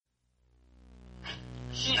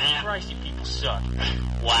Christ, you people suck.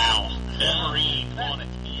 Wow. Wolverine on it.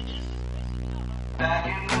 Back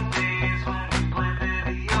in the days when we played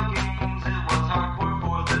video games, it was hardcore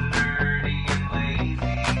for the nerdy and lazy.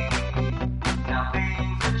 Now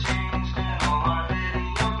things have changed and all our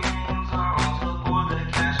video games are also for the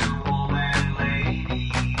casual and lady.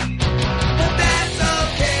 But that's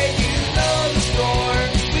okay, you know the score.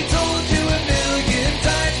 We told you a million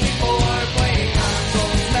times before. Playing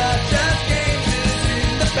consoles, not just games, is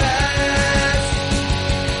in the past.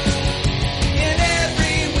 And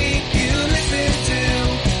every week you listen to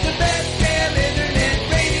the best damn internet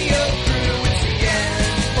radio crew. It's the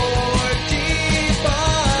N4G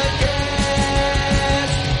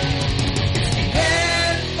podcast. It's the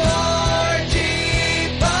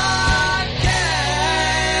N4G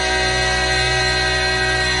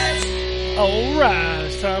podcast. Alright,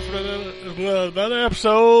 it's time for another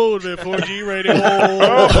episode of 4G Radio.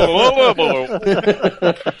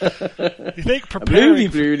 You think preparing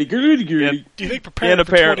for, do you think preparing And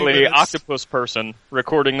for 20 apparently, minutes, octopus person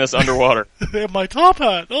recording this underwater. and my top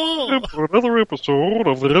hat, For another episode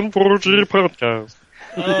of the N4G podcast.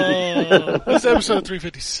 this is episode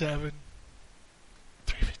 357.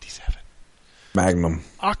 357. Magnum.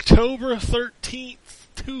 October 13th,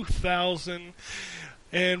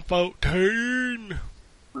 2014.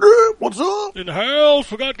 What's up? In the house,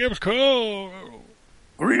 forgot Games Call.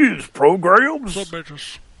 Greetings, programs. What's up,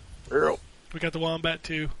 bitches? Yeah. We got the Wombat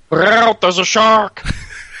too. Out, there's a shark!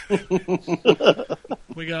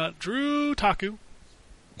 We got Drew Taku.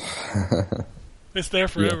 It's there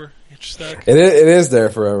forever. It's stuck. It is there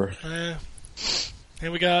forever.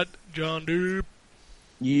 And we got John Doob.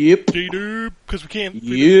 Yep. K-Doob. Because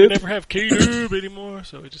we never have K-Doob anymore,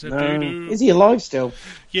 so we just have No. K-Doob. Is he alive still?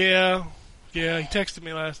 Yeah. Yeah, he texted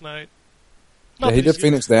me last night. Yeah, he did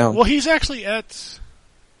Phoenix down. Well, he's actually at...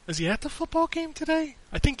 Is he at the football game today?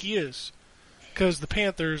 I think he is. Because the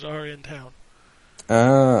Panthers are in town.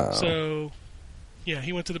 Oh. So, yeah,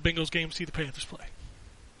 he went to the Bengals game to see the Panthers play.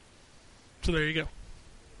 So there you go.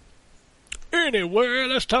 Anyway,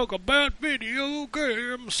 let's talk about video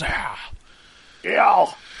games. Yeah.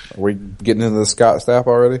 Are we getting into the Scott Stapp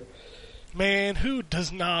already? Man, who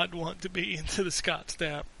does not want to be into the Scott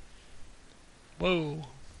Stapp? Whoa.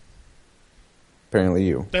 Apparently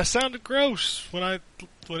you. That sounded gross when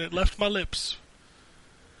it left my lips.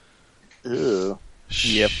 Ew.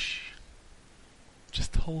 Yep.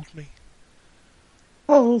 Just hold me.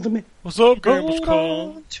 Hold me. What's up, Gamers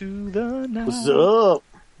Call? To the night. What's up?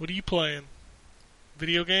 What are you playing?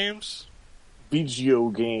 Video games?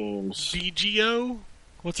 VGO games. VGO?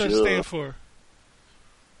 What's that Sure. stand for?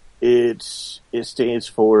 It stands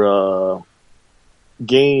for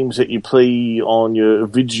games that you play on your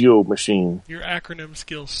VGO machine. Your acronym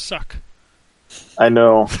skills suck. I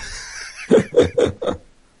know.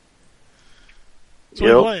 So what are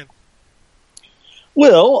you playing?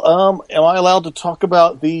 Well, am I allowed to talk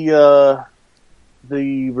about the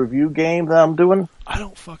review game that I'm doing? I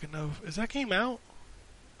don't fucking know. Is that game out?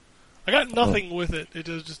 I got nothing with it. It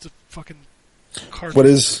is just a fucking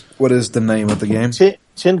cartridge. What is the name of the game?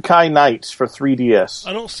 Tenkai Knights for 3DS.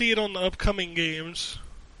 I don't see it on the upcoming games.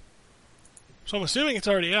 So I'm assuming it's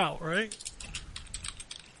already out, right?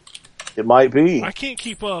 It might be. I can't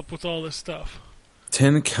keep up with all this stuff.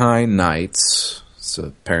 Tenkai Knights. It's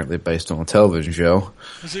apparently based on a television show.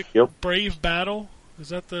 Is it Yep. Brave Battle? Is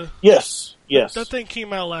that the... Yes. That thing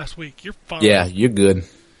came out last week. You're fine. Yeah, you're good.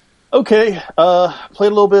 Okay. Played a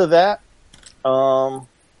little bit of that.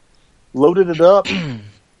 Loaded it up.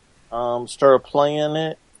 Started playing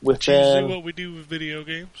it Which is usually within what we do with video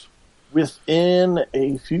games.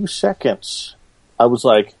 a few seconds. I was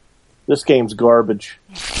like, "This game's garbage."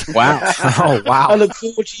 Wow. Oh, I wow. look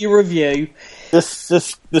forward to your review.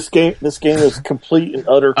 This game is complete and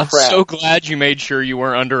utter I'm crap. so glad you made sure you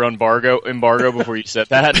weren't under embargo before you said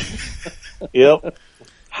that. Yep.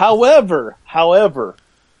 However, the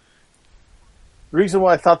reason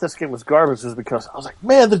why I thought this game was garbage is because I was like,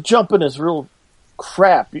 man, the jumping is real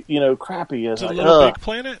crappy. Is it a Little Big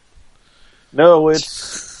Planet? No,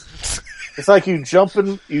 it's like you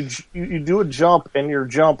jumping, you do a jump and your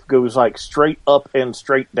jump goes like straight up and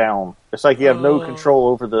straight down. It's like you have no control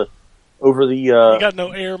over the. You got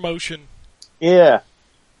no air motion. Yeah.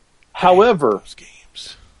 However, Those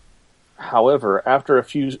games. after a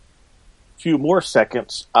few more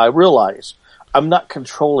seconds, I realize I'm not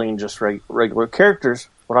controlling just regular characters.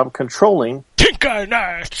 What I'm controlling Tenkai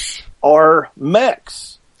Knights! are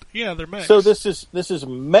mechs. Yeah, they're mechs. So this is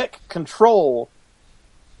mech control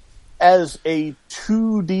as a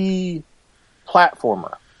 2D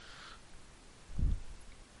platformer.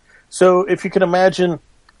 So if you can imagine,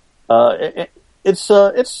 it's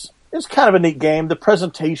it's kind of a neat game. The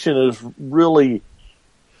presentation is really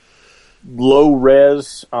low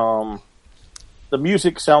res. The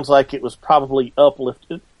music sounds like it was probably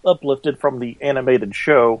uplifted from the animated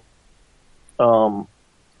show.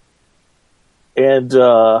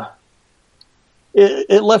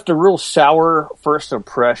 It left a real sour first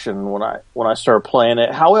impression when I started playing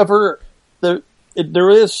it. However, there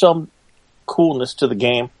is some coolness to the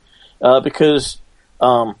game because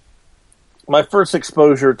my first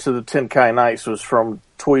exposure to the Tenkai Knights was from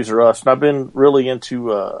Toys R Us, and I've been really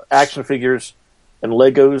into action figures and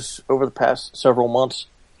Legos over the past several months.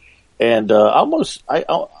 And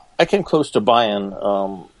I came close to buying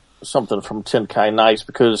something from Tenkai Knights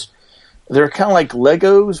because they're kind of like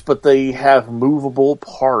Legos, but they have movable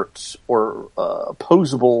parts or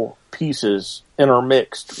posable pieces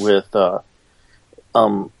intermixed with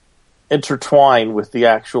intertwined with the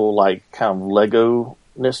actual like kind of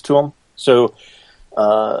Lego-ness to them. So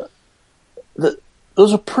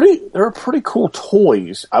those are pretty cool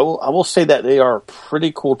toys. I will say that they are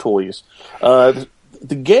pretty cool toys. The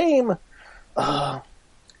game, I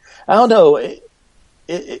don't know.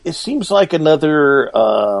 It seems like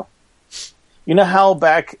another. You know how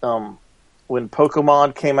back when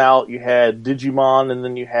Pokemon came out, you had Digimon, and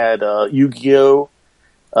then you had Yu-Gi-Oh.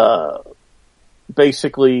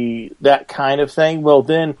 Basically that kind of thing. Well,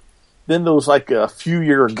 then there was like a few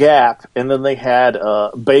year gap, and then they had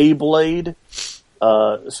Beyblade.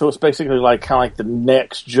 So it's basically like kind of like the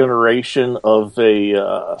next generation of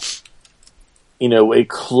a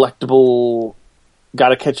collectible,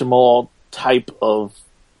 gotta catch 'em all type of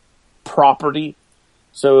property.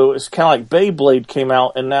 So it's kind of like Beyblade came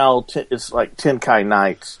out, and now it's like Tenkai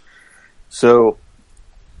Knights. So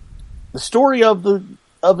the story of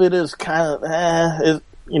it is kind of,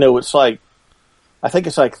 it's like, I think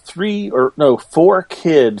it's like 4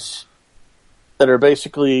 kids that are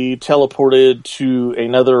basically teleported to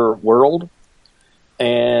another world,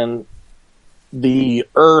 and the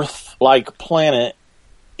Earth-like planet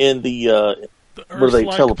in the where they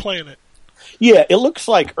teleport. Planet. Yeah, it looks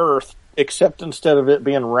like Earth, except instead of it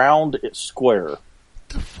being round, it's square.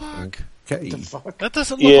 The fuck? Okay. That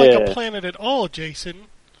doesn't look like a planet at all, Jason.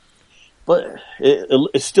 But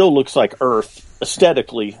it still looks like Earth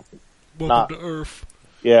aesthetically. Welcome to Earth.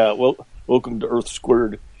 Yeah, well, welcome to Earth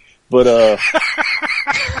Squared. But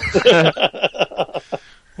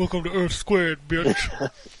welcome to Earth Squared,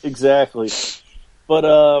 bitch. Exactly.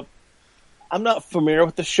 But I'm not familiar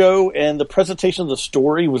with the show, and the presentation of the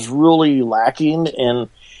story was really lacking in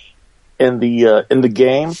the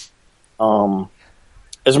game.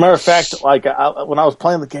 As a matter of fact, like when I was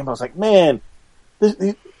playing the game, I was like, man,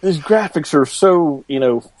 these graphics are so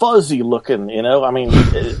fuzzy looking. I mean,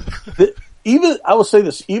 I will say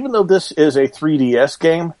this: even though this is a 3DS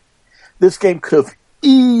game, this game could have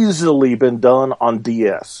easily been done on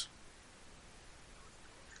DS,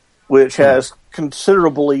 which has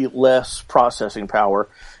considerably less processing power.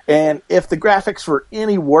 And if the graphics were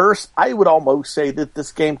any worse, I would almost say that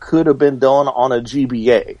this game could have been done on a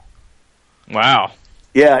GBA. Wow.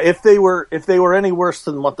 Yeah, if they were any worse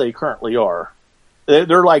than what they currently are.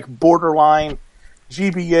 They're like borderline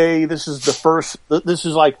GBA. This is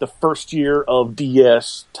like the first year of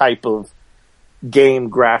DS type of game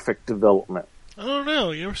graphic development. I don't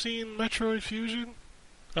know. You ever seen Metroid Fusion?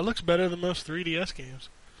 That looks better than most 3DS games.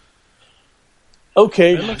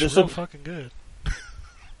 Okay. It looks real fucking good.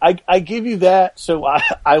 I give you that, so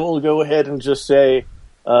I will go ahead and just say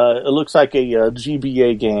it looks like a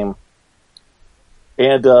GBA game.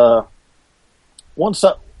 And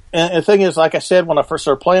and the thing is, like I said, when I first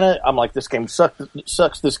started playing it, I'm like, this game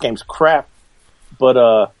sucks. This game's crap. But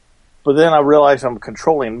then I realized I'm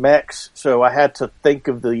controlling mechs, so I had to think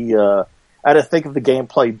of the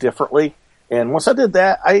gameplay differently. And once I did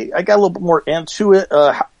that, I got a little bit more into it.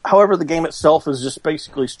 However, the game itself is just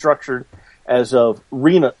basically structured as a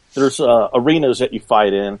arena. There's arenas that you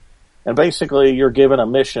fight in, and basically you're given a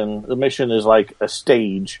mission. The mission is like a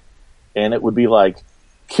stage, and it would be like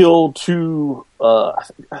kill 2.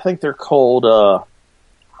 I think they're called. What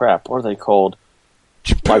are they called?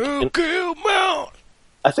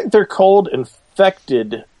 I think they're called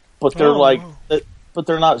infected, but they're but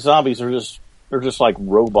they're not zombies. They're just like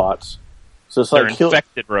robots. So it's like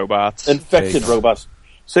infected robots. Infected robots.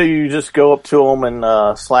 So you just go up to them and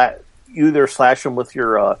you either slash them with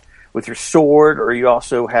your sword, or you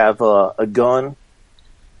also have a gun.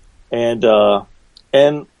 And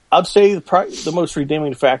I'd say the most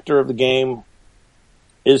redeeming factor of the game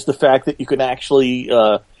is the fact that you can actually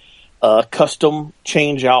custom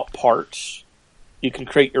change out parts. You can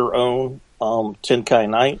create your own Tenkai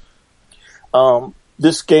Knight.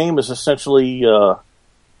 This game is essentially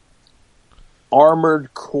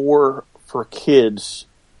Armored Core for kids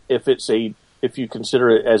if you consider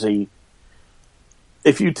it as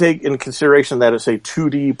if you take in consideration that it's a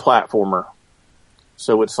 2D platformer.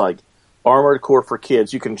 So it's like Armored Core for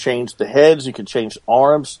kids. You can change the heads, you can change the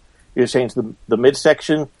arms, you can change the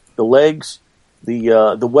midsection, the legs,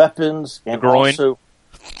 the weapons, and groin. also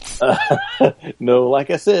no,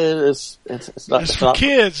 like I said, it's not It's for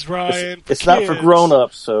kids, Ryan. It's not for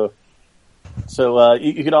grown-ups. So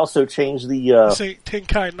you could also change the. This ain't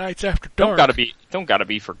Tenkai Nights After Don't Dark. gotta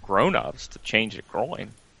be for grown-ups to change a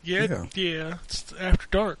groin. Yeah, it's After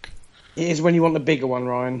Dark. It is when you want the bigger one,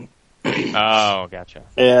 Ryan. Oh, gotcha.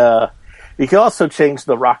 Yeah, you can also change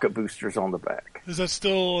the rocket boosters on the back. Is that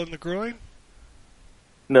still in the groin?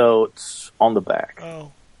 No, it's on the back.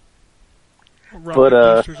 Oh. Rocket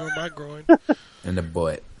boosters on my groin. In the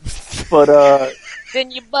butt. But It's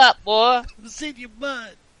in your butt, boy. It's in your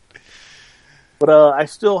butt. But I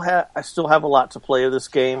still have a lot to play of this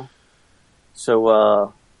game,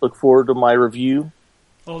 so look forward to my review.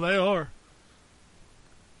 Oh, they are.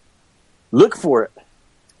 Look for it,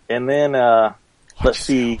 and then let's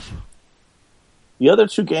see. The other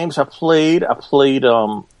two games I played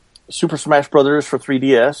Super Smash Brothers for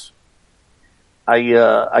 3DS.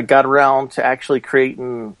 I got around to actually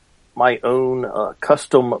creating my own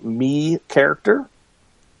custom Mii character.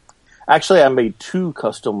 Actually, I made 2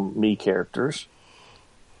 custom Mii characters,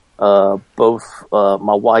 both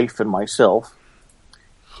my wife and myself,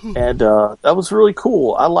 and that was really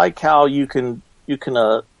cool. I like how you can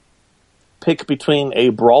pick between a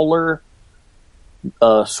brawler,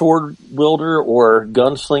 sword wielder, or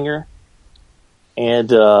gunslinger, and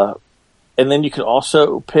then you can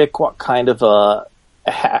also pick what kind of a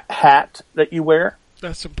hat that you wear.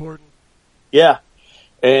 That's important. Yeah.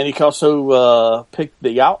 And you can also pick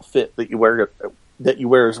the outfit that you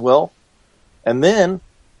wear as well. And then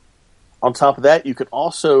on top of that, you can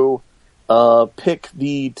also pick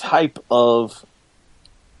the type of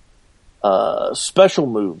special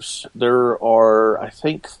moves. There are, I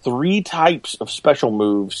think, 3 types of special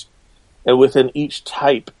moves, and within each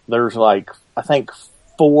type, there's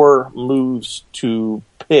 4 moves to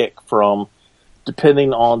pick from,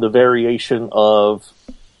 depending on the variation of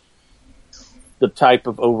the type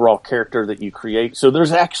of overall character that you create. So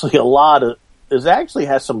there's actually it actually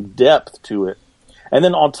has some depth to it. And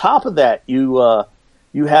then on top of that, you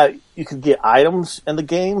can get items in the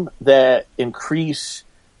game that increase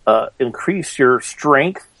your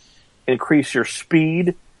strength, increase your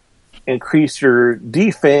speed, increase your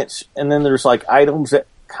defense, and then there's items that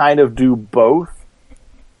kind of do both.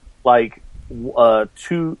 Two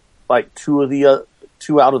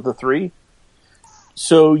out of the 3.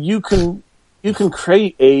 So you can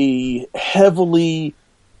create a heavily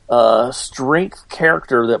strength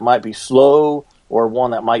character that might be slow, or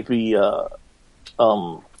one that might be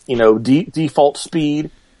default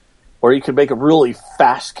speed, or you could make a really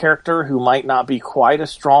fast character who might not be quite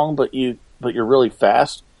as strong, but you're really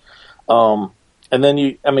fast. And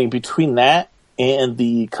then between that and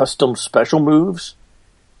the custom special moves,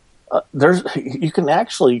 you can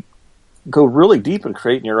actually go really deep in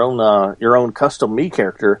creating your own custom Mii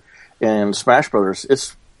character in Smash Brothers.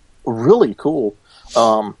 It's really cool.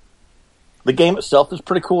 The game itself is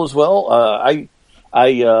pretty cool as well.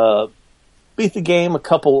 I beat the game a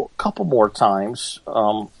couple more times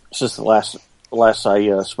since the last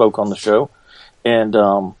I spoke on the show, and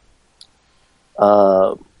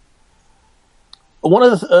one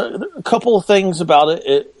of a couple of things about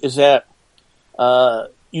it is that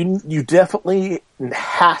you definitely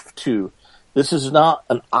have to. This is not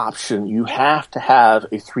an option. You have to have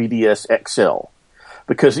a 3DS XL,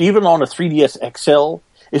 because even on a 3DS XL,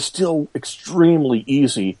 it's still extremely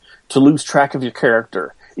easy to lose track of your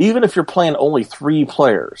character. Even if you're playing only 3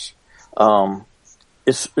 players,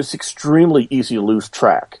 it's extremely easy to lose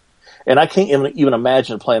track. And I can't even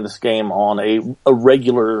imagine playing this game on a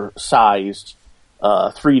regular sized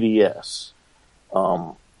 3DS.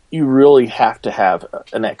 You really have to have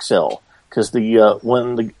an XL, because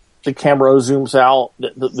when the camera zooms out,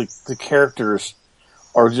 the characters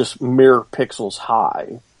are just mere pixels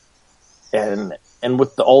high, and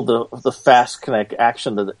with all the fast connect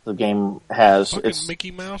action that the game has, Fucking it's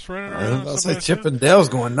Mickey Mouse running I was around. about to say Chip and Dale's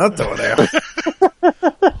going nuts over there.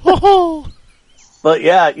 But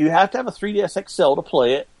yeah, you have to have a 3DS XL to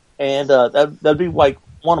play it, and that'd be one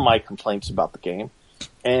of my complaints about the game.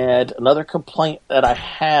 And another complaint that I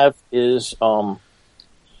have is Not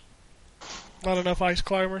enough ice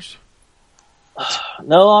climbers.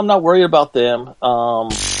 no, I'm not worried about them.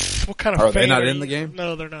 What kind of Are they fan not are in you? the game?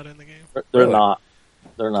 No, they're not in the game. They're Really? not.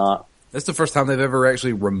 They're not. That's the first time they've ever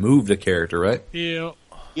actually removed a character, right? Yeah.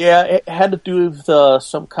 Yeah, it had to do with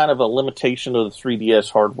some kind of a limitation of the 3DS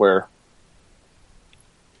hardware.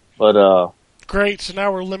 But, Great, so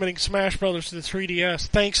now we're limiting Smash Brothers to the 3DS.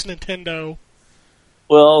 Thanks, Nintendo.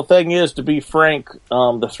 well, the thing is, to be frank,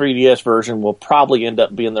 the 3DS version will probably end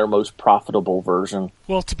up being their most profitable version.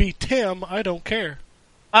 Well, to be Tim, I don't care.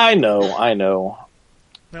 I know.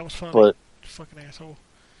 That was funny. But, Fucking asshole.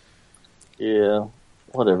 yeah,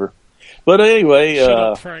 whatever. But anyway, Shut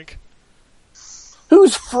up, Frank.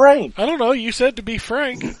 who's Frank? I don't know, you said to be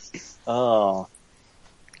Frank. Oh,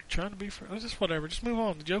 Trying to be Frank. Just whatever, just move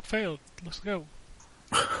on. The joke failed. Let's go.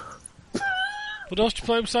 What else did you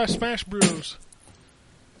play besides Smash Bros?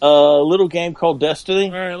 a little game called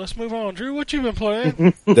Destiny. Alright, let's move on. Drew, what you been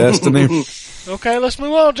playing? Destiny. Okay, let's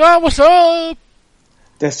move on. John, what's up?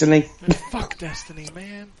 Destiny. Fuck Destiny,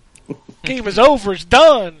 man. Game is over. It's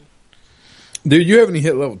done. Dude, you haven't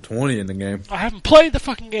hit level 20 in the game. I haven't played the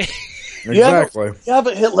fucking game. Exactly. You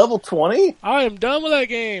haven't hit level 20? I am done with that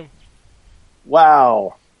game.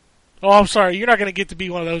 Wow. Oh, I'm sorry. You're not going to get to be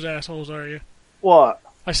one of those assholes, are you? What?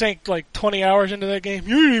 I sank like 20 hours into that game.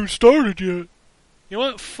 You ain't even started yet. You know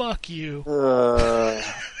what? Fuck you.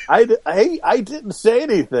 I didn't say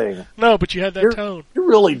anything. No, but you had that tone. You're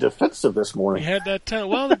really defensive this You morning. had that tone.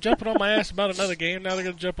 Well, they're jumping on my ass about another game. Now they're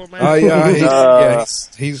going to jump on my Oh ass.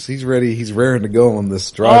 yeah, he's ready. He's raring to go on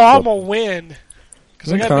this Oh, drive. I'm going to win.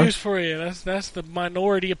 Because I got Okay. news for you. That's the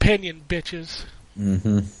minority opinion, bitches.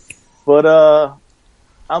 But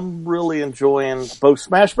I'm really enjoying both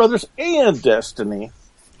Smash Brothers and Destiny.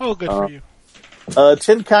 Oh, good for you.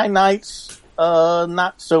 Tenkai Nights,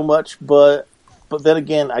 not so much, but then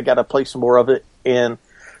again, I got to play some more of it, and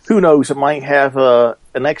who knows, it might have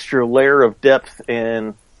an extra layer of depth,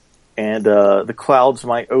 and the clouds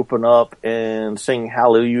might open up and sing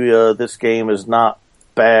hallelujah. This game is not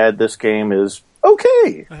bad. This game is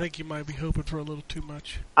okay. I think you might be hoping for a little too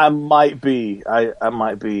much. I might be. I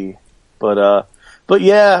might be. But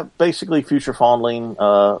yeah, basically Future Fondling,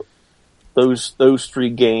 those three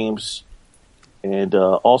games, and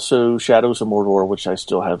also Shadows of Mordor, which I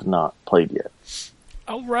still have not played yet.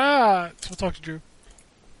 All right. So we'll talk to Drew.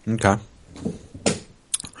 Okay.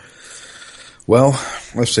 Well,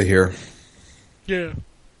 let's see here. Yeah.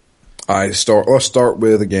 Let's start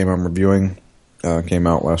with a game I'm reviewing. Came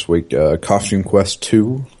out last week. Costume Quest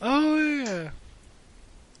 2. Oh, yeah.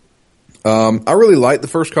 I really liked the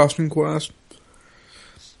first Costume Quest.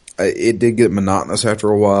 It did get monotonous after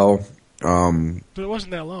a while. But it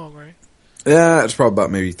wasn't that long, right? Yeah, it's probably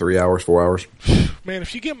about maybe 3 hours, 4 hours. Man,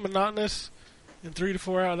 if you get monotonous in 3 to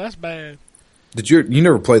 4 hours, that's bad. Did you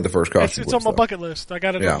never played the first Costume It's Quest? on my though. bucket list. I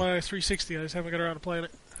got it Yeah. on my 360. I just haven't got around to playing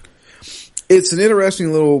it. It's an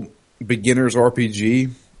interesting little beginner's RPG,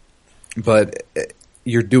 but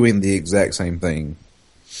you're doing the exact same thing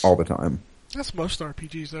all the time. That's most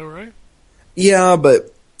RPGs, though, right? Yeah,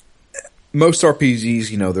 but most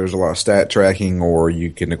RPGs, there's a lot of stat tracking, or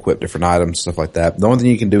you can equip different items, stuff like that. The only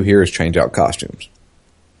thing you can do here is change out costumes.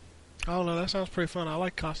 I don't know. That sounds pretty fun. I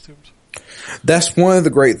like costumes. That's one of the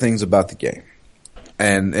great things about the game,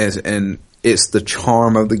 and it's the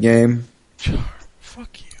charm of the game.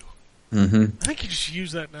 Fuck you. Mm-hmm. I think you just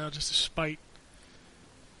use that now just to spite.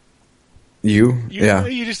 Yeah.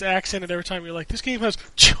 You just accent it every time. You're like, this game has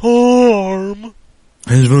charm.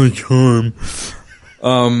 It's really charm.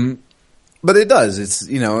 But it does. It's,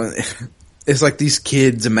 it's like these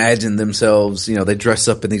kids imagine themselves, they dress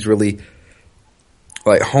up in these really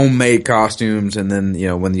like homemade costumes, and then,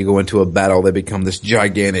 when you go into a battle, they become this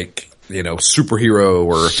gigantic, superhero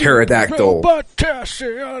or pterodactyl.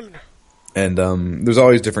 Robotician. And there's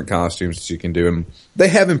always different costumes that you can do, and they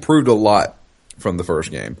have improved a lot from the first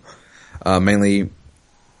game. Mainly,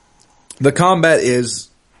 the combat is...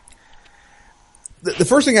 The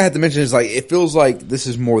first thing I had to mention is, it feels like this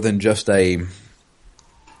is more than just a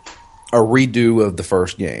redo of the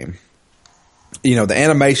first game. The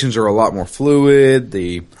animations are a lot more fluid,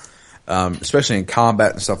 especially in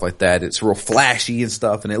combat and stuff like that. It's real flashy and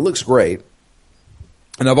stuff, and it looks great.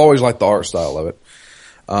 And I've always liked the art style of it.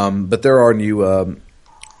 But there are new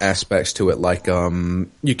aspects to it, like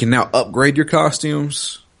you can now upgrade your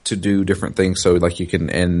costumes to do different things. So you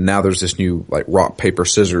can, and now there's this new rock, paper,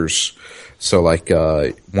 scissors. So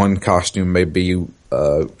one costume may be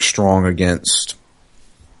strong against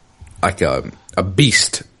a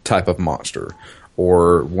beast type of monster,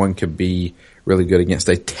 or one could be really good against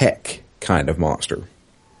a tech kind of monster.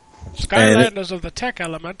 Skylanders of the tech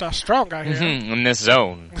element are strong, I hear. In this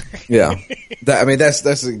zone. Yeah,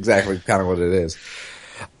 that's exactly kind of what it is.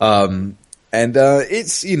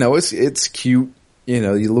 It's it's cute. You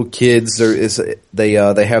little kids they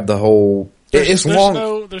have the whole. It's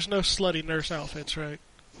long. There's no slutty nurse outfits, right?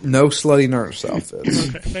 No slutty nurse outfits.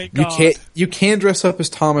 Okay, thank You God. You can dress up as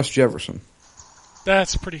Thomas Jefferson.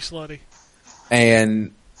 That's pretty slutty.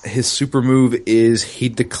 And his super move is he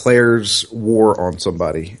declares war on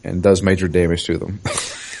somebody and does major damage to them.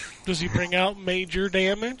 Does he bring out major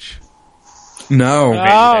damage? No.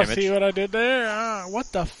 Ah, damage. see what I did there? Ah,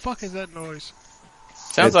 what the fuck is that noise?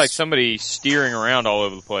 Sounds like somebody steering around all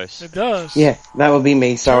over the place. It does. Yeah, that would be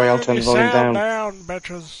me. Sorry, I'll turn the your volume sound down.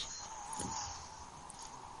 bitches.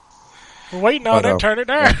 We're waiting on But, it. Turn it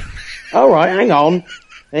down. Alright, hang on.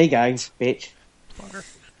 There you go, bitch. Fucker.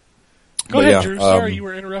 Go But ahead, yeah, Drew. Sorry you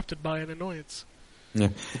were interrupted by an annoyance. Yeah.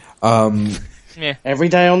 Yeah, Every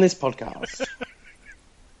day on this podcast.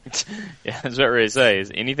 yeah, that's what I was say.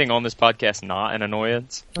 Is anything on this podcast not an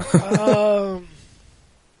annoyance? No.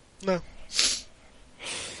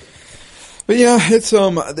 But yeah, it's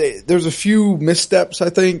there's a few missteps, I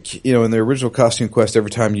think. You know, in the original Costume Quest, every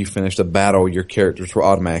time you finished a battle, your characters were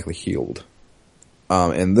automatically healed.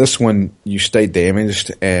 In this one, you stay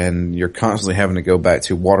damaged, and you're constantly having to go back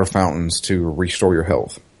to water fountains to restore your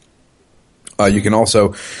health. You can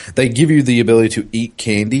also, they give you the ability to eat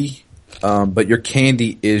candy, but your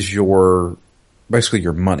candy is basically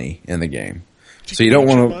your money in the game. So you don't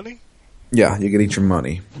want to, money? yeah, you can eat your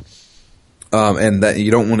money. And that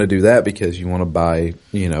you don't want to do that because you want to buy,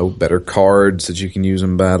 better cards that you can use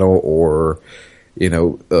in battle or,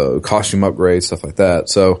 costume upgrades, stuff like that.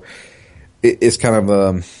 So it's kind of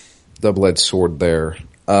a double-edged sword there.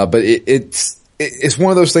 But it's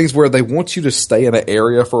one of those things where they want you to stay in an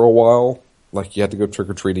area for a while. Like you have to go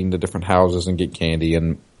trick-or-treating to different houses and get candy.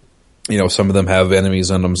 And, some of them have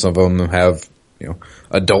enemies in them. Some of them have,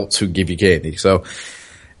 adults who give you candy. So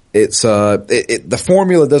it's, the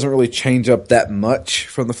formula doesn't really change up that much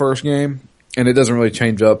from the first game. And it doesn't really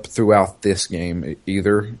change up throughout this game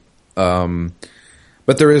either.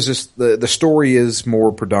 But there is just, the story is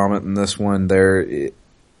more predominant in this one.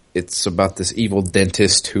 It's about this evil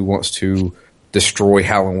dentist who wants to destroy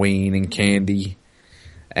Halloween and candy.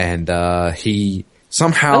 And, he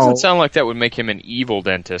somehow... Doesn't sound like that would make him an evil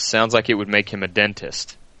dentist. Sounds like it would make him a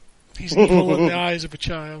dentist. He's evil in the eyes of a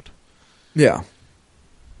child. Yeah.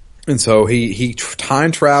 And so he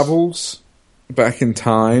time travels back in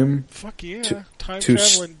time. Fuck yeah. To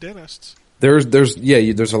Time-traveling dentists. There's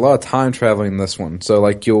a lot of time traveling in this one. So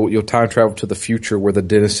like you'll time travel to the future where the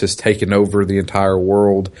dentist has taken over the entire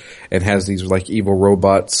world and has these like evil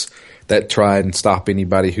robots that try and stop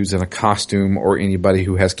anybody who's in a costume or anybody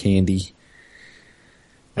who has candy.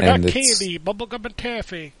 I got candy, bubblegum and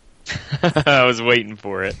taffy. I was waiting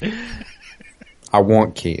for it. I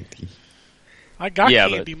want candy. I got Yeah,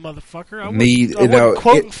 candy, motherfucker. I Need- wasn't you know,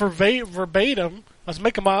 quoting verbatim. I was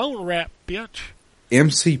making my own rap, bitch.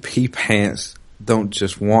 MCP Pants don't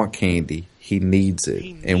just want candy. He needs it.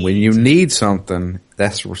 He And when needs you need something,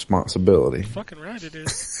 that's a responsibility. Fucking right it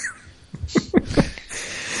is.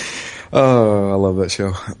 Oh, I love that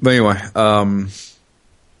show. But anyway,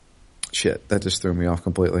 shit, that just threw me off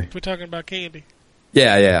completely. We're talking about candy.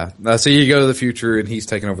 Yeah. So you go to the future and he's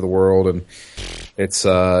taking over the world and it's,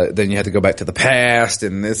 then you have to go back to the past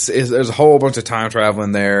and there's a whole bunch of time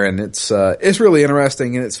traveling there and it's really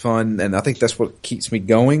interesting and it's fun and I think that's what keeps me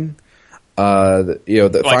going. Like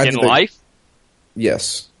in life?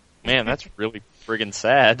 Yes. Man, that's really friggin'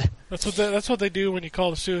 sad. That's what they do when you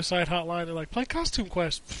call the suicide hotline. They're like, play Costume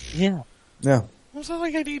Quest. Yeah. Yeah. What's that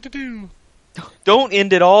like I need to do? Don't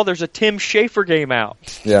end it all. There's a Tim Schafer game out.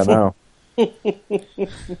 Yeah, no.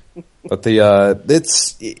 But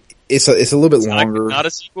it's a little bit longer. Not a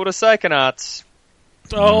sequel to Psychonauts.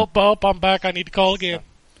 Oh, I'm back. I need to call again.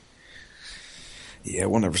 Yeah,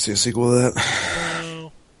 we'll never see a sequel to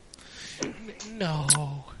that.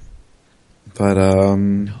 No. But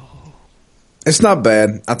it's not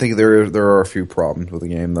bad. I think there are a few problems with the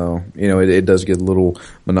game though. It does get a little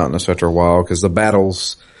monotonous after a while because the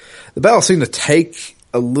battles seem to take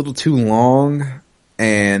a little too long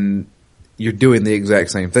and you're doing the exact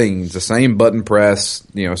same thing. It's the same button press.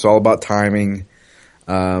 It's all about timing.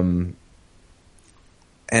 And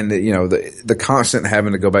the constant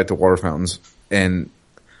having to go back to water fountains and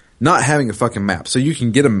not having a fucking map. So you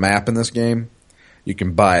can get a map in this game. You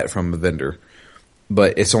can buy it from a vendor,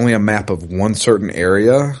 but it's only a map of one certain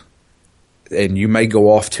area and you may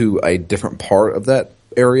go off to a different part of that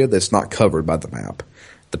area that's not covered by the map.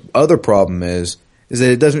 The other problem is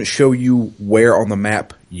that it doesn't show you where on the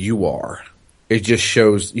map you are. It just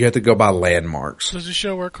shows you have to go by landmarks. Does it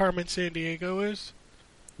show where Carmen Sandiego is?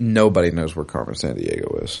 Nobody knows where Carmen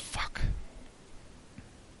Sandiego is. Fuck.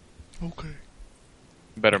 Okay.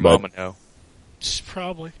 Better Mama know.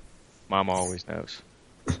 Probably. Mama always knows.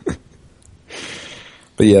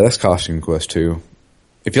 But yeah, that's Costume Quest 2.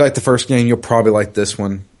 If you like the first game, you'll probably like this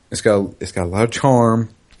one. It's got a lot of charm,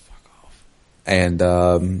 and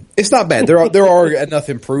it's not bad. There are enough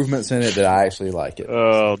improvements in it that I actually like it.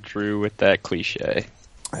 Oh, Drew with that cliche.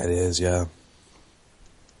 It is, yeah.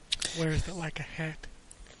 Wears it like a hat.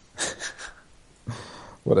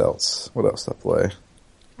 What else? What else did I play?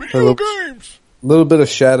 Video games! A little bit of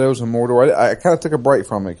Shadows and Mordor. I kind of took a break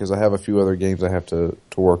from it because I have a few other games I have to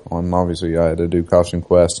work on. And obviously, I had to do Costume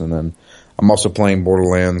Quest, and then I'm also playing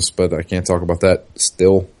Borderlands, but I can't talk about that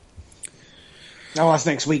still. Oh, that's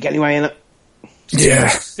next week anyway, isn't it? Yeah.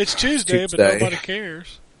 It's Tuesday, but nobody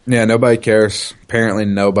cares. Yeah, nobody cares. Apparently,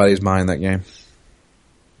 nobody's buying that game.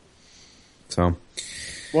 So,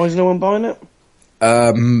 Why is no one buying it?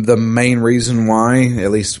 the main reason why,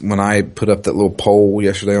 at least when I put up that little poll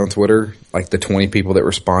yesterday on Twitter, like the 20 people that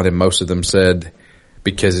responded, most of them said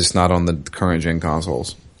because it's not on the current gen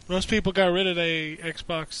consoles. Most people got rid of their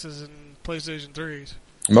Xboxes and PlayStation 3s.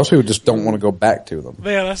 Most people just don't want to go back to them.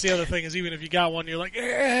 Yeah, that's the other thing, is even if you got one, you're like,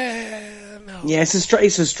 no. Yeah, it's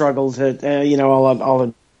a struggle to, I'll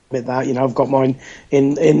admit that. I've got mine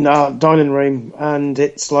in dining room, and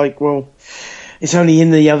it's like, well, it's only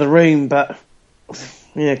in the other room, but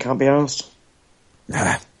yeah, can't be asked.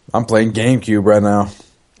 I'm playing GameCube right now.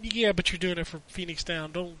 Yeah, but you're doing it for Phoenix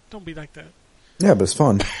Down. Don't be like that. Yeah, but it's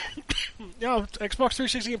fun. Yeah, Xbox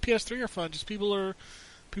 360 and PS3 are fun. Just people are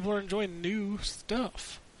enjoying new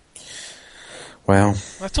stuff. Well,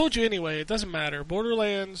 I told you anyway. It doesn't matter.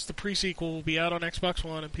 Borderlands, the pre-sequel, will be out on Xbox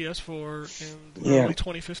One and PS4 in early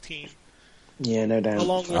 2015. Yeah, no doubt.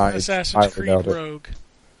 Along with Assassin's Creed Rogue.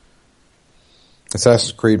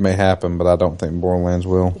 Assassin's Creed may happen, but I don't think Borderlands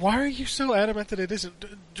will. Why are you so adamant that it isn't?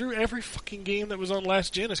 Drew, every fucking game that was on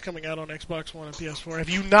last gen is coming out on Xbox One and PS4. Have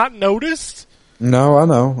you not noticed? No, I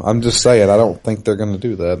know. I'm just saying, I don't think they're going to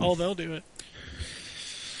do that. Oh, they'll do it.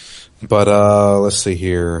 But, let's see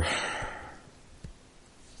here.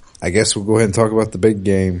 I guess we'll go ahead and talk about the big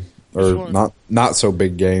game. Or not so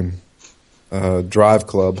big game. Drive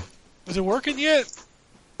Club. Is it working yet?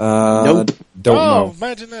 Nope. Don't know.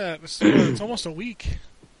 Imagine that. It's almost a week.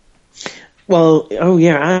 Well,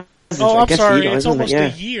 yeah. I'm sorry. It's almost a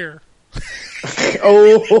year.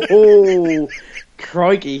 Oh,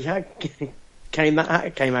 crikey. That came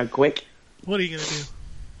out quick. What are you going to do?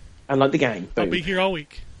 I like the game. I'll be here all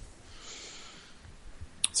week.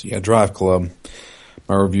 So yeah, Drive Club.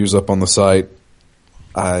 My review's up on the site.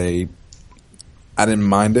 I didn't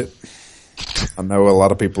mind it. I know a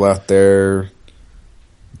lot of people out there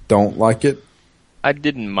don't like it. I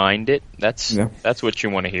didn't mind it. That's what you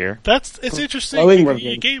want to hear. It's interesting.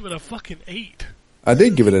 You gave it a fucking 8. I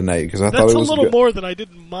did give it an 8 because I thought it was That's a little good. more than I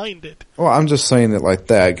didn't mind it. Well, I'm just saying it like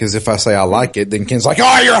that because if I say I like it, then Ken's like,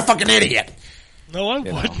 "Oh, you're a fucking idiot." No, I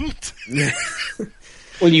wouldn't.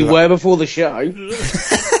 Well, you were before the show.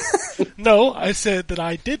 No, I said that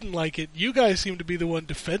I didn't like it. You guys seem to be the one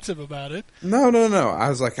defensive about it. No. I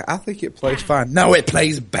was like, I think it plays fine. No, it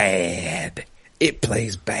plays bad. It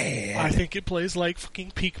plays bad. I think it plays like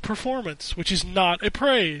fucking peak performance, which is not a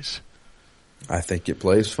praise. I think it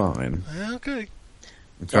plays fine. Okay.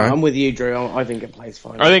 I'm with you, Drew. I think it plays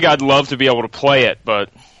fine. I think I'd love to be able to play it, but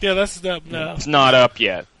Yeah, that's no. it's not up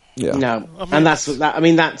yet. Yeah. No, and that's that. I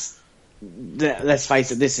mean, let's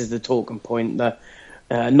face it. This is the talking point.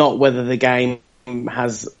 Not whether the game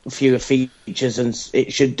has fewer features and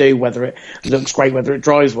it should do, whether it looks great, whether it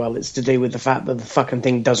drives well. It's to do with the fact that the fucking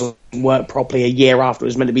thing doesn't work properly a year after it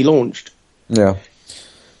was meant to be launched. Yeah.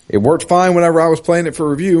 It worked fine whenever I was playing it for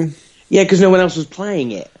review. Yeah, because no one else was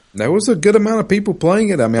playing it. There was a good amount of people playing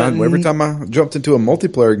it. I mean, every time I jumped into a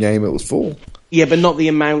multiplayer game, it was full. Yeah, but not the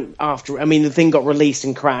amount after. I mean, the thing got released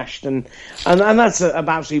and crashed, and that's a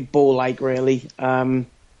absolute ball ache, really. I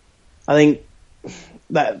think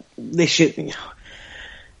that this should.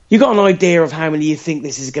 You got an idea of how many you think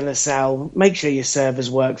this is going to sell. Make sure your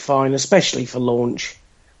servers work fine, especially for launch.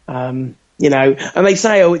 And they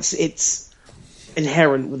say, it's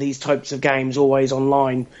inherent with these types of games, always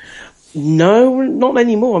online. No, not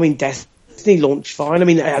anymore. I mean, Destiny launched fine. I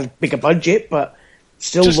mean, it had a bigger budget, but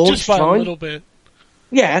still launched just fine. A little bit.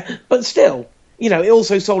 Yeah, but still, it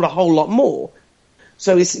also sold a whole lot more.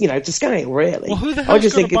 So it's, to scale, really. Well, who the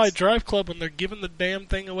hell's going to buy Drive Club when they're giving the damn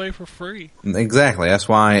thing away for free? Exactly. That's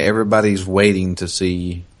why everybody's waiting to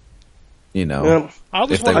see, I was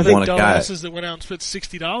if they one of the want to buy it. dumbasses that went out and spent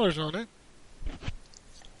 $60 on it.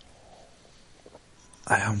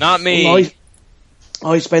 Not me.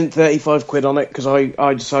 I spent 35 quid on it because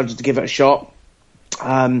I decided to give it a shot.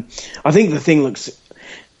 I think the thing looks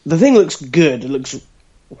good. It looks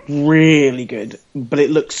really good, but it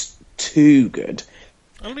looks too good.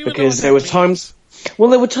 I don't even because know there were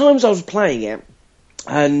times I was playing it,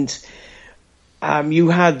 and you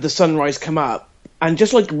had the sunrise come up, and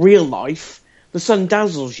just like real life, the sun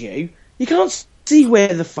dazzles you. You can't see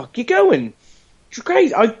where the fuck you're going. It's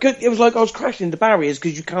crazy. It was like I was crashing into barriers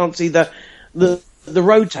because you can't see the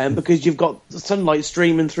road turn because you've got the sunlight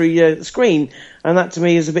streaming through your screen, and that to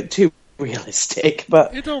me is a bit too realistic.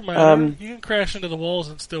 But it don't matter. You can crash into the walls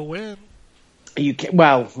and still win. You can.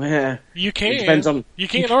 Well, yeah. You can. It depends on. You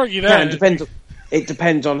can't argue that. It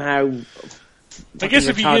depends on how. I guess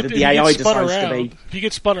if you get the AI spun decides around, to be. if you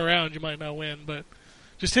get spun around, you might not win. But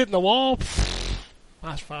just hitting the wall,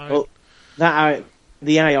 that's fine. Well,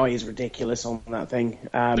 the AI is ridiculous on that thing.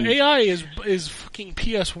 The AI is fucking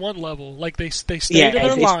PS1 level. Like they stay to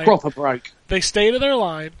their it's line. Proper broke. They stay to their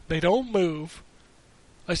line. They don't move.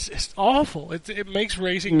 It's awful. It makes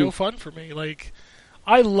racing no fun for me. Like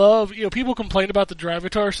I love people complain about the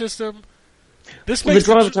Drivatar system. This makes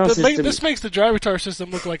the Drivatar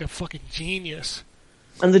system look like a fucking genius.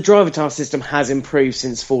 And the Drivatar system has improved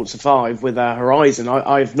since Forza 5 with Horizon.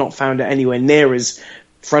 I've not found it anywhere near as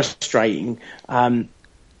frustrating.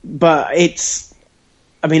 But it's...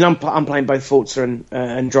 I mean, I'm playing both Forza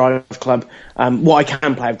and Drive Club. What I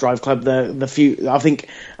can play of Drive Club, I think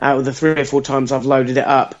out of the 3 or 4 times I've loaded it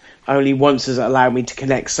up, only once has it allowed me to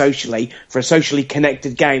connect socially for a socially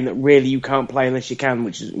connected game that really you can't play unless you can,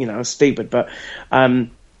 which is stupid. But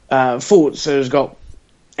Forza has got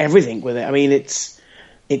everything with it. I mean, it's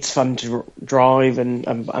fun to drive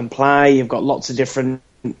and play. You've got lots of different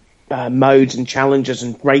modes and challenges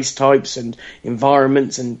and race types and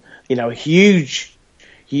environments, and a huge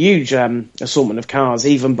assortment of cars,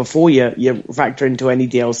 even before you factor into any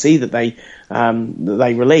DLC that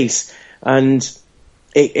they release. And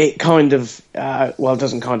it kind of, it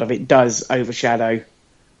doesn't kind of, it does overshadow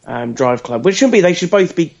Drive Club, which shouldn't be. They should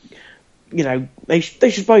both be, they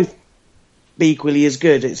should both be equally as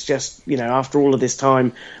good. It's just, after all of this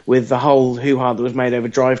time with the whole hoo-ha that was made over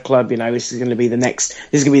Drive Club, this is going to be the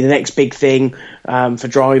next big thing for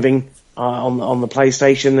driving on the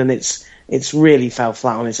PlayStation, and it's really fell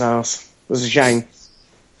flat on its arse. It was a shame.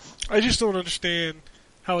 I just don't understand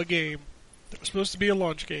how a game that was supposed to be a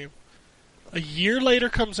launch game a year later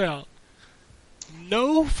comes out,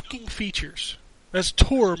 no fucking features. That's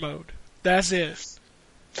tour mode. That's it.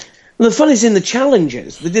 Well, the fun is in the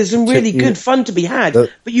challenges. There's some really good fun to be had,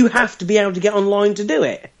 but you have to be able to get online to do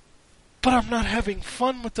it. But I'm not having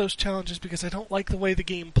fun with those challenges because I don't like the way the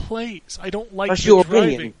game plays. I don't like That's the your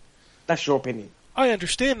driving. opinion. That's your opinion. I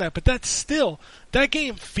understand that, but that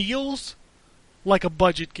game feels like a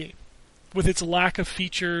budget game with its lack of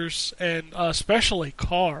features and especially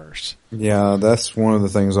cars. Yeah, that's one of the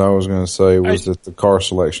things I was going to say was that the car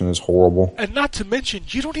selection is horrible. And not to mention,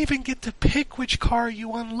 you don't even get to pick which car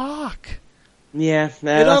you unlock. Yeah, it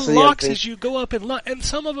unlocks as you go up and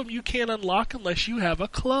some of them you can't unlock unless you have a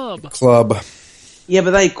club. Yeah,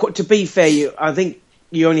 but to be fair, I think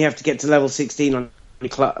you only have to get to level 16 on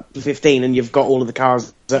club 15, and you've got all of the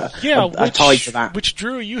cars that are tied to that. Which,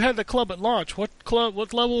 Drew, you had the club at launch. What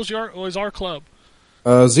level was our club?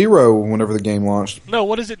 0 whenever the game launched. No,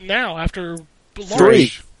 what is it now after launch?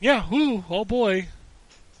 3. Yeah, oh boy.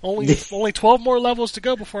 Only 12 more levels to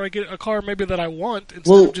go before I get a car maybe that I want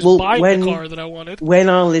instead of just buying the car that I wanted. When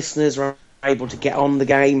our listeners are able to get on the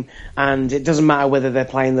game, and it doesn't matter whether they're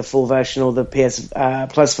playing the full version or the PS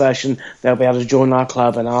Plus version, they'll be able to join our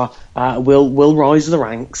club, and we'll rise the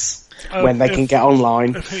ranks when they can get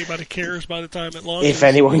online. If anybody cares by the time it launches. If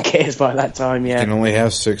anyone cares by that time, yeah. You can only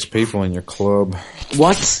have 6 people in your club.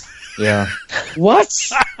 What? Yeah. What?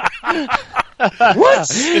 What?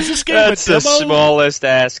 Is this game That's a demo? the smallest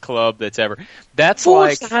ass club that's ever. That's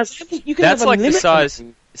Forza like that's like the size.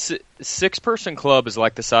 6-person club is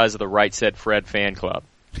like the size of the Right Said Fred fan club.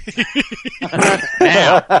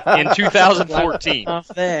 Now in 2014. Off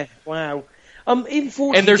there, wow. In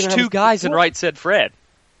 14, and there's 2 guys in Right Said Fred.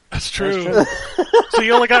 That's true. So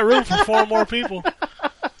you only got room for 4 more people.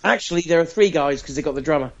 Actually, there are 3 guys because they got the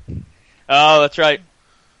drummer. Oh, that's right.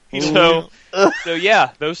 So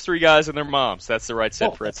yeah, those 3 guys and their moms. That's the Right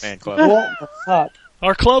Said Fred fan club. What the fuck?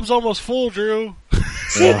 Our club's almost full, Drew.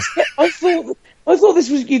 Yeah. I thought this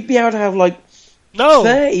was you'd be able to have like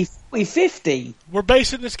 30, 40, 50. We're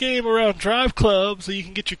basing this game around Drive Club, so you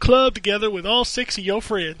can get your club together with all 6 of your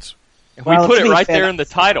friends. We put it right there in the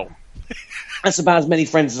title. That's about as many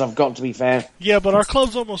friends as I've got, to be fair. Yeah, but our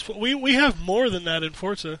club's almost full. We have more than that in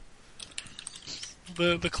Forza.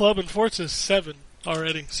 The club in Forza is 7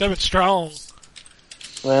 already. 7 strong.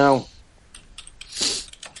 Well,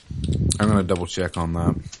 I'm going to double check on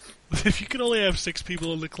that. If you can only have 6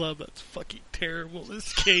 people in the club, that's fucking terrible.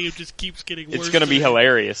 This game just keeps getting worse. It's going to be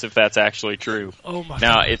hilarious if that's actually true. Oh my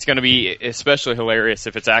Now, God. it's going to be especially hilarious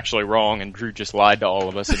if it's actually wrong and Drew just lied to all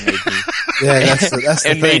of us and made me that's the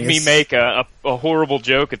and thing. made me make a horrible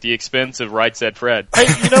joke at the expense of Right Said Fred. Hey,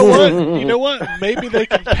 you know what? You know what? Maybe they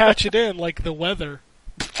can patch it in like the weather.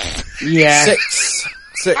 Yeah.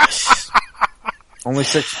 6. Only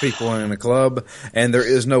 6 people in the club, and there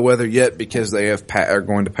is no weather yet because they are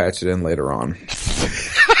going to patch it in later on.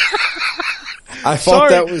 I thought Sorry,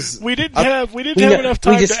 that was. we didn't have enough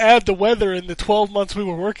time to add the weather in the 12 months we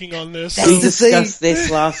were working on this. We So discussed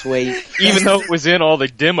this last week. Even though it was in all the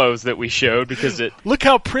demos that we showed, because look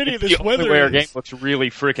how pretty this the weather multiplayer is. game looks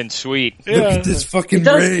really freaking sweet. Yeah. Look at this fucking It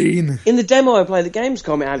does. rain. In the demo I played, the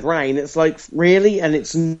Gamescom, it had rain. It's like, really? And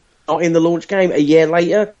it's not in the launch game a year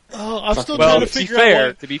later? Oh, I'm still Well, trying to figure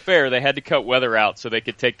out. to be fair, they had to cut weather out so they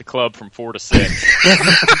could take the club from 4 to 6.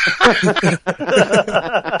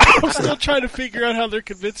 I'm still trying to figure out how they're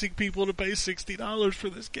convincing people to pay $60 for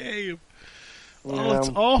this game. Oh, it's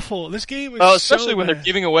awful. This game is Well, especially so when bad. they're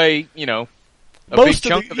giving away, a Most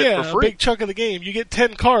big chunk of it for a free. big chunk of the game. You get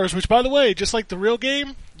 10 cars, which, by the way, just like the real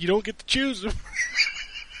game, you don't get to choose them.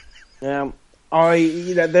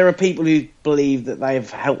 There are people who believe that they've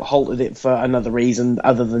halted it for another reason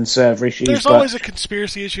other than server issues. There's but always a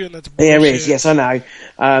conspiracy issue, and that's bullshit. there is, yes, I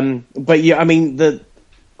know. But yeah, I mean, 10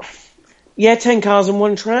 cars on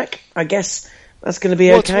one track, I guess that's going to be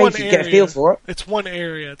Well, it's okay one if you get a area. feel for it. It's one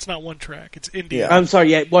area. It's not one track. It's India. I'm sorry,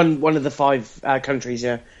 yeah, one of the 5 countries,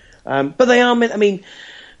 yeah. But they are meant, I mean,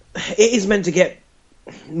 it is meant to get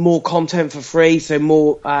more content for free, so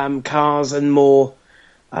more cars and more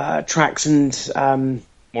tracks and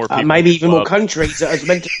More people maybe in the even more club. countries. It's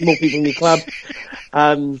meant to be more people in the club.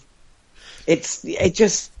 It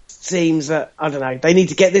just seems that, I don't know, they need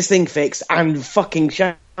to get this thing fixed and fucking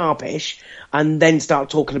sharpish, and then start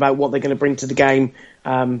talking about what they're going to bring to the game.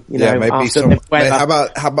 Maybe after some. the weather.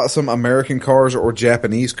 How about some American cars or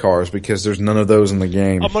Japanese cars? Because there's none of those in the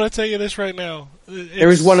game. I'm going to tell you this right now. There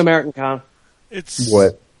is one American car. It's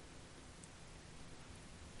What?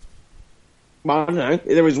 Well, I don't know.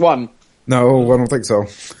 There is one. No, I don't think so.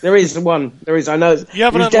 There is one. There is. I know. You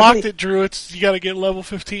haven't There's unlocked definitely- it, Drew. You got to get level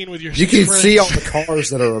 15 with your. You can friends. see all the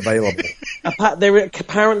cars that are available.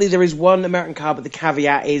 Apparently, there is one American car, but the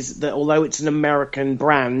caveat is that although it's an American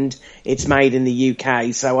brand, it's made in the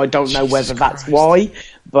UK. So I don't know whether that's Christ. why,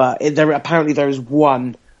 but apparently there is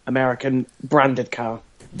one American branded car.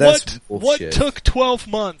 That's what bullshit. took 12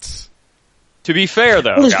 months? To be fair,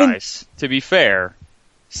 though, Well, there's been- guys, to be fair,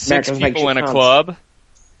 6 Americans make people shit in a cars. club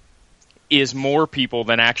is more people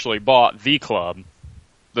than actually bought the club,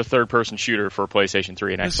 the third-person shooter for PlayStation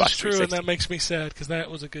 3 and This Xbox is true, and 360. that makes me sad because that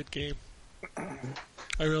was a good game.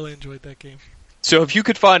 I really enjoyed that game. So if you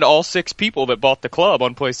could find all 6 people that bought the club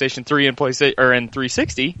on PlayStation 3 and and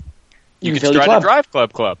 360, you can could fill your try to club.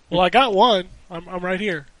 drive Club. Well, I got one. I'm right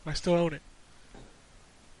here. I still own it.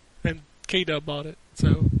 And K-Dub bought it,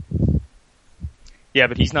 so... Yeah,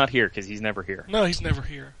 but he's not here because he's never here. No, he's never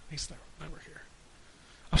here. He's never here.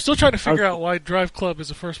 I'm still trying to figure out why Drive Club is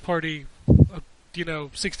a first-party,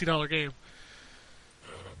 $60 game.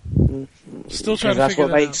 Still trying to That's figure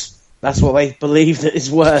what that they. out. That's what they believe that it's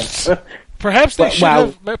worth. Perhaps they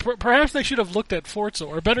Well- should have. Perhaps they should have looked at Forza,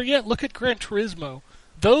 or better yet, look at Gran Turismo.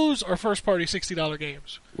 Those are first-party $60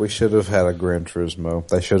 games. We should have had a Gran Turismo.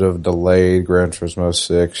 They should have delayed Gran Turismo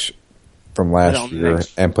 6 from last on year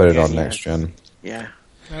next- and put it on yeah. next gen. Yeah.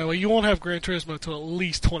 Well, you won't have Gran Turismo until at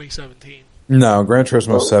least 2017. No, Gran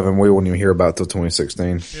Turismo 7 we won't even hear about till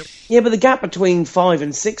 2016. Yeah, but the gap between 5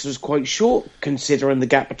 and 6 was quite short, considering the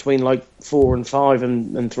gap between like 4 and 5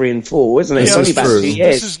 and 3 and 4, isn't it? This It's only is about true. 2 This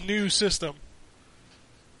years. is new system,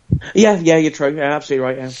 Yeah, you're true. Yeah, absolutely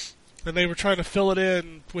right. Yeah. and they were trying to fill it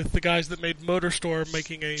in with the guys that made MotorStorm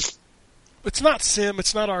making a. It's not sim.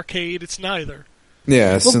 It's not arcade. It's neither.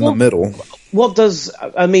 Yeah, it's Well, in the what- middle. What does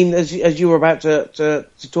I mean? As you were about to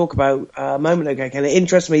talk about a moment ago, Ken, it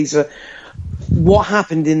interests me. So, what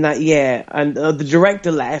happened in that year? And the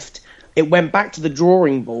director left. It went back to the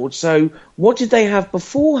drawing board. So, what did they have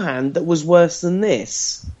beforehand that was worse than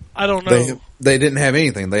this? I don't know. They didn't have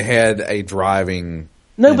anything. They had a driving.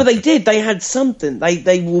 No, but they did. They had something.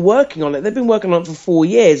 They were working on it. They've been working on it for 4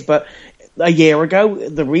 years, but a year ago,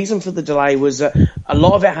 the reason for the delay was that a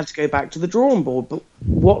lot of it had to go back to the drawing board. But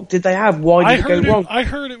what did they have? Why did it go wrong? I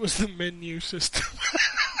heard it was the menu system.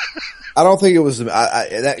 I don't think it was.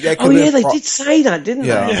 That could Oh have yeah, been they did say that, didn't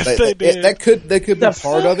Yeah, they? Yes, they did. That could be The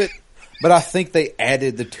part of it. But I think they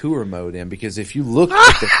added the tour mode in because if you look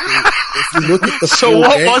at the So full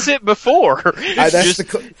what game, was it before? that's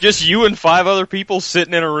Just you and 5 other people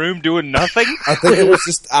sitting in a room doing nothing? I think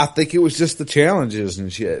it was just the challenges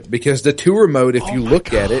and shit. Because the tour mode, if you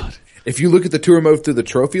look at it, if you look at the tour mode through the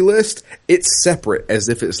trophy list, it's separate as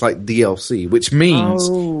if it's like DLC, which means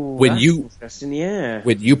when you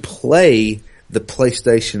play the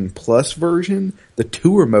PlayStation Plus version, the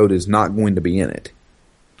tour mode is not going to be in it.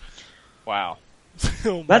 Wow.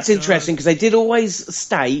 That's interesting because they did always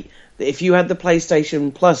state that if you had the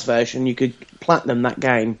PlayStation Plus version, you could platinum that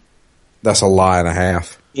game. That's a lie and a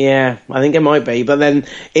half. Yeah, I think it might be, but then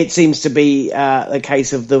it seems to be a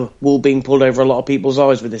case of the wool being pulled over a lot of people's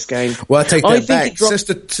eyes with this game. Well, I take that back. Since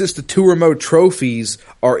the tour mode trophies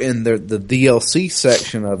are in the DLC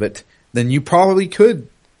section of it, then you probably could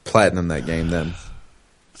platinum that game then.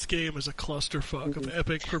 This game is a clusterfuck of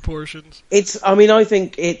epic proportions. I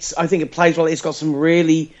think it plays well. It's got some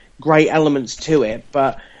really great elements to it,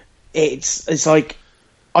 but it's like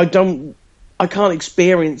I can't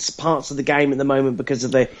experience parts of the game at the moment because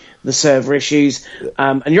of the server issues.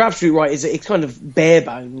 And you're absolutely right. It's kind of bare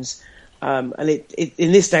bones. And it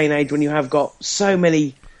in this day and age, when you have got so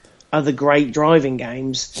many other great driving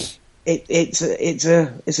games, it's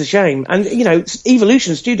a shame. And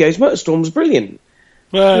Evolution Studios Motorstorm's brilliant.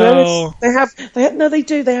 Well, they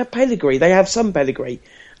have pedigree. They have some pedigree.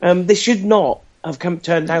 This should not have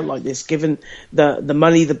turned out like this, given the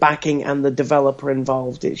money, the backing, and the developer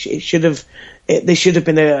involved. This should have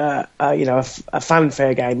been a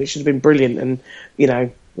fanfare game. It should have been brilliant. And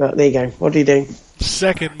there you go. What do you do?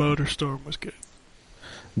 Second Motorstorm was good.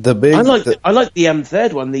 I like the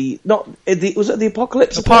third one. Was it the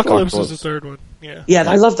Apocalypse? Apocalypse was the third one. Yeah,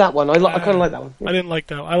 I love that one. I kind of like that one. I didn't like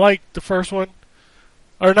that one. I liked the first one.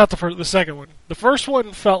 Or not the second one. The first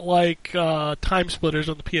one felt like Time Splitters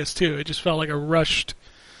on the PS2. It just felt like a rushed,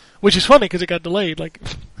 which is funny because it got delayed like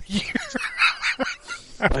a year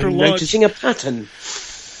after I'm launch. noticing a pattern.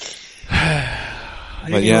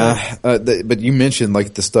 But but you mentioned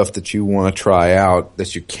like the stuff that you want to try out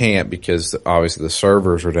that you can't because obviously the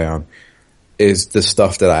servers are down. Is the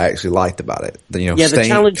stuff that I actually liked about it. The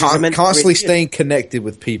challenges are meant to constantly be staying connected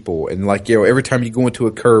with people, and every time you go into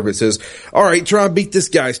a curve, it says, "All right, try and beat this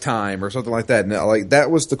guy's time" or something like that. And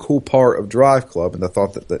that was the cool part of Drive Club, and the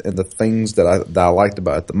thought and the things that I liked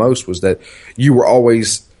about it the most was that you were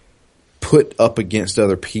always put up against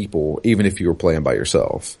other people, even if you were playing by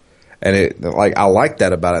yourself. And I liked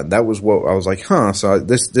that about it. And that was what I was like, huh? So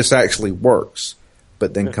this actually works,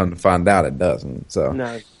 but then come to find out it doesn't. So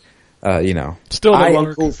no. Still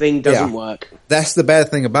one cool thing doesn't work. That's the bad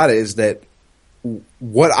thing about it is that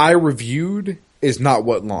what I reviewed is not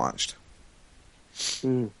what launched.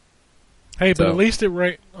 Hey, but at least it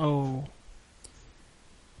rained. Oh.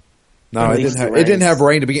 No, it didn't have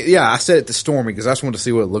rain to begin. Yeah, I set it to stormy because I just wanted to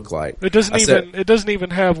see what it looked like. It doesn't even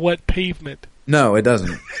have wet pavement. No, it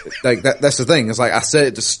doesn't. That's the thing. It's like I set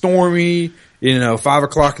it to stormy,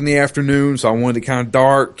 5:00 in the afternoon, so I wanted it kind of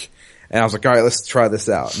dark. And I was like, all right, let's try this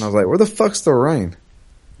out. And I was like, where the fuck's the rain?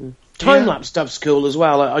 Time-lapse stuff's cool as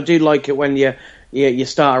well. I do like it when you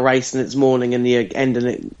start a race and it's morning and you end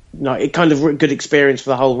and it kind of a good experience for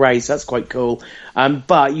the whole race. That's quite cool.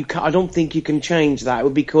 But I don't think you can change that. It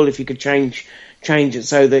would be cool if you could change it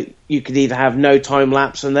so that you could either have no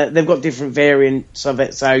time-lapse, and they've got different variants of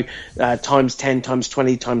it, so times 10, times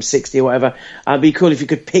 20, times 60 or whatever. It'd be cool if you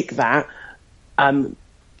could pick that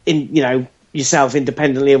yourself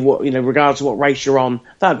independently of what, regardless of what race you're on.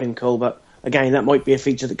 That'd been cool, but again, that might be a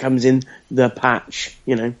feature that comes in the patch,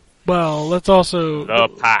 Well, let's also... The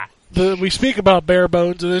patch. We speak about bare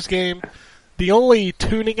bones of this game. The only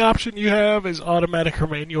tuning option you have is automatic or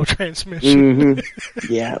manual transmission.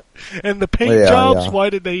 Mm-hmm. Yeah. And the paint jobs, why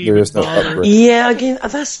did they even bother? Yeah, again,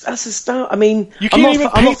 that's a start. I mean... You can't even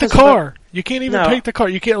paint the car. You can't even paint the car.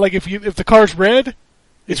 You can't, if the car's red,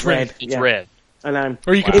 it's red. It's red. I know.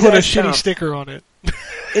 Or you can put a shitty sticker on it.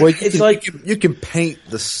 You can paint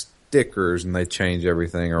the stickers and they change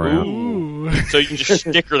everything around. Ooh. So you can just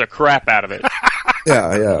sticker the crap out of it.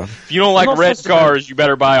 Yeah. If you don't like red cars, you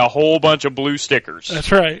better buy a whole bunch of blue stickers.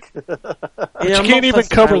 That's right. But you can't even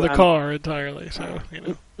cover the car entirely. So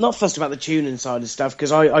not fussed about the tuning side of stuff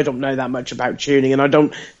because I don't know that much about tuning and I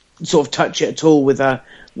don't sort of touch it at all with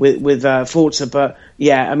Forza, but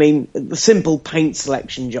yeah, I mean the simple paint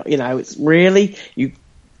selection, it's really you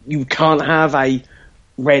can't have a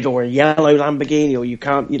red or a yellow Lamborghini, or you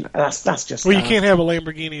can't, that's just. Well, you can't have a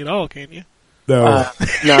Lamborghini at all, can you? No,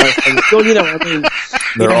 no. Well, you know what I mean.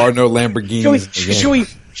 There are no Lamborghinis.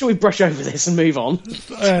 Shall Shall we brush over this and move on?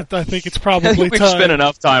 I think it's I probably think we've time. spent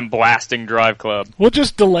enough time blasting Drive Club. We'll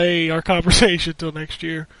just delay our conversation till next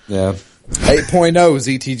year. Yeah. 8.0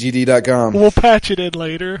 ZTGD.com. We'll patch it in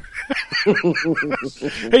later.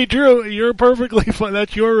 Hey, Drew, you're perfectly fine.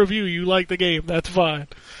 That's your review. You like the game. That's fine.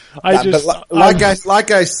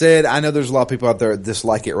 Like I said, I know there's a lot of people out there that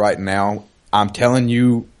dislike it right now. I'm telling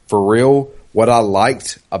you, for real, what I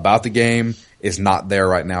liked about the game is not there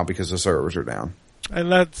right now because the servers are down. And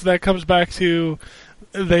that comes back to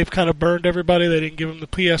they've kind of burned everybody. They didn't give them the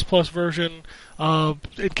PS Plus version.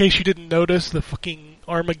 In case you didn't notice, the fucking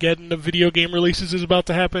Armageddon of video game releases is about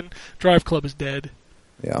to happen. Drive Club is dead.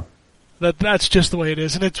 Yeah. That's just the way it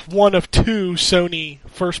is. And it's one of 2 Sony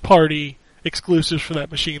first-party exclusives for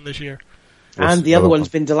that machine this year. And the other one's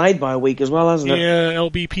been delayed by a week as well, hasn't it? Yeah,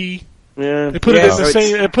 LBP. Yeah. They put it in the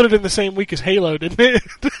same. They put it in the same week as Halo, didn't it?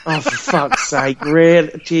 Oh, for fuck's sake!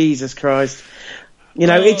 Really, Jesus Christ! You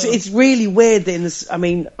know, it's really weird that in this. I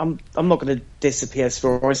mean, I'm not going to diss the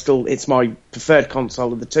PS4. It's my preferred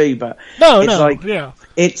console of the two. But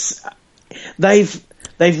it's they've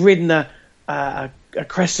ridden a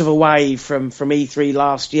crest of a wave from E3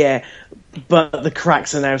 last year, but the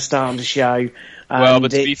cracks are now starting to show. Well,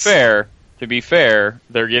 but to be fair,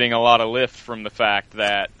 they're getting a lot of lift from the fact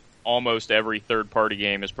that almost every third-party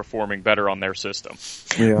game is performing better on their system.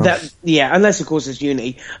 Yeah, unless of course it's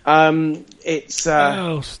Unity. It's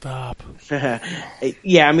oh, stop.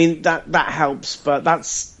 Yeah, I mean that helps, but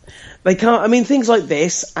they can't. I mean things like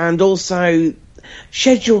this, and also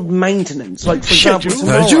scheduled maintenance, like for example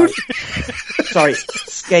tomorrow. Sorry,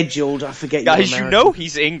 scheduled. I forget. Guys, you know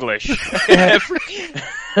he's English.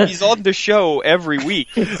 He's on the show every week.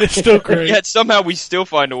 It's still great. Yet somehow we still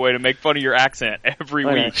find a way to make fun of your accent every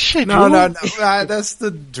week. No, that's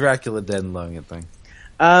the Dracula Dead and Logan thing.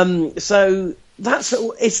 So that's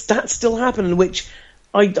still happening, which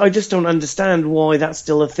I just don't understand why that's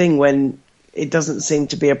still a thing when it doesn't seem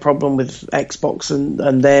to be a problem with Xbox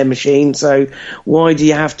and their machine. So why do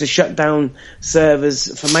you have to shut down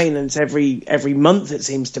servers for maintenance every month? It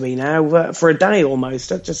seems to me now for a day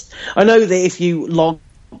almost. I know that if you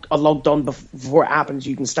are logged on before it happens,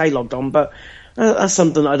 you can stay logged on, but that's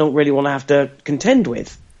something I don't really want to have to contend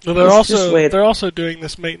with. Well, they're also doing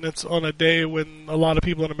this maintenance on a day when a lot of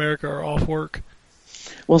people in America are off work.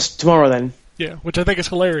 Well, it's tomorrow then. Yeah, which I think is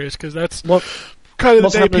hilarious because that's kind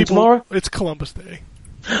of the day people. Tomorrow? It's Columbus Day.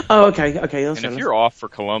 Oh, okay. That's and if you're off for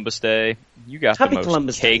Columbus Day, you got Happy the most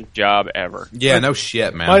Columbus cake Day. job ever. Yeah, no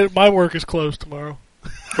shit, man. My work is closed tomorrow.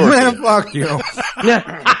 Man, fuck you.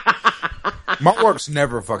 My work's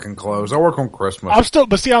never fucking closed. I work on Christmas.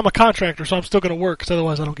 I'm a contractor, so I'm still going to work because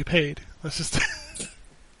otherwise I don't get paid. That's just.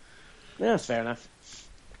 Yeah, that's fair enough.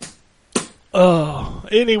 Oh,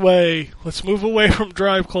 anyway, let's move away from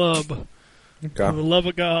Drive Club. Okay. For the love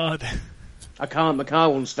of God. I can't. My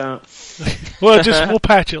car won't start. Well, we'll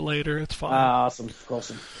patch it later. It's fine. Awesome.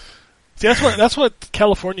 See, that's what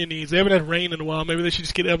California needs. They haven't had rain in a while. Maybe they should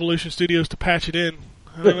just get Evolution Studios to patch it in.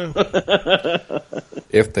 I don't know.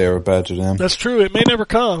 If they ever patch it in. That's true. It may never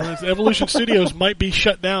come. Evolution Studios might be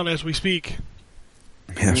shut down as we speak.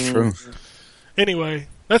 Yeah, that's true. Anyway,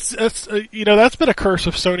 that's been a curse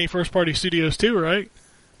of Sony first-party studios too, right?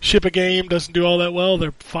 Ship a game, doesn't do all that well,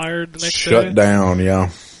 they're fired the next day. Shut down, yeah.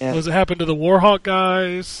 Does it happen to the Warhawk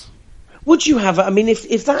guys? Would you have? I mean,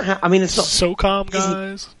 if that, I mean, it's not SOCOM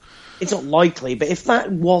guys. It's not likely, but if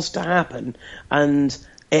that was to happen and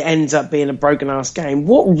it ends up being a broken-ass game,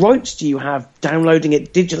 what rights do you have downloading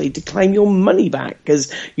it digitally to claim your money back?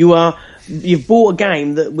 Because you've bought a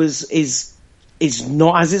game that is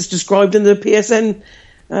not as it's described in the PSN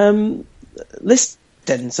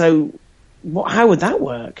listing. So, how would that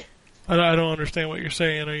work? I don't understand what you're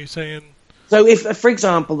saying. Are you saying? So, if, for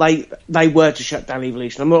example, they were to shut down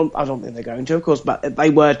Evolution, I don't think they're going to, of course, but if they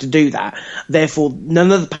were to do that, therefore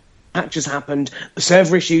none of the patches happened, the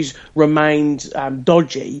server issues remained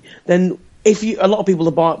dodgy, then a lot of people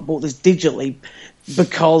have bought this digitally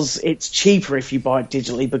because it's cheaper if you buy it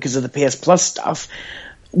digitally because of the PS Plus stuff.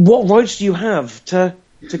 What rights do you have to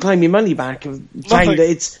claim your money back? Saying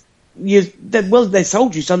that they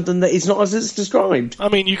sold you something that is not as it's described. I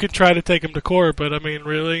mean, you could try to take them to court, but I mean,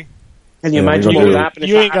 really? Can you imagine what would happen?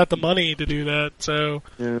 You ain't got the money to do that. So,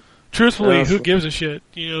 truthfully, who gives a shit?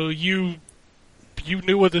 You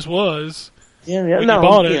knew what this was. Yeah. You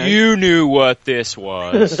bought it. You knew what this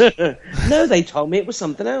was. No, they told me it was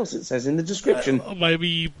something else. It says in the description.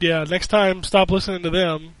 Maybe, next time, stop listening to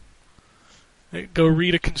them. Go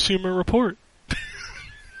read a Consumer Report.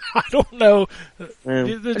 I don't know. It's not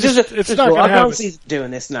going to happen. I can't see them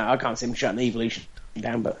doing this now. I can't see them shutting Evolution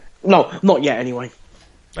down, but no, not yet anyway.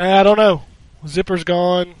 I don't know. Zipper's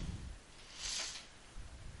gone.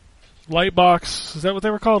 Lightbox, is that what they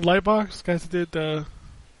were called? Lightbox? Guys that did,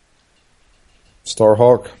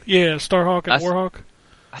 Starhawk. yeah, Starhawk and Warhawk.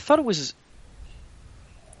 I thought it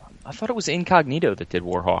was Incognito that did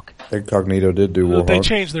Warhawk. Incognito did do Warhawk. They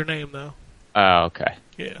changed their name, though. Oh, okay.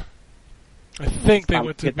 Yeah. I think they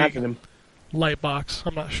went to kidnapping be him. Lightbox.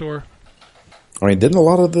 I'm not sure. I mean, didn't a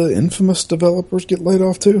lot of the Infamous developers get laid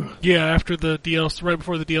off too? Yeah, after the DLC, right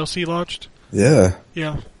before the DLC launched. Yeah.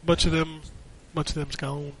 Yeah, bunch of them's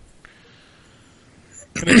gone.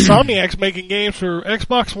 And Insomniac's making games for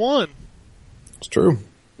Xbox One. It's true.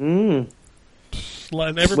 And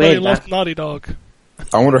everybody Weird, left that. Naughty Dog.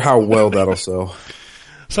 I wonder how well that'll sell.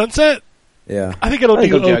 Sunset? Yeah. I think it'll I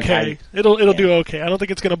think do it'll do okay. okay. It'll do okay. I don't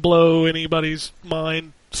think it's going to blow anybody's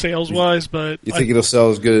mind sales-wise, but... You think it'll sell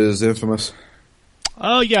as good as Infamous?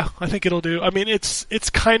 Yeah, I think it'll do. I mean, it's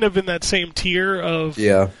kind of in that same tier of...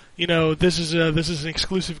 Yeah. You know, this is an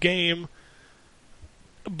exclusive game,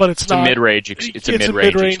 but it's not a mid-range. It's a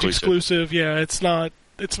mid-range exclusive. Yeah, it's not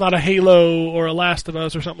a Halo or a Last of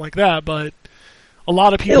Us or something like that. But a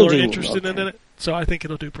lot of people It'll are do interested in okay. it, so I think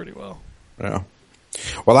it'll do pretty well. Yeah.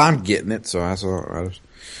 Well, I'm getting it, so that's all right.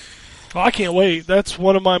 Well, I can't wait. That's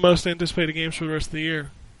one of my most anticipated games for the rest of the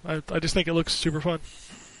year. I just think it looks super fun.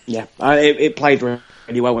 Yeah, it played really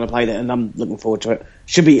well when I played it, and I'm looking forward to it.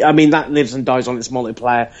 Should be, I mean, that lives and dies on its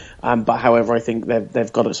multiplayer, but however, I think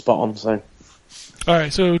they've got it spot on. So, all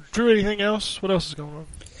right. So, Drew, anything else? What else is going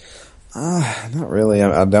on? Not really.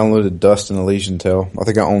 I downloaded Dust and Elysian Tale. I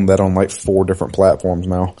think I own that on like 4 different platforms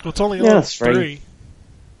now. Well, it's only Yeah, on that's 3.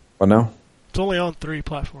 What now? It's only on 3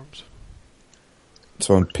 platforms. It's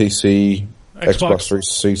on PC, Xbox Xbox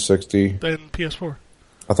 360. and PS4.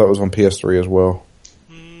 I thought it was on PS3 as well.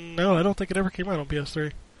 No, I don't think it ever came out on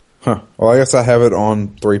PS3. Huh. Well, I guess I have it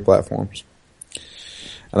on 3 platforms.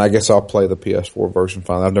 And I guess I'll play the PS4 version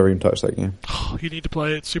finally. I've never even touched that game. Oh, you need to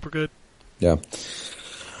play it. It's super good. Yeah.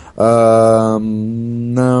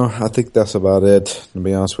 No, I think that's about it, to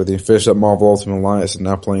be honest with you. Finished up Marvel Ultimate Alliance and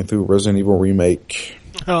now playing through Resident Evil Remake.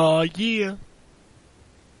 Oh, yeah.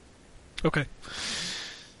 Okay.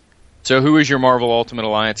 So who is your Marvel Ultimate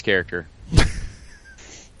Alliance character?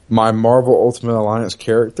 My Marvel Ultimate Alliance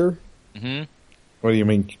character? Mm-hmm. What do you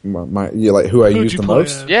mean? Like who I Who'd use you the play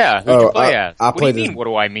most? as? Yeah, who'd Oh, you play as? I What do played you as- mean, what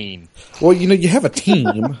do I mean? Well, you have a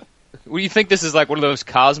team. What do you think this is like one of those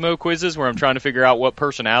Cosmo quizzes where I'm trying to figure out what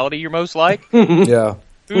personality you're most like? Yeah.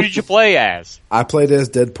 Who did you play as? I played as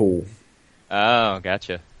Deadpool. Oh,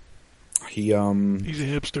 gotcha. He He's a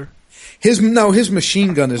hipster. his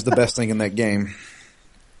machine gun is the best thing in that game.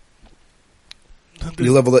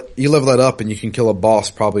 You level it up and you can kill a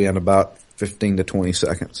boss probably in about 15 to 20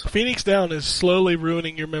 seconds. Phoenix Down is slowly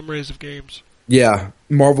ruining your memories of games. Yeah,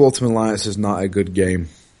 Marvel Ultimate Alliance is not a good game.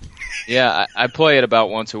 Yeah, I play it about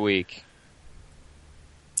once a week.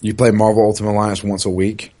 You play Marvel Ultimate Alliance once a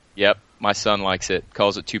week? Yep, my son likes it.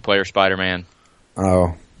 Calls it 2-player Spider-Man.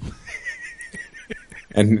 Oh.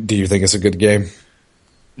 And do you think it's a good game?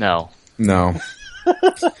 No. No.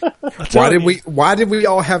 Why did we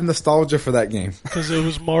all have nostalgia for that game? Because it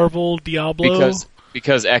was Marvel, Diablo.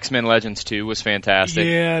 Because X-Men Legends 2 was fantastic.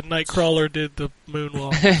 Yeah, Nightcrawler did the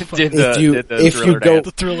moonwalk. did If the Thriller dance.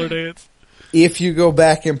 the Thriller dance. If you go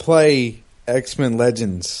back and play X-Men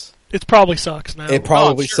Legends, It probably sucks now. it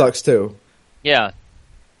probably sure. sucks too. Yeah.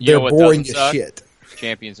 You They're know what boring doesn't as suck? shit.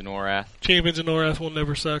 Champions of Norath. Champions of Norath will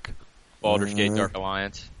never suck. Baldur's Gate Dark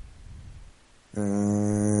Alliance.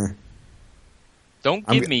 Uh, Don't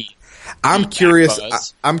give me... I'm feedback, curious.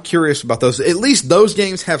 Buzz. I'm curious about those. At least those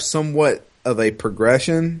games have somewhat of a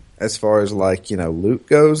progression as far as loot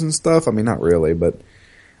goes and stuff. I mean, not really, but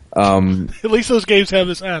At least those games have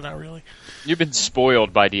this. Not really. You've been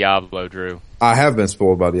spoiled by Diablo, Drew. I have been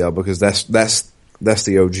spoiled by Diablo because that's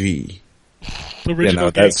the OG. The original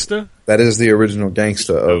that's- gangsta. That is the original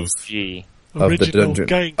gangsta of Gee. the Original dungeon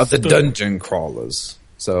gangsta. dungeon crawlers.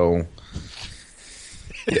 So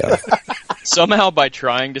yeah. Somehow by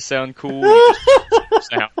trying to sound cool, you just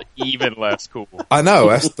sound even less cool. I know,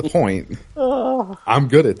 that's the point. I'm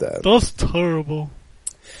good at that. That's terrible.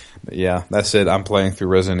 But yeah, that's it. I'm playing through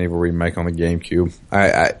Resident Evil Remake on the GameCube.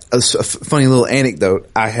 A funny little anecdote.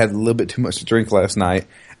 I had a little bit too much to drink last night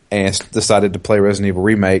and decided to play Resident Evil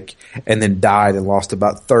Remake and then died and lost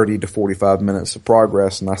about 30 to 45 minutes of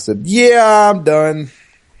progress. And I said, yeah, I'm done.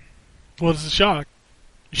 Well, it's a shock.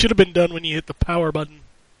 You should have been done when you hit the power button.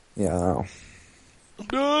 Yeah, I know. I'm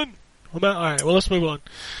done. Alright, well, let's move on.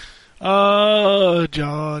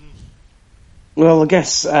 John. well, I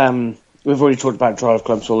guess we've already talked about Drive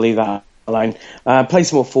Club, so we'll leave that alone. Play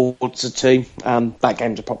some more Forza 2. That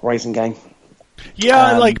game's a proper racing game.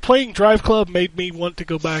 Yeah, like playing Drive Club made me want to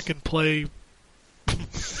go back and play.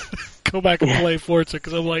 Play Forza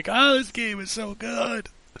because I'm like, this game is so good.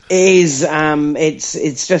 It is.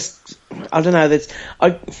 It's just, I don't know.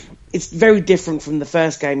 It's very different from the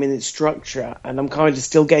first game in its structure, and I'm kind of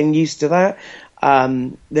still getting used to that.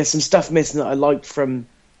 There's some stuff missing that I liked from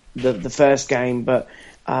the first game, but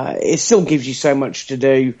it still gives you so much to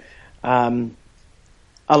do. I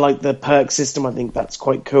like the perk system. I think that's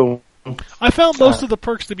quite cool. I found most of the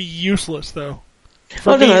perks to be useless, though. I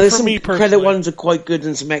don't know. There's some credit ones are quite good,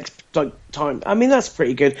 and some extra time. I mean, that's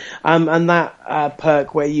pretty good. And that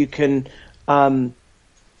perk where you can,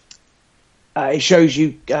 it shows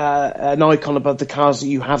you an icon above the cars that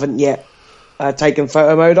you haven't yet taken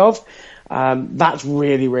photo mode of. That's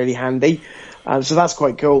really, really handy. So that's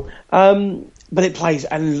quite cool. But it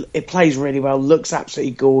plays really well. Looks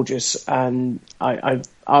absolutely gorgeous, and I'm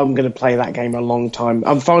going to play that game a long time.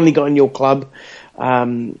 I'm finally got in your club.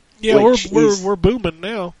 Yeah, we're booming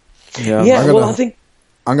now. Yeah, I think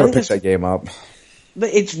I'm gonna pick that game up.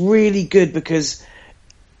 It's really good because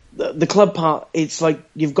the club part, it's like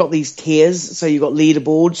you've got these tiers, so you've got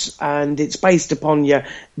leaderboards, and it's based upon the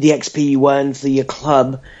XP you earn for your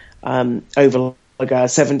club over like a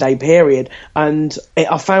 7-day period. And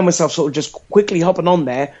I found myself sort of just quickly hopping on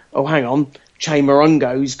there. Oh, hang on, Che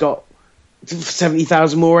Morongo's got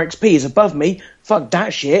 70,000 more XP is above me. Fuck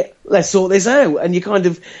that shit. Let's sort this out. And you kind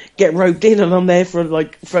of get roped in, and I'm there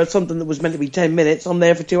for something that was meant to be 10 minutes. I'm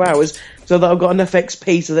there for 2 hours, so that I've got enough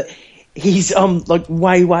XP so that he's like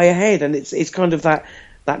way ahead. And it's kind of that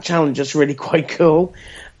challenge that's really quite cool.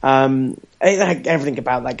 Everything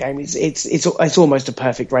about that game it's almost a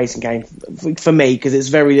perfect racing game for me, because it's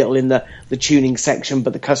very little in the tuning section,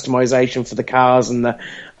 but the customization for the cars and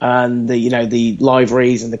the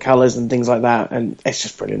liveries and the colours and things like that, and it's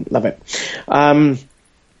just brilliant. Love it.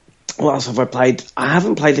 What else have I played? I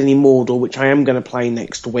haven't played any Mordor, which I am going to play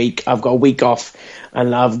next week. I've got a week off,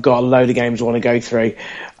 and I've got a load of games I want to go through.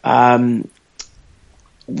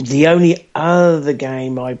 The only other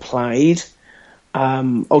game I played,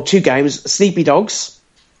 2 games, Sleepy Dogs.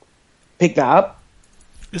 Pick that up.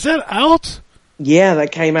 Is that out? Yeah,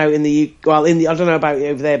 that came out I don't know about it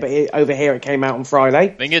over there, but over here it came out on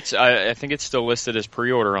Friday. I think it's still listed as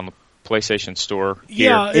pre-order on the PlayStation Store here.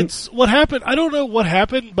 Yeah, it's what happened. I don't know what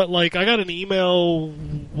happened, but like I got an email,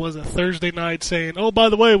 was it Thursday night, saying, "Oh, by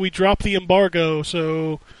the way, we dropped the embargo,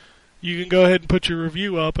 so you can go ahead and put your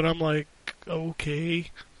review up." And I'm like, "Okay."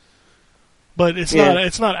 But it's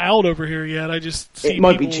not out over here yet. I just see it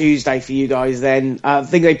might be Tuesday for you guys then. I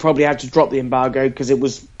think they probably had to drop the embargo because it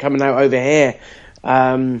was coming out over here.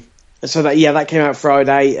 So that came out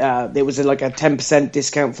Friday. There was like a 10%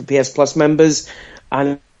 discount for PS Plus members,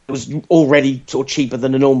 and it was already sort of cheaper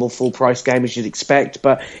than a normal full price game, as you'd expect.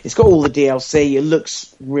 But it's got all the DLC. It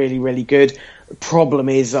looks really, really good. The problem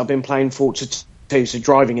is I've been playing Forza 2, so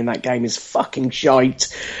driving in that game is fucking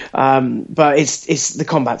shite. But it's the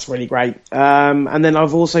combat's really great. And then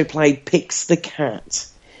I've also played Pix the Cat,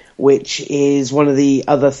 which is one of the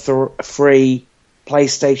other 3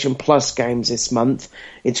 PlayStation Plus games this month.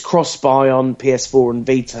 It's cross-buy on PS4 and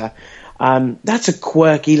Vita. That's a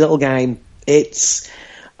quirky little game. It's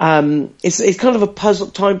kind of a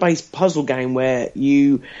time-based puzzle game where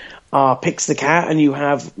you are Pix the Cat and you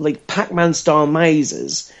have like Pac-Man style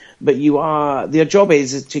mazes. But your job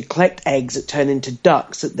is to collect eggs that turn into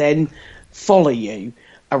ducks that then follow you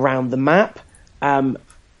around the map.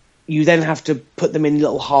 You then have to put them in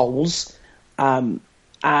little holes to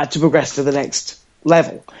progress to the next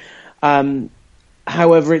level.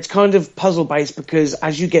 However, it's kind of puzzle based because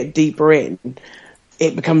as you get deeper in,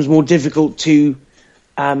 it becomes more difficult to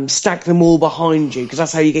stack them all behind you, because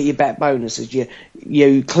that's how you get your bet bonuses.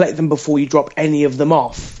 You collect them before you drop any of them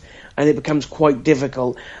off. And it becomes quite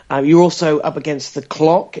difficult. You're also up against the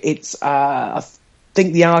clock. It's I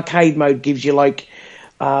think the arcade mode gives you like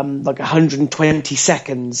 120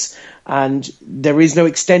 seconds, and there is no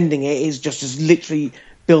extending it. It's just literally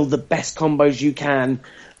build the best combos you can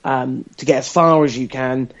to get as far as you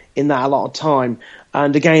can in that a lot of time.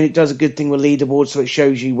 And again, it does a good thing with leaderboards, so it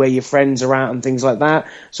shows you where your friends are at and things like that.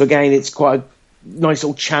 So again, it's quite a nice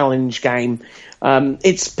little challenge game.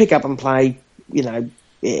 It's pick up and play.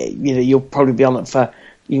 You'll probably be on it for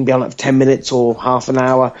 10 minutes or half an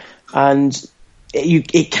hour, and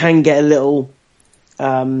it can get a little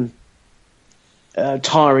tiring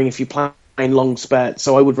if you're playing long spurts.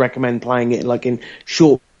 So I would recommend playing it like in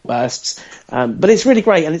short bursts. But it's really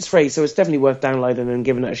great and it's free, so it's definitely worth downloading and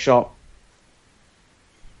giving it a shot.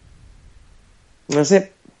 And that's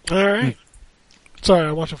it. All right. Sorry,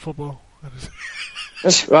 I'm watching football.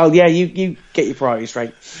 Well, yeah, you get your priorities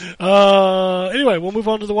right. Anyway, we'll move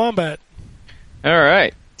on to the Wombat. All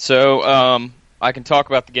right. So I can talk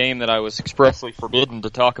about the game that I was expressly forbidden to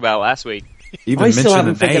talk about last week. Even I still mention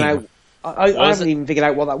haven't the figured name. out. I haven't even figured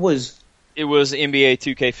out what that was. It was NBA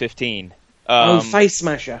 2K15. Face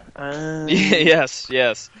Smasher.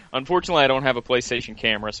 Yes. Unfortunately, I don't have a PlayStation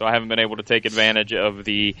camera, so I haven't been able to take advantage of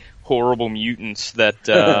the horrible mutants that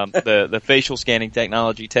the facial scanning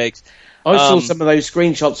technology takes. I saw some of those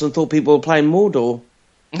screenshots and thought people were playing Mordor.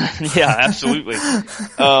 Yeah, absolutely.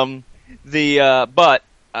 But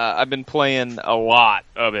I've been playing a lot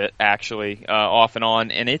of it actually, off and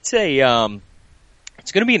on, and it's going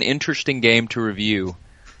to be an interesting game to review.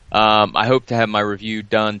 I hope to have my review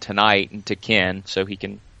done tonight and to Ken, so he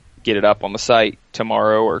can get it up on the site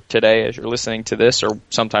tomorrow or today as you're listening to this, or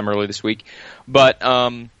sometime early this week. But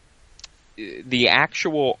the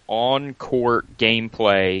actual on-court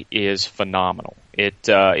gameplay is phenomenal. It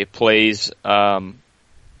plays.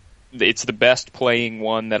 It's the best playing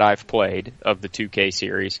one that I've played of the 2K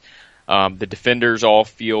series. The defenders all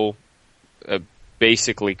feel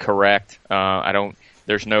basically correct.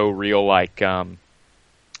 There's no real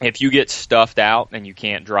if you get stuffed out and you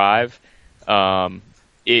can't drive,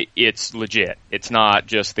 it's legit. It's not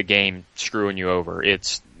just the game screwing you over.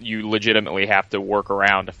 You legitimately have to work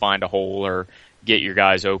around to find a hole or get your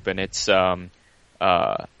guys open. It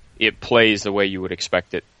plays the way you would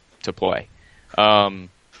expect it to play.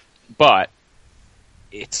 But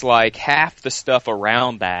it's like half the stuff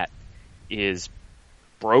around that is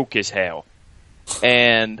broke as hell.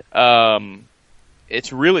 And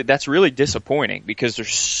that's really disappointing because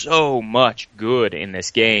there's so much good in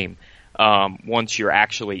this game once you're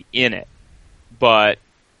actually in it. But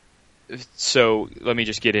so let me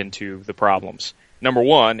just get into the problems. Number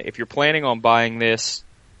one, if you're planning on buying this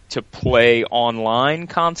to play online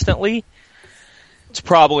constantly, it's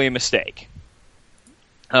probably a mistake.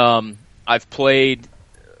 I've played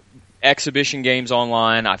exhibition games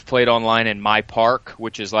online. I've played online in My Park,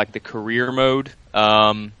 which is like the career mode,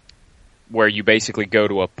 where you basically go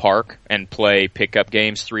to a park and play pickup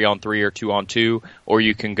games 3-on-3 or 2-on-2, or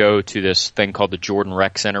you can go to this thing called the Jordan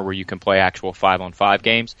Rec Center where you can play actual 5-on-5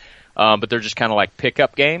 games. But they're just kind of like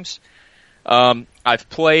pickup games. I've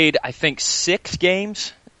played, I think, 6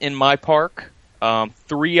 games in My Park.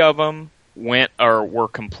 3 of them were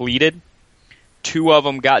completed. 2 of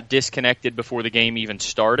them got disconnected before the game even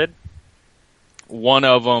started. 1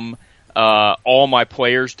 of them, all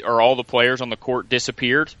the players on the court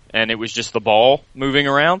disappeared, and it was just the ball moving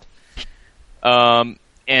around.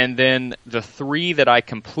 And then the 3 that I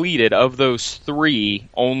completed, of those 3,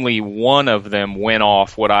 only 1 of them went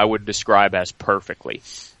off what I would describe as perfectly.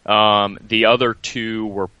 The other 2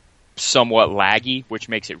 were somewhat laggy, which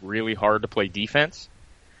makes it really hard to play defense.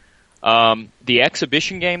 The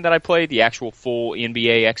exhibition game that I played, the actual full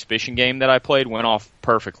NBA exhibition game that I played, went off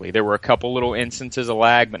perfectly. There were a couple little instances of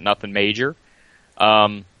lag, but nothing major.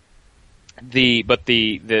 The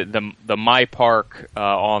My Park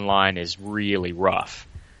online is really rough.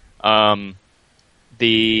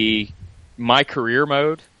 The My Career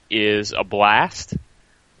mode is a blast,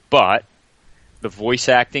 but the voice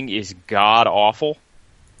acting is god awful.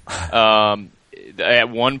 At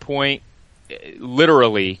one point,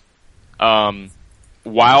 literally,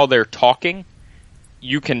 while they're talking,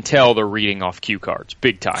 you can tell they're reading off cue cards,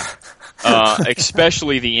 big time.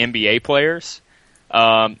 Especially the NBA players.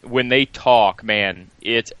 When they talk, man,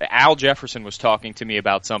 Al Jefferson was talking to me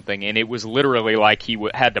about something, and it was literally like he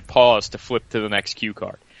had to pause to flip to the next cue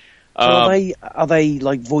card. So are they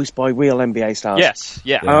like voiced by real NBA stars? Yes,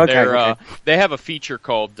 yeah. Oh, okay. They have a feature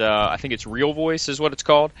called, I think it's Real Voice is what it's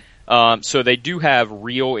called. So they do have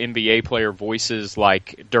real NBA player voices,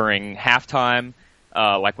 like during halftime,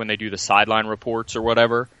 like when they do the sideline reports or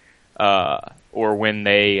whatever, or when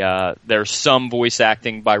there's some voice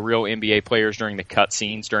acting by real NBA players during the cut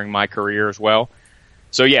scenes during My Career as well.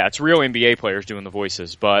 So yeah, it's real NBA players doing the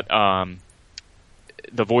voices, but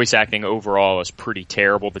the voice acting overall is pretty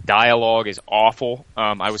terrible. The dialogue is awful.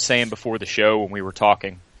 I was saying before the show when we were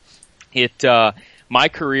talking, My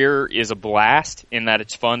Career is a blast in that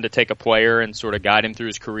it's fun to take a player and sort of guide him through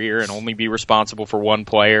his career and only be responsible for one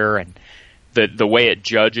player, and the way it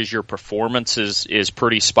judges your performance is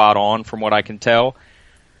pretty spot on from what I can tell.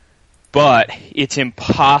 But it's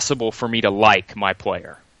impossible for me to like my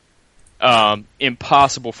player.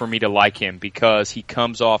 Impossible for me to like him because he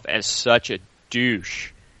comes off as such a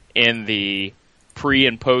douche in the pre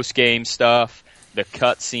and post game stuff, the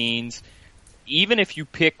cut scenes. Even if you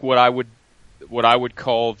pick what I would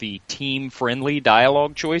call the team friendly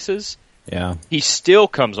dialogue choices, yeah, he still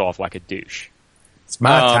comes off like a douche. It's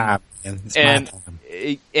my time. It's and my time.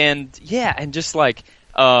 and just like,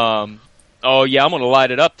 oh yeah, I'm gonna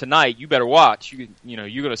light it up tonight. You better watch.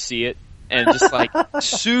 You're gonna see it, and just like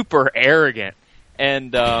super arrogant,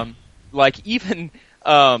 and like even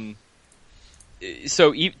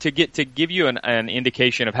so to give you an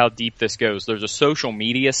indication of how deep this goes, there's a social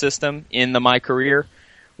media system in my career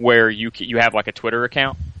where you have like a Twitter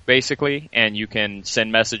account basically, and you can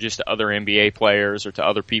send messages to other NBA players or to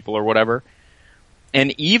other people or whatever.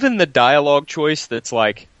 And even the dialogue choice that's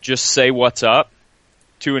like, just say what's up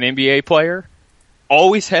to an NBA player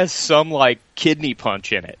always has some like kidney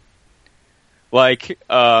punch in it. Like,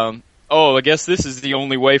 oh, I guess this is the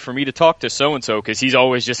only way for me to talk to so-and-so because he's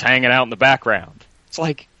always just hanging out in the background. It's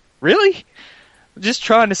like, really? I'm just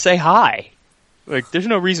trying to say hi. Like, there's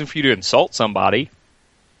no reason for you to insult somebody.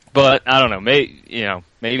 But I don't know,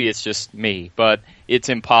 maybe it's just me, but it's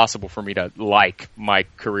impossible for me to like my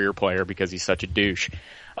career player because he's such a douche.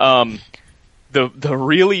 The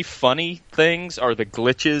really funny things are the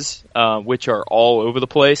glitches, which are all over the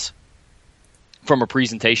place from a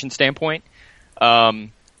presentation standpoint.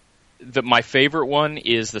 My favorite one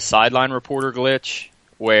is the sideline reporter glitch,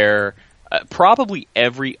 where probably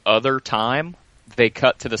every other time they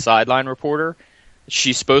cut to the sideline reporter,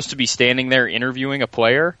 she's supposed to be standing there interviewing a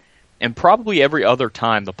player, and probably every other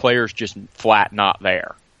time the player's just flat not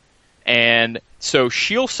there. And so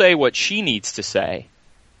she'll say what she needs to say,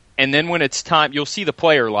 and then when it's time, you'll see the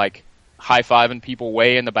player like high-fiving people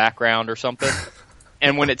way in the background or something.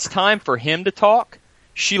 And when it's time for him to talk,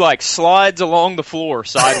 she like slides along the floor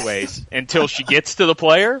sideways until she gets to the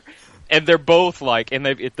player, and they're both like, and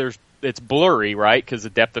it's blurry, right, because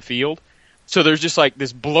of depth of field. So there's just like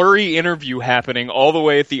this blurry interview happening all the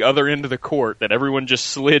way at the other end of the court that everyone just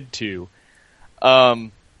slid to.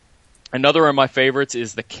 Another of my favorites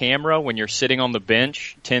is the camera when you're sitting on the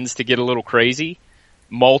bench tends to get a little crazy.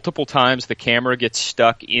 Multiple times the camera gets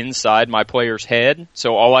stuck inside my player's head,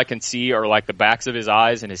 so all I can see are like the backs of his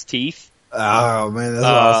eyes and his teeth. Oh man, that's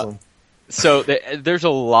awesome. So there's a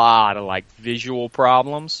lot of like visual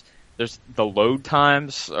problems. The load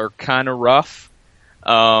times are kind of rough.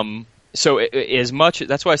 So as much,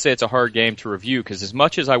 that's why I say it's a hard game to review, because as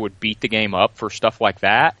much as I would beat the game up for stuff like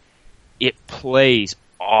that, it plays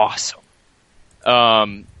awesome.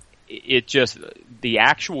 It just, the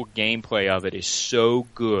actual gameplay of it is so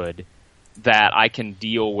good that I can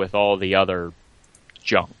deal with all the other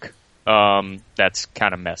junk that's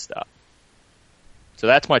kind of messed up. So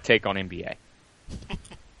that's my take on NBA.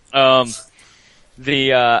 I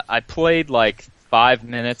played like 5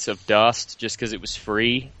 minutes of Dust just because it was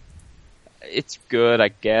free. It's good, I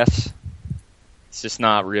guess. It's just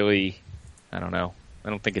not really, I don't know. I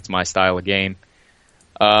don't think it's my style of game.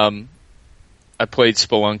 I played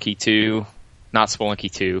Spelunky 2. Not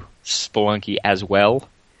Spelunky 2. Spelunky as well.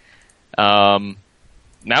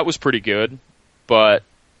 That was pretty good, but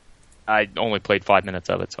I only played 5 minutes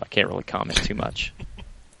of it, so I can't really comment too much.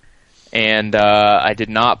 And I did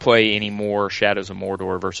not play any more Shadows of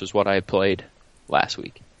Mordor versus what I had played last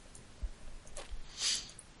week.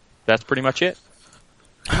 That's pretty much it.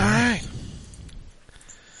 All right.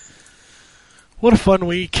 What a fun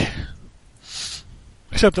week.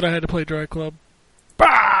 Except that I had to play Dry Club.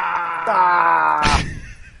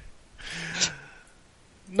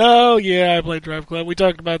 No, yeah, I played Drive Club. We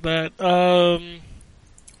talked about that.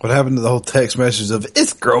 What happened to the whole text message of,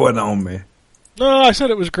 it's growing on me? No, I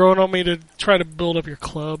said it was growing on me to try to build up your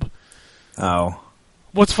club. Oh.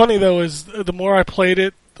 What's funny, though, is the more I played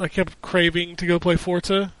it, I kept craving to go play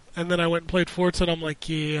Forza, and then I went and played Forza, and I'm like,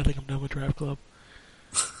 yeah, I think I'm done with Drive Club.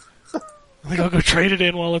 I think I'll go trade it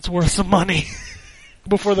in while it's worth some money.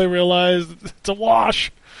 Before they realize it's a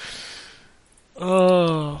wash.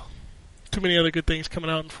 Oh, too many other good things coming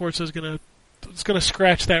out, and Forza's gonna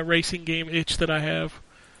scratch that racing game itch that I have.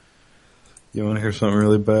 You want to hear something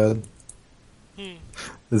really bad?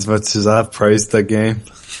 As much as I've praised that game,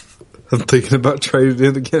 I'm thinking about trading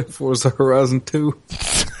in again for Forza Horizon 2.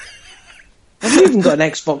 Have you even got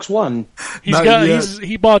an Xbox One?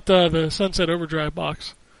 He bought the Sunset Overdrive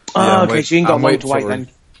box. Oh, Yeah, okay, so you ain't got long to wait then.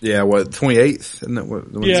 Yeah, what, 28th? Isn't that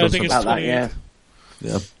what? Yeah, I think it's About 28th. that,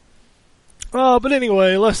 yeah. Yeah. But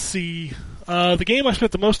anyway, let's see. The game I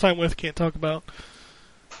spent the most time with, can't talk about.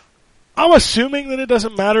 I'm assuming that it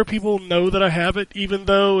doesn't matter. People know that I have it, even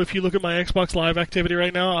though if you look at my Xbox Live activity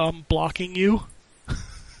right now, I'm blocking you.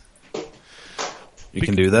 You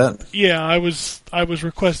can do that? Yeah, I was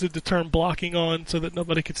requested to turn blocking on so that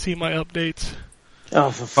nobody could see my updates. Oh,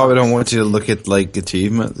 for Probably don't want you to look at, like,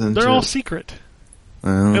 achievements and They're shit. all secret.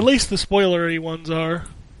 At least the spoilery ones are.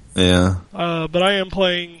 Yeah. But I am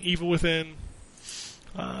playing Evil Within.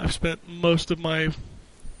 I've spent most of my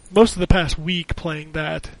most of the past week playing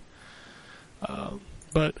that.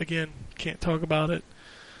 But again, can't talk about it.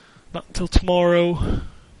 Not until tomorrow.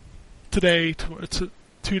 Today, it's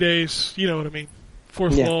 2 days. You know what I mean.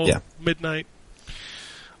 Fourth wall, midnight.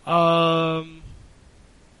 I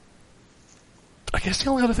guess the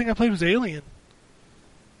only other thing I played was Alien.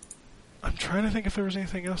 I'm trying to think if there was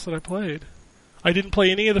anything else that I played. I didn't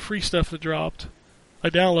play any of the free stuff that dropped. I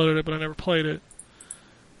downloaded it, but I never played it.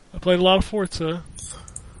 I played a lot of Forza.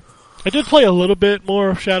 I did play a little bit more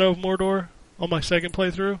of Shadow of Mordor on my second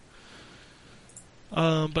playthrough,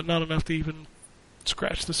 but not enough to even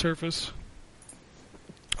scratch the surface.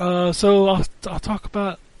 So I'll talk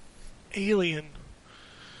about Alien.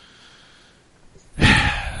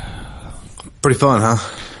 Pretty fun, huh?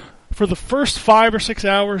 For the first 5 or 6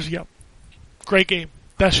 hours, yep. Great game.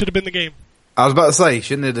 That should have been the game. I was about to say,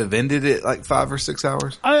 shouldn't it have ended at like 5 or 6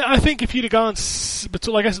 hours? I think if you'd have gone, but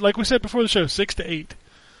like we said before the show, 6 to 8.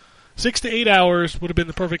 6 to 8 hours would have been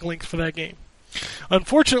the perfect length for that game.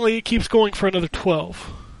 Unfortunately, it keeps going for another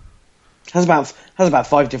 12. Has about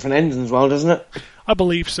 5 different endings as well, doesn't it? I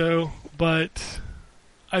believe so, but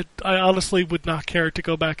I honestly would not care to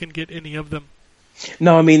go back and get any of them.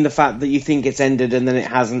 No, I mean the fact that you think it's ended and then it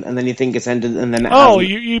hasn't, and then you think it's ended and then it hasn't. Oh,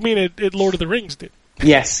 you mean it Lord of the Rings did?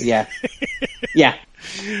 Yes, yeah. Yeah.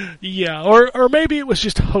 Yeah, or maybe it was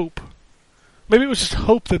just hope. Maybe it was just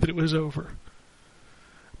hope that it was over.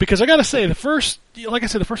 Because I gotta say, the first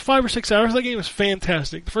 5 or 6 hours of that game is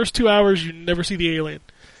fantastic. The first 2 hours, you never see the alien.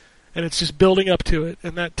 And it's just building up to it.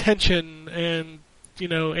 And that tension and,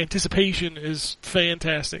 anticipation is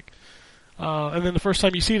fantastic. And then the first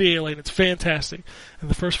time you see the alien, it's fantastic. And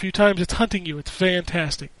the first few times it's hunting you, it's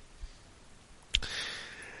fantastic.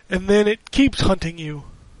 And then it keeps hunting you,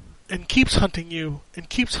 and keeps hunting you, and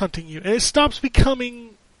keeps hunting you. And it stops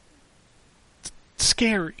becoming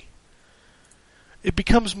scary. It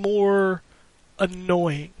becomes more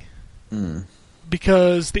annoying.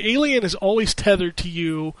 Because the alien is always tethered to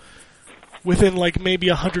you within maybe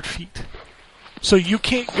 100 feet. So you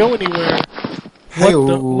can't go anywhere.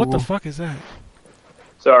 What the fuck is that?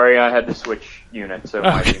 Sorry, I had to switch units, so it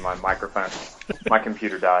might be my microphone. My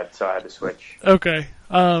computer died, so I had to switch. Okay.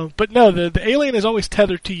 But no, the alien is always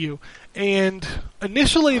tethered to you. And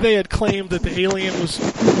initially they had claimed that the alien was...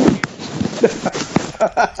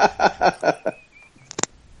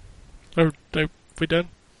 Are we done?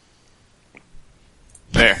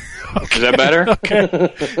 There. Okay. Is that better? Okay.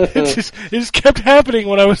 It just kept happening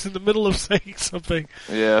when I was in the middle of saying something.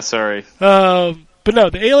 Yeah, sorry. But no,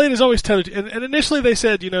 the alien is always tethered. And initially they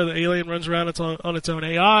said, the alien runs around on its own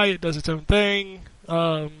AI, it does its own thing,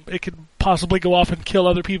 it could possibly go off and kill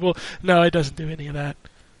other people. No, it doesn't do any of that.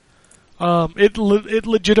 It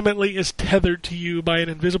legitimately is tethered to you by an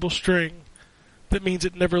invisible string that means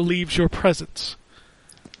it never leaves your presence.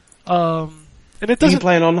 And it doesn't... Are you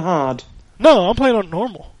playing on hard? No, I'm playing on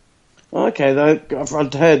normal. Okay, I've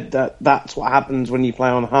heard that that's what happens when you play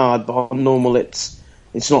on hard, but on normal it's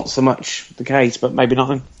not so much the case, but maybe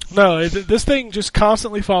not. No, this thing just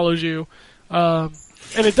constantly follows you, and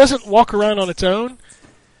it doesn't walk around on its own.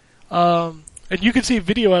 And you can see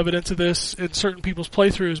video evidence of this in certain people's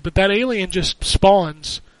playthroughs, but that alien just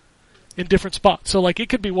spawns in different spots. So, it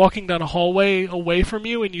could be walking down a hallway away from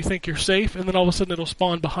you, and you think you're safe, and then all of a sudden it'll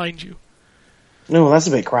spawn behind you. No, well, that's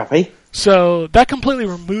a bit crappy. So that completely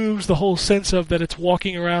removes the whole sense of that it's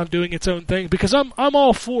walking around doing its own thing. Because I'm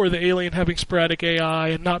all for the alien having sporadic AI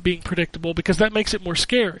and not being predictable, because that makes it more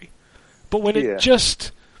scary. But when it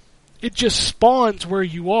just spawns where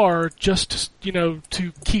you are, just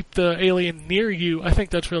to keep the alien near you, I think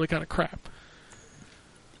that's really kind of crap.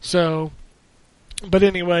 So, but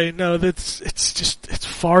anyway, no, it's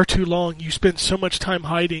far too long. You spend so much time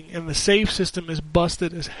hiding, and the save system is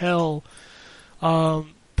busted as hell.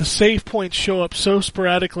 The save points show up so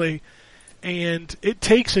sporadically, and it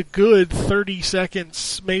takes a good 30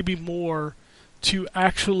 seconds, maybe more, to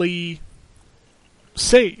actually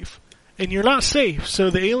save. And you're not safe, so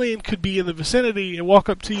the alien could be in the vicinity and walk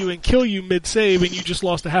up to you and kill you mid-save, and you just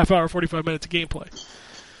lost a half hour, 45 minutes of gameplay.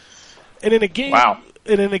 And in a game,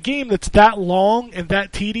 in a game that's that long and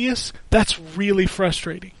that tedious, that's really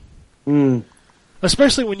frustrating.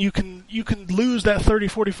 Especially when you can lose that 30,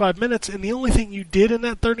 45 minutes, and the only thing you did in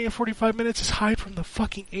that 30 and 45 minutes is hide from the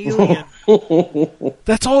fucking alien.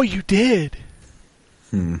 That's all you did.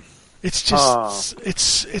 It's just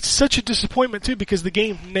it's such a disappointment too, because the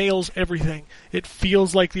game nails everything. It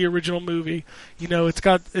feels like the original movie.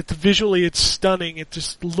 It's visually it's stunning. It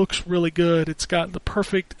just looks really good. It's got the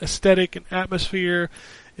perfect aesthetic and atmosphere.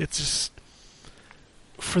 It's just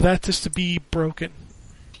for that just to be broken.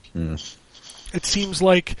 It seems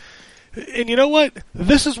like And you know what?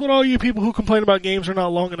 This is what all you people who complain about games are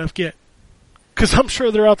not long enough get. Because I'm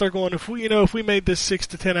sure they're out there going, if we made this 6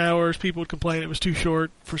 to 10 hours, people would complain it was too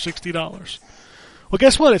short for $60. Well,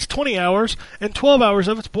 guess what? It's 20 hours, and 12 hours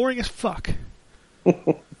of it's boring as fuck.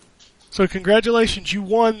 So congratulations, you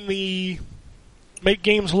won the make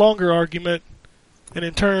games longer argument, and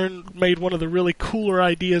in turn made one of the really cooler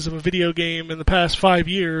ideas of a video game in the past 5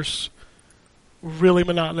 years really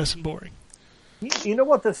monotonous and boring. You know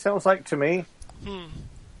what this sounds like to me?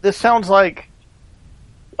 This sounds like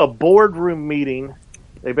a boardroom meeting.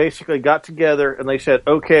 They basically got together and they said,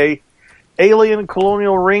 okay, Alien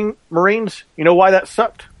Colonial Marines, you know why that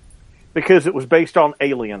sucked? Because it was based on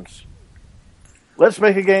aliens. Let's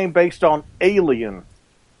make a game based on Alien.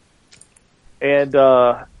 And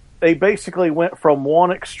they basically went from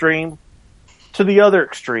one extreme to the other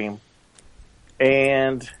extreme.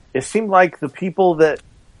 And it seemed like the people that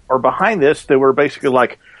are behind this, they were basically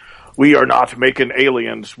like, we are not making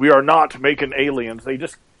aliens. We are not making aliens.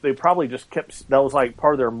 They probably just kept, that was like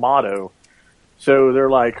part of their motto. So they're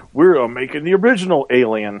like, we're making the original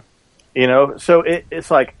Alien, you know? So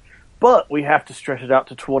it's like, but we have to stretch it out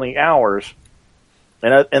to 20 hours.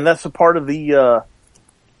 And that's a part of the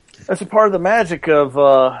magic of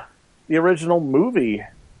the original movie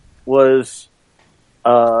was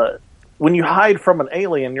when you hide from an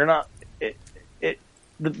alien, you're not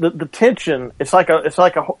the tension. It's like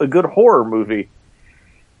a good horror movie.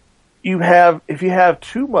 If you have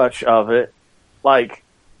too much of it, like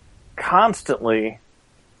constantly,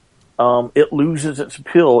 it loses its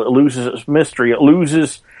appeal. It loses its mystery. It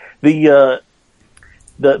loses the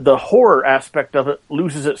horror aspect of it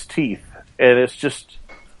loses its teeth, and it's just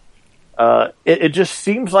it just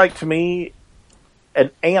seems like to me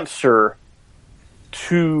an answer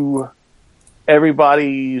to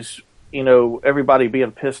everybody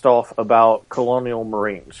being pissed off about Colonial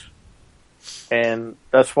Marines, and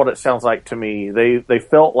that's what it sounds like to me. They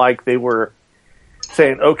felt like they were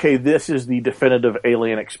saying, okay, this is the definitive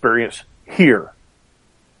Alien experience here,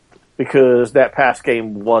 because that past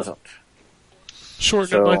game wasn't.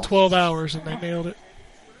 Shortened it by 12 hours, and they nailed it.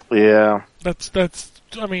 Yeah.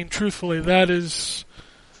 I mean, truthfully, that is...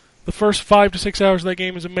 The first 5 to 6 hours of that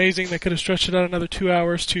game is amazing. They could have stretched it out another 2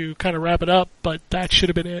 hours to kind of wrap it up, but that should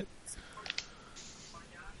have been it.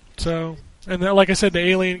 So... And then, like I said, the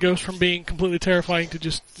alien goes from being completely terrifying to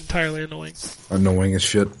just entirely annoying. Annoying as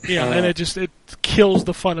shit. Yeah, and it kills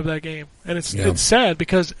the fun of that game. And it's sad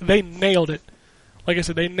because they nailed it. Like I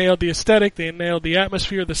said, they nailed the aesthetic, they nailed the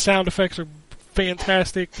atmosphere, the sound effects are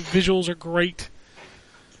fantastic, the visuals are great.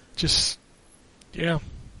 Just, yeah.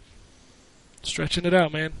 Stretching it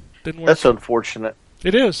out, man. Didn't work. That's unfortunate.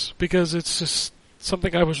 It is, because it's just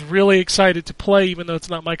something I was really excited to play, even though it's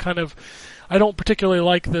not my kind of... I don't particularly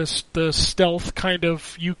like the stealth kind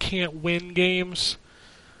of you can't win games.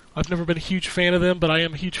 I've never been a huge fan of them, but I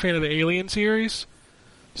am a huge fan of the Alien series.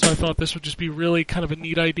 So I thought this would just be really kind of a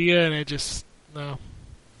neat idea, and no.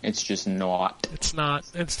 It's just not. It's not.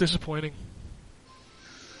 It's disappointing.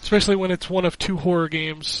 Especially when it's one of 2 horror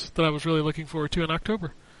games that I was really looking forward to in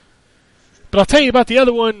October. But I'll tell you about the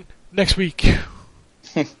other one next week.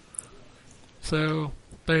 So,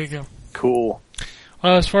 there you go. Cool.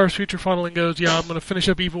 As far as future funneling goes, yeah, I'm going to finish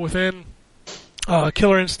up Evil Within.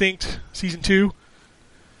 Killer Instinct Season 2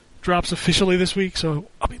 drops officially this week, so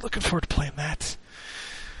I'll be looking forward to playing that.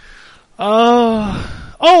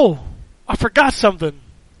 Oh! I forgot something.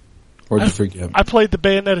 What'd you forget? I played the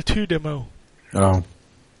Bayonetta 2 demo. Oh.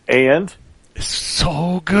 And? It's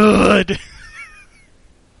so good.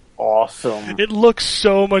 Awesome. It looks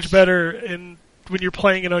so much better when you're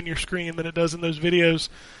playing it on your screen than it does in those videos.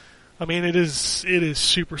 I mean, it is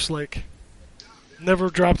super slick. Never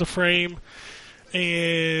dropped a frame.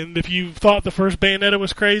 And if you thought the first Bayonetta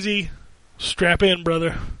was crazy, strap in,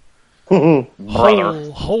 brother.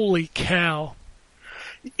 Holy cow.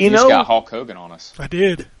 You just got Hulk Hogan on us. I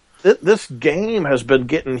did. This game has been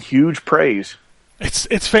getting huge praise.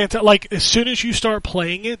 It's fantastic. Like, as soon as you start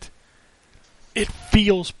playing it, it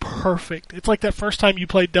feels perfect. It's like that first time you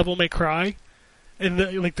played Devil May Cry, and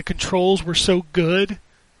the controls were so good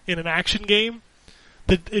in an action game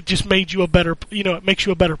that it just made you it makes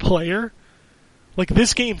you a better player. Like,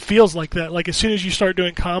 this game feels like that. Like, as soon as you start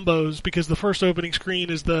doing combos, because the first opening screen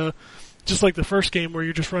is just like the first game where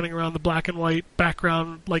you're just running around the black and white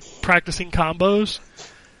background, like, practicing combos,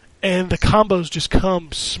 and the combos just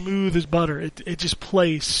come smooth as butter. It just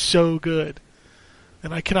plays so good.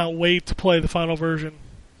 And I cannot wait to play the final version.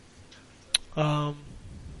 Yeah,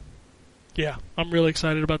 I'm really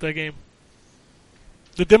excited about that game.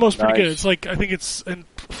 The demo's pretty good. It's like, I think it's... And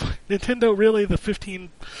Nintendo, really? The 15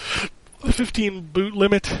 boot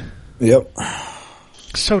limit? Yep.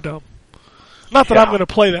 So dumb. Not that I'm going to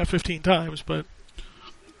play that 15 times, but...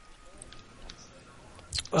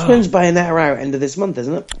 Twins Bayonetta are out end of this month,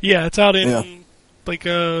 isn't it? Yeah, it's out in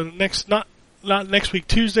next not next week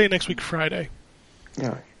Tuesday, next week Friday.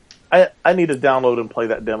 Yeah. I need to download and play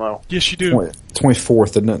that demo. Yes, you do.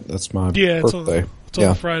 24th, isn't it? That's my birthday. It's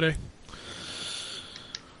on Friday.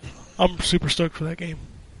 I'm super stoked for that game.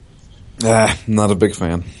 Not a big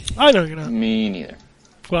fan. I know you're not. Me neither.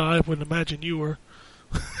 Well, I wouldn't imagine you were.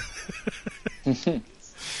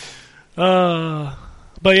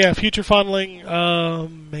 But yeah, future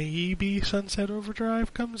funneling, maybe Sunset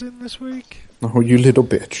Overdrive comes in this week. Oh, you little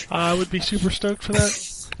bitch. I would be super stoked for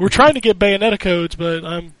that. We're trying to get Bayonetta codes, but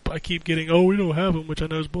I keep getting, we don't have them, which I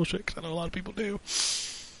know is bullshit, because I know a lot of people do.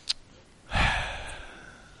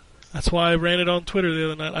 That's why I ran it on Twitter the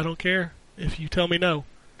other night. I don't care if you tell me no.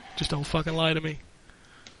 Just don't fucking lie to me.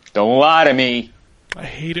 Don't lie to me. I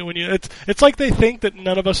hate it when you... It's like they think that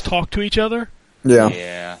none of us talk to each other.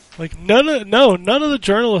 Yeah. Like, none of the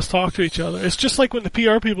journalists talk to each other. It's just like when the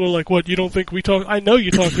PR people are like, what, you don't think we talk? I know you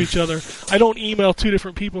talk to each other. I don't email two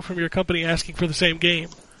different people from your company asking for the same game.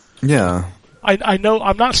 Yeah. I know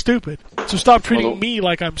I'm not stupid. So stop treating me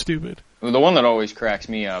like I'm stupid. The one that always cracks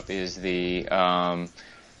me up is they run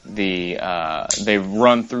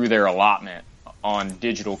through their allotment on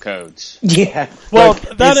digital codes. Yeah. Well,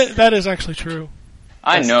 that is actually true.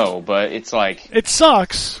 I know, but it's like... It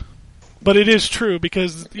sucks. But it is true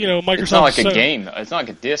because, Microsoft... It's not like a game. It's not like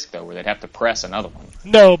a disc, though, where they'd have to press another one.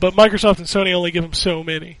 No, but Microsoft and Sony only give them so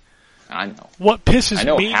many. I know. What pisses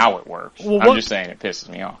me... I know how it works. I'm just saying it pisses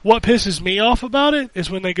me off. What pisses me off about it is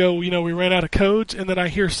when they go, we ran out of codes, and then I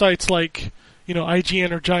hear sites like,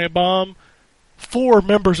 IGN or Giant Bomb, 4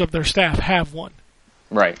 members of their staff have one.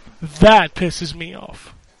 Right. That pisses me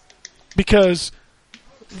off. Because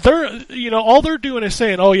they're, all they're doing is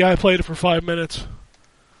saying, oh yeah, I played it for 5 minutes.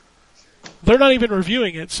 They're not even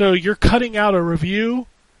reviewing it, so you're cutting out a review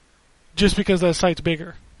just because that site's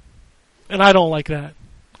bigger. And I don't like that.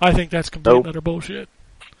 I think that's complete and utter bullshit.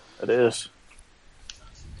 It is.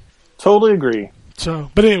 Totally agree. So,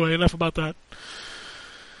 but anyway, enough about that.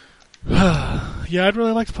 Yeah, I'd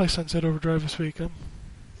really like to play Sunset Overdrive this week. I'm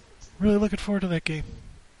really looking forward to that game.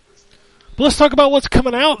 But let's talk about what's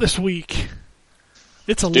coming out this week.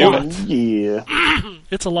 It's a lot. Yeah.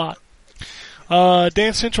 It's a lot.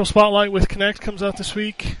 Dance Central Spotlight with Kinect comes out this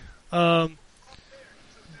week. Duck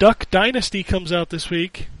Dynasty comes out this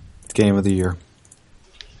week. Game of the year.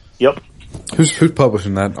 Yep. Who's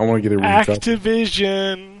publishing that? I want to get a read.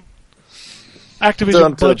 Activision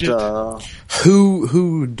Dun, budget. dun, dun.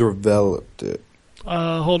 Who developed it?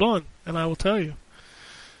 Hold on, and I will tell you.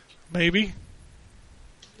 Maybe.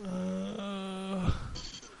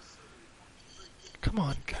 Come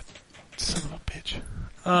on, God, son of a bitch.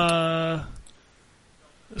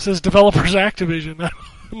 It says developers Activision.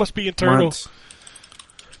 It must be internal.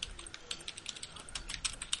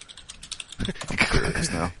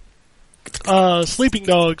 Sleeping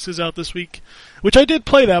Dogs is out this week, which I did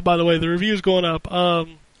play that, by the way. The review's going up.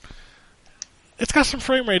 It's got some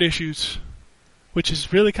frame rate issues, which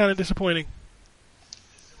is really kind of disappointing.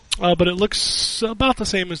 But it looks about the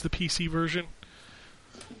same as the PC version.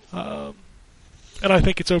 And I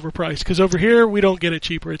think it's overpriced, because over here we don't get it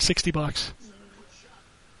cheaper. It's $60.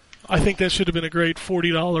 I think that should have been a great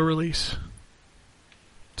 $40 release.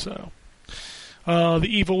 So, The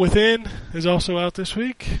Evil Within is also out this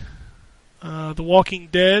week. The Walking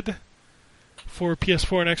Dead for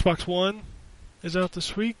PS4 and Xbox One is out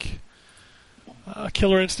this week.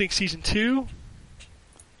 Killer Instinct Season 2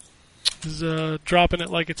 is dropping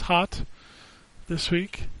it like it's hot this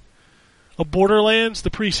week. Borderlands,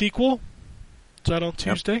 the pre-sequel, is out on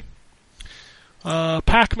Tuesday.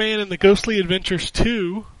 Pac-Man and the Ghostly Adventures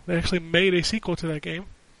 2, they actually made a sequel to that game.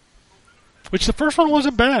 Which the first one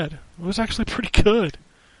wasn't bad. It was actually pretty good.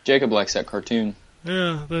 Jacob likes that cartoon.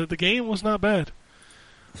 Yeah, the game was not bad.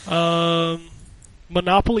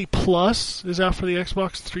 Monopoly Plus is out for the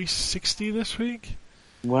Xbox 360 this week.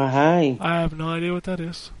 Why? I have no idea what that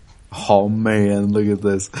is. Oh man, look at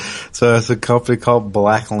this. So it's a company called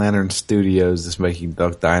Black Lantern Studios that's making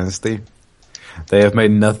Duck Dynasty. They have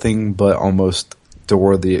made nothing but almost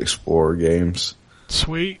Dora the Explorer games.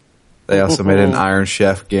 Sweet. They also made an Iron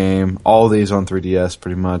Chef game. All these on 3DS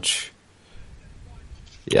pretty much.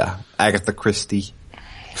 Yeah, Agatha Christie.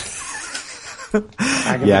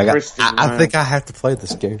 I think I have to play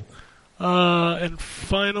this game. And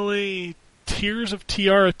finally, Tears of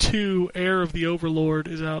Tiara 2, Heir of the Overlord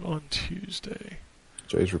is out on Tuesday.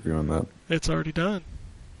 Jay's reviewing that. It's already done.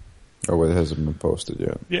 Oh, wait, it hasn't been posted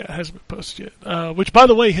yet. Yeah, it hasn't been posted yet. Which, by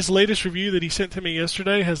the way, his latest review that he sent to me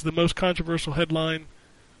yesterday has the most controversial headline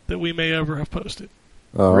that we may ever have posted.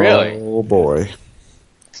 Oh, Really? Oh, boy.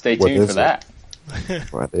 Stay What tuned is for that.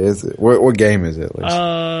 What is it? What game is it, at least?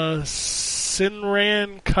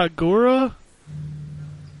 Sinran Kagura?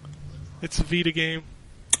 It's a Vita game.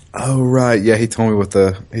 Oh, right. Yeah, he told me what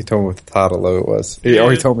the title of it was. He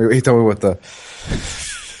told me what the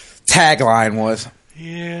tagline was.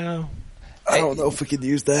 Yeah. I don't know if we could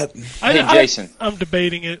use that. Hey, Jason. I'm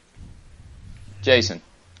debating it. Jason.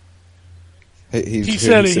 He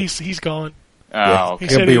said he's gone. Oh, okay.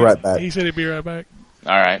 He'll be right back. He said he'd be right back.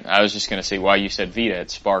 All right. I was just going to say, while you said Vita, it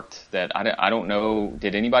sparked that. I don't know.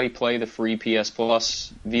 Did anybody play the free PS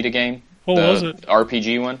Plus Vita game? What was it?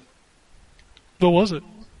 RPG one? What was it?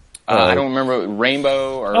 I don't remember.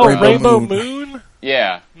 Rainbow or Rainbow Moon?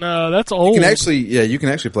 Yeah. No, that's old. You can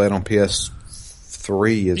actually play it on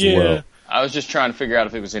PS3 as well. I was just trying to figure out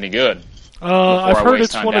if it was any good. I've heard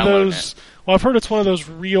it's one of those. Well, I've heard it's one of those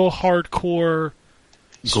real hardcore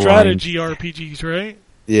strategy RPGs, right?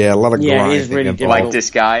 Yeah, a lot of grinding. Yeah, it is really involved. Like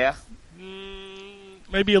Disgaea?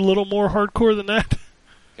 Maybe a little more hardcore than that.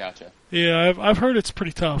 Gotcha. Yeah, I've heard it's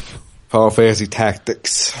pretty tough. Final Fantasy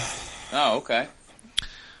Tactics. Oh, okay.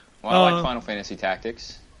 Well, I like Final Fantasy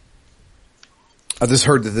Tactics. I just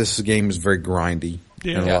heard that this game is very grindy,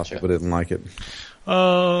 Yeah. and a lot of people didn't like it.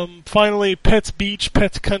 Finally, Pets Beach,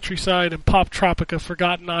 Pets Countryside, and Pop Tropica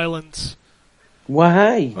Forgotten Islands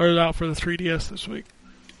Why? are out for the 3DS this week.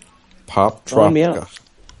 Pop Sign me Tropica. up.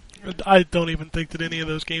 I don't even think that any of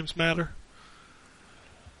those games matter.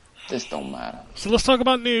 This don't matter. So let's talk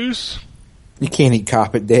about news. You can't eat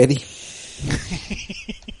carpet, Daddy.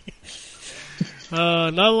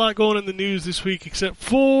 Not a lot going in the news this week except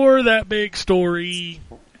for that big story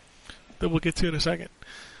that we'll get to in a second.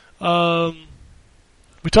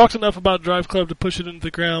 We talked enough about Drive Club to push it into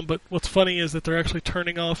the ground, but what's funny is that they're actually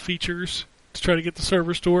turning off features to try to get the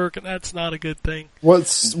servers to work, and that's not a good thing. What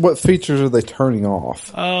features are they turning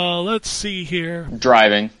off? Let's see here.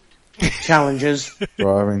 Driving. Challenges.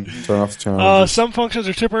 Driving. Turn off the challenges. Some functions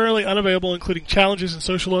are temporarily unavailable, including challenges and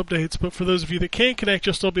social updates, but for those of you that can connect,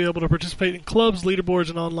 you'll still be able to participate in clubs, leaderboards,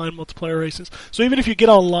 and online multiplayer races. So even if you get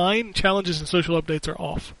online, challenges and social updates are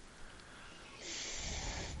off.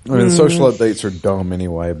 I mean, the social updates are dumb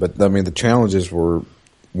anyway, but I mean, the challenges were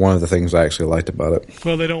one of the things I actually liked about it.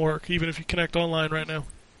 Well, they don't work, even if you connect online right now.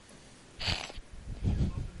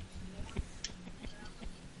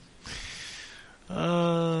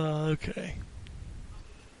 Okay.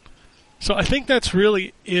 So I think that's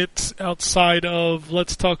really it outside of,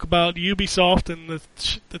 let's talk about Ubisoft and the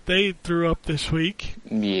shit that they threw up this week.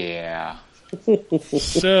 Yeah.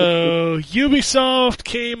 So Ubisoft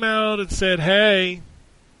came out and said, hey,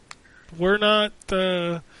 we're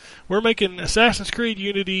making Assassin's Creed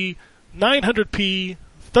Unity 900p,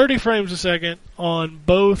 30 frames a second on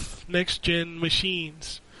both next-gen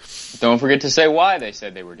machines. Don't forget to say why they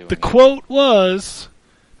said they were doing The it. quote was,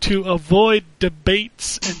 to avoid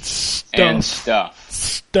debates and stuff. And stuff.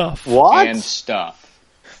 Stuff. What? And stuff.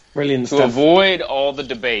 Brilliant To stuff. avoid all the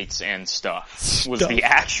debates and stuff was Stuff. the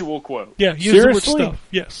actual quote. Yeah, use Seriously? the word stuff.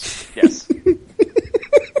 Yes. Yes.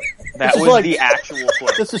 That is was like- the actual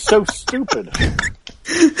quote. This is so stupid.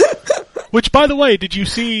 Which, by the way, did you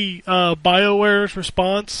see BioWare's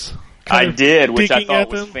response? I did, which I digging thought at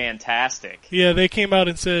was them? fantastic. Yeah, they came out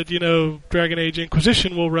and said, Dragon Age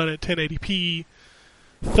Inquisition will run at 1080p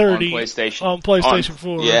 30 On PlayStation. on PlayStation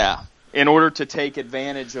 4. Yeah. In order to take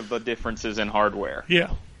advantage of the differences in hardware.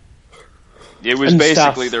 Yeah. It was And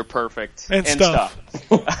basically stuff. their perfect And stuff.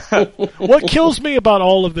 What kills me about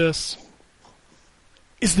all of this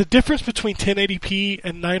is the difference between 1080p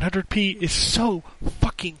and 900p is so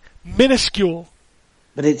fucking minuscule.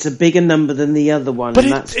 But it's a bigger number than the other one. But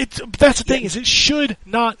and that's the thing, is it should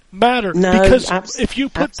not matter. No, because if you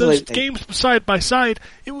put those absolutely. games side by side,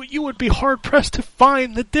 you would be hard-pressed to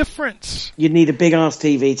find the difference. you'd need a big ass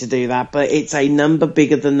TV to do that, but it's a number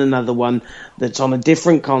bigger than another one that's on a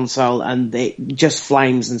different console, and it just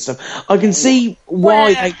flames and stuff. I can see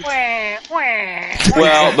why they...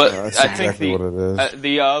 Well, but That's I think exactly what it is.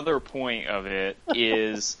 the other point of it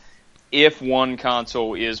is if one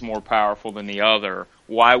console is more powerful than the other,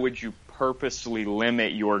 why would you purposely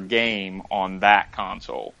limit your game on that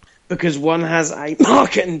console? Because one has a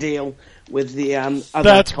marketing deal with the other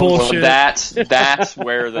That's console. bullshit. Well, that's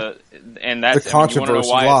where the controversy you wanna know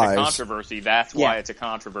why lies. it's a controversy. That's why Yeah. it's a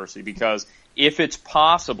controversy, because if it's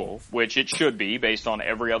possible, which it should be based on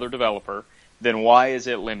every other developer, then why is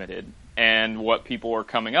it limited? And what people are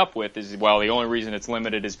coming up with is, well, the only reason it's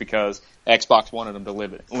limited is because Xbox wanted them to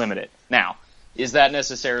limit it. Now, Is that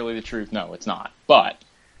necessarily the truth? No, it's not. But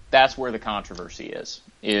that's where the controversy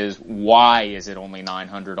is why is it only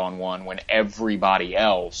 900 on one when everybody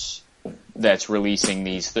else that's releasing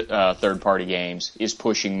these third-party games is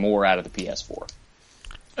pushing more out of the PS4?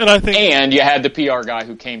 And you had the PR guy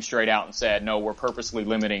who came straight out and said, no, we're purposely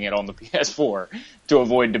limiting it on the PS4 to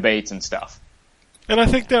avoid debates and stuff. And I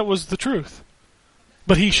think that was the truth.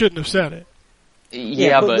 But he shouldn't have said it.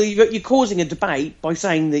 Yeah, but you're causing a debate by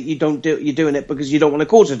saying that you're doing it because you don't want to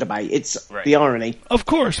cause a debate. It's the irony. Of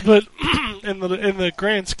course, but in the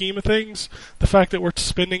grand scheme of things, the fact that we're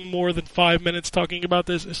spending more than 5 minutes talking about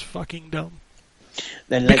this is fucking dumb.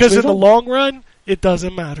 Then because in the long run, it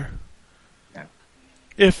doesn't matter. No.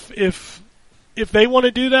 If they want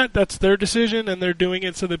to do that, that's their decision, and they're doing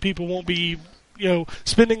it so that people won't be,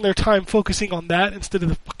 spending their time focusing on that instead of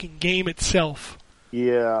the fucking game itself.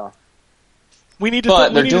 Yeah. But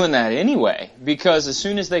they're doing that anyway, because as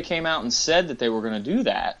soon as they came out and said that they were going to do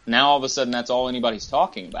that, now all of a sudden that's all anybody's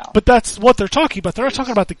talking about. But that's what they're talking about. They're not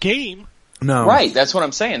talking about the game. No. Right, that's what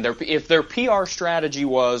I'm saying. If their PR strategy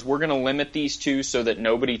was, we're going to limit these two so that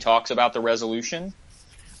nobody talks about the resolution,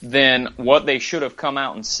 then what they should have come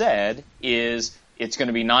out and said is it's going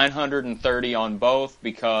to be 930 on both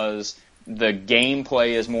because the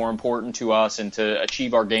gameplay is more important to us, and to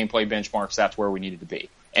achieve our gameplay benchmarks, that's where we needed to be.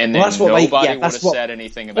 And then nobody would have said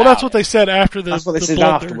anything about it. Well, that's what they said after the That's what they said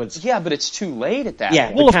blunder. afterwards. Yeah, but it's too late at that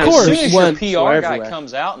point. Well, of course. As soon as your PR guy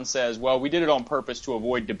comes out and says, well, we did it on purpose to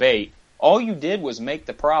avoid debate, all you did was make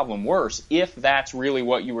the problem worse, if that's really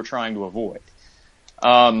what you were trying to avoid.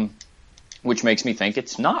 Which makes me think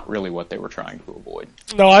it's not really what they were trying to avoid.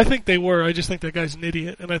 No, I think they were. I just think that guy's an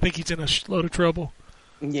idiot, and I think he's in a load of trouble.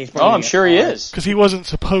 Yeah, I'm sure he is. Because he wasn't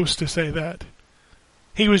supposed to say that.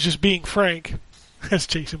 He was just being frank, as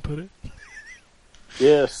Jason put it.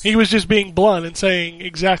 Yes. He was just being blunt and saying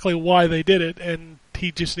exactly why they did it, and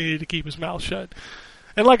he just needed to keep his mouth shut.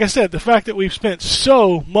 And like I said, the fact that we've spent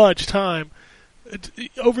so much time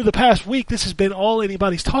over the past week, this has been all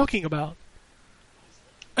anybody's talking about.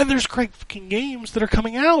 And there's great fucking games that are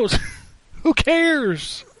coming out. Who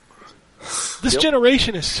cares? This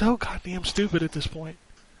generation is so goddamn stupid at this point.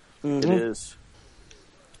 It is.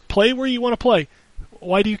 Play where you want to play.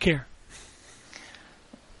 Why do you care?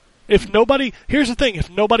 Here's the thing, if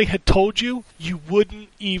nobody had told you, you wouldn't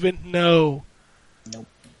even know. Nope.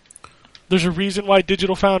 There's a reason why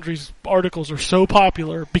Digital Foundry's articles are so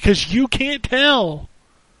popular, because you can't tell.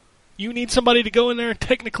 You need somebody to go in there and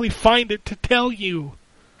technically find it to tell you.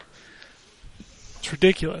 It's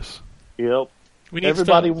ridiculous. Yep. We need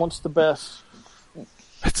Everybody wants the best.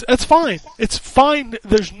 That's fine. It's fine.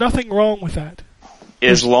 There's nothing wrong with that.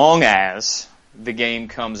 As long as the game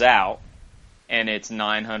comes out and it's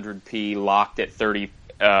 900p locked at 30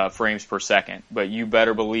 frames per second. But you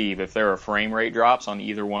better believe if there are frame rate drops on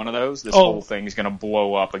either one of those, this whole thing's going to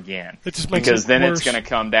blow up again. It just makes because it then worse. it's going to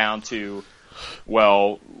come down to,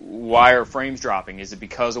 well, why are frames dropping? Is it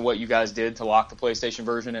because of what you guys did to lock the PlayStation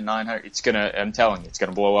version at 900? I'm telling you, it's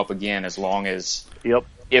going to blow up again as long as... Yep.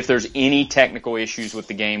 If there's any technical issues with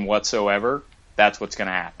the game whatsoever, that's what's going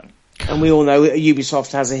to happen. And we all know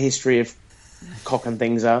Ubisoft has a history of cocking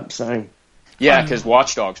things up, so... Yeah, because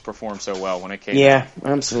Watch Dogs performed so well when it came out. Yeah,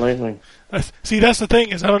 absolutely. See, that's the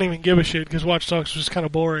thing, is I don't even give a shit, because Watch Dogs was kind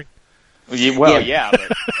of boring. Yeah,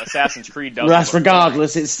 but Assassin's Creed doesn't. Well, that's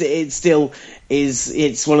regardless. It still is.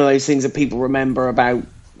 It's one of those things that people remember about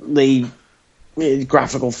the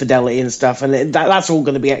graphical fidelity and stuff, and that's all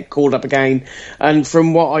going to be called up again. And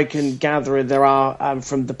from what I can gather, there are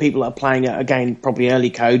from the people that are playing it again, probably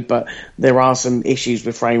early code, but there are some issues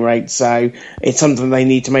with frame rate. So it's something they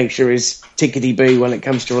need to make sure is tickety boo when it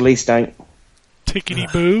comes to release date. Tickety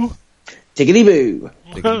boo. Tickety boo.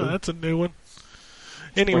 That's a new one.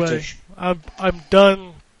 Anyway. British. I'm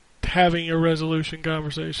done having a resolution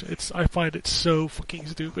conversation. I find it so fucking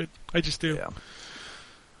stupid. I just do. Yeah.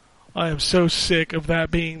 I am so sick of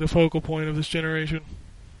that being the focal point of this generation.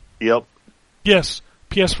 Yep. Yes,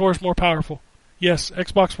 PS4 is more powerful. Yes,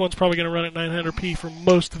 Xbox One's probably going to run at 900p for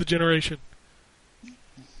most of the generation.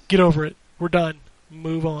 Get over it. We're done.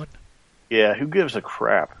 Move on. Yeah, who gives a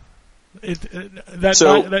crap?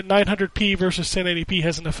 That 900p versus 1080p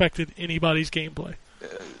hasn't affected anybody's gameplay.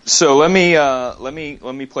 So let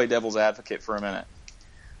me play devil's advocate for a minute.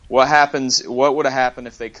 What would have happened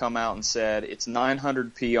if they come out and said it's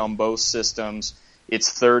 900p on both systems,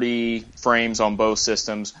 it's 30 frames on both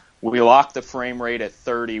systems. We locked the frame rate at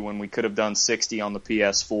 30 when we could have done 60 on the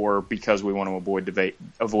PS4 because we want to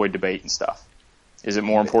avoid debate and stuff. Is it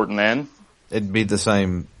more important then? It'd be the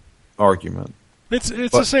same argument. It's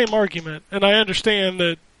the same argument, and I understand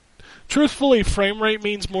that truthfully, frame rate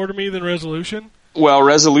means more to me than resolution. Well,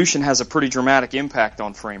 resolution has a pretty dramatic impact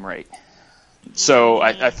on frame rate. So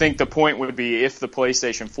I think the point would be if the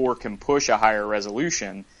PlayStation 4 can push a higher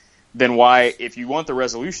resolution, then why, if you want the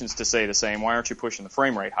resolutions to stay the same, why aren't you pushing the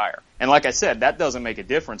frame rate higher? And like I said, that doesn't make a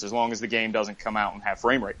difference as long as the game doesn't come out and have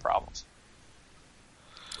frame rate problems.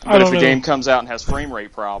 But if the game comes out and has frame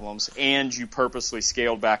rate problems and you purposely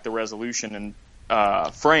scaled back the resolution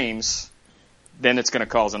and frames, then it's going to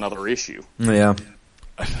cause another issue. Yeah.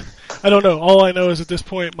 I don't know. All I know is at this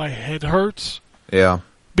point my head hurts. Yeah.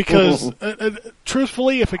 Because,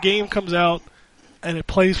 truthfully, if a game comes out and it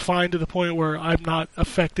plays fine to the point where I'm not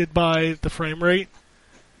affected by the frame rate,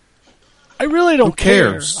 I really don't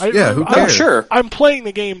care. Who cares? Sure. I'm playing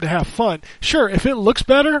the game to have fun. Sure, if it looks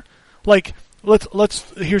better, like,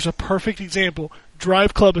 here's a perfect example.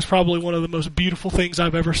 Drive Club is probably one of the most beautiful things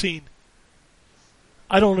I've ever seen.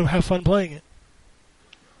 I don't have fun playing it.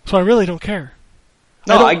 So I really don't care.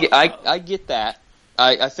 No, I get that.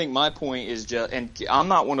 I think my point is just, and I'm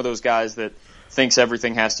not one of those guys that thinks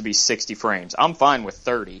everything has to be 60 frames. I'm fine with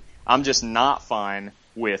 30. I'm just not fine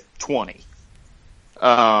with 20.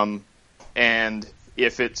 And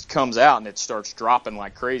if it comes out and it starts dropping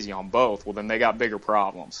like crazy on both, well, then they got bigger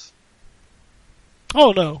problems.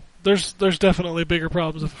 Oh, no. There's definitely bigger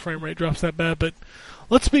problems if the frame rate drops that bad, but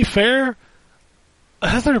let's be fair.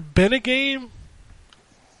 Has there been a game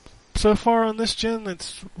so far on this gen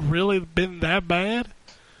that's really been that bad?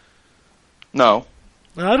 No.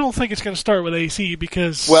 I don't think it's going to start with AC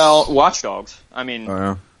because... Well, Watch Dogs. I mean...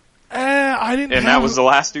 I didn't and that was the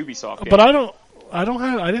last Ubisoft game. But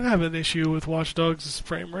I didn't have an issue with Watch Dogs'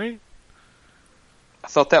 frame rate. I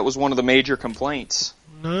thought that was one of the major complaints.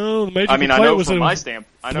 No, the major complaint was from my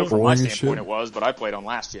standpoint it was, but I played on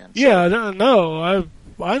last gen. So. Yeah, no,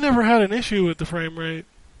 I never had an issue with the frame rate.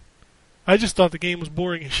 I just thought the game was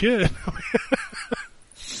boring as shit.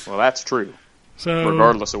 Well, that's true. So,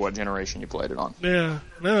 regardless of what generation you played it on. Yeah,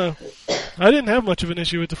 no. I didn't have much of an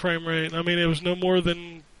issue with the frame rate. I mean, it was no more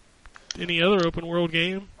than any other open world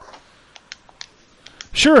game.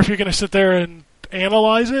 Sure, if you're going to sit there and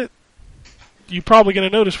analyze it, you're probably going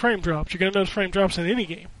to notice frame drops. You're going to notice frame drops in any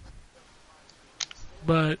game.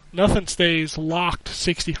 But nothing stays locked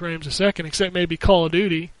 60 frames a second, except maybe Call of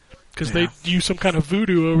Duty, because they use some kind of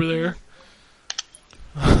voodoo over there.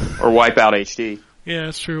 Or Wipeout HD. Yeah,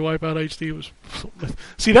 that's true. Wipeout HD was...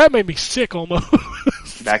 See, that made me sick almost.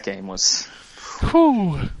 That game was...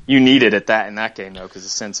 Whew. You needed it in that game, though, because the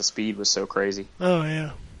sense of speed was so crazy. Oh,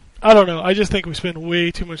 yeah. I don't know. I just think we spend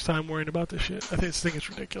way too much time worrying about this shit. I think it's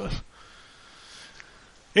ridiculous.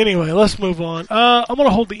 Anyway, let's move on. I'm going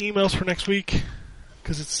to hold the emails for next week,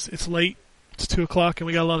 because it's late. It's 2 o'clock, and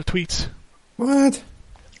we got a lot of tweets. What?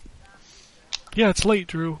 Yeah, it's late,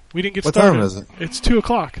 Drew. We didn't get what started. What time is it? It's 2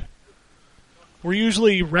 o'clock. We're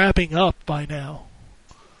usually wrapping up by now,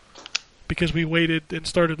 because we waited and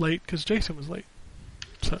started late because Jason was late.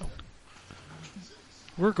 So,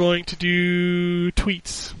 we're going to do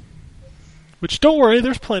tweets. Which, don't worry,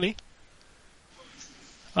 there's plenty.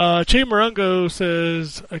 Che Morongo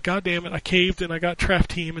says, God damn it, I caved and I got Trap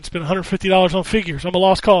Team and spent $150 on figures. I'm a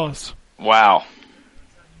lost cause. Wow.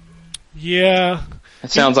 Yeah. It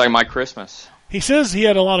sounds like my Christmas. He says he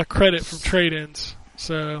had a lot of credit from trade-ins,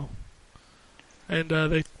 so... And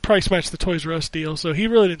they price matched the Toys R Us deal, so he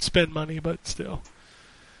really didn't spend money, but still.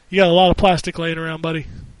 You got a lot of plastic laying around, buddy.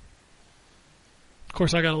 Of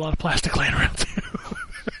course, I got a lot of plastic laying around, too.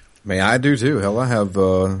 Man, I do, too. Hell, I have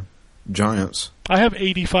Giants. I have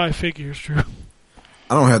 85 figures, Drew.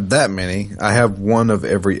 I don't have that many. I have one of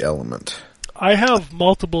every element. I have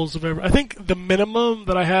multiples of every... I think the minimum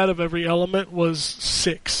that I had of every element was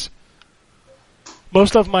 6.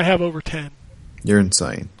 Most of them I have over 10. You're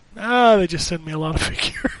insane. They just send me a lot of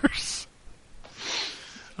figures.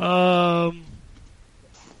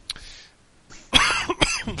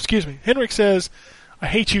 Excuse me. Henrik says, I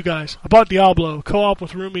hate you guys. I bought Diablo, co-op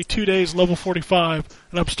with Rumi 2 days, level 45,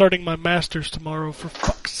 and I'm starting my Masters tomorrow, for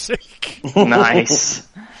fuck's sake. Nice.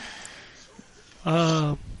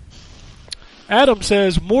 Adam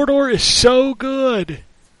says, Mordor is so good.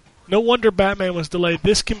 No wonder Batman was delayed.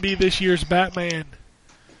 This can be this year's Batman.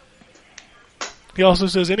 He also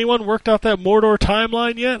says, anyone worked out that Mordor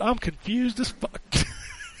timeline yet? I'm confused as fuck.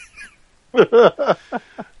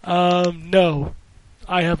 No.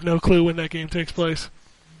 I have no clue when that game takes place.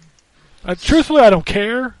 Truthfully, I don't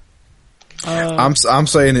care. I'm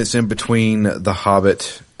saying it's in between The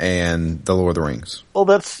Hobbit and The Lord of the Rings. Well,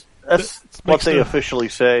 that's what they officially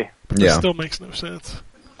say. That still makes no sense.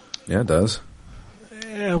 Yeah, it does.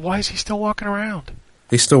 Yeah, why is he still walking around?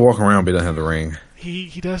 He's still walking around, but he doesn't have the ring.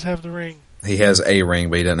 He does have the ring. He has a ring,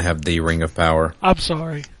 but he doesn't have the ring of power. I'm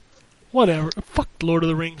sorry. Whatever. Fuck Lord of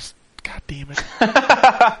the Rings. God damn it.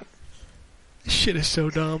 This shit is so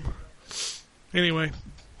dumb. Anyway.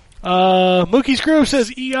 Mookie's Grove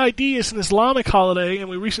says EID is an Islamic holiday, and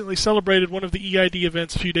we recently celebrated one of the EID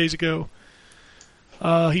events a few days ago.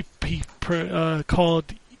 He called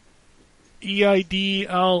EID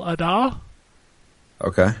al-Adha.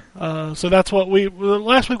 Okay. So that's what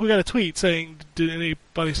last week we got a tweet saying, did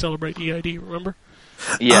anybody celebrate EID, remember?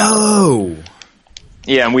 Yeah. Oh.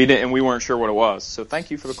 Yeah, and we weren't sure what it was. So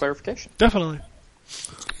thank you for the clarification. Definitely.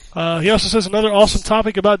 He also says another awesome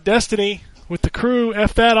topic about Destiny. With the crew,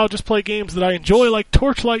 F that, I'll just play games that I enjoy, like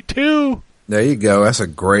Torchlight 2. There you go. That's a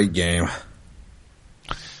great game.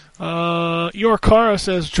 Yorkara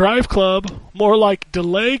says Drive Club, more like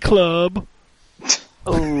Delay Club.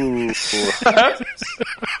 Oh. That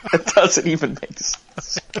doesn't even make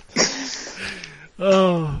sense.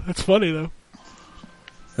 Oh, it's funny, though.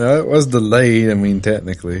 It was delayed, I mean,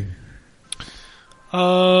 technically.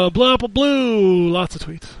 Blue Apple Blue, lots of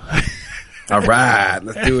tweets. All right,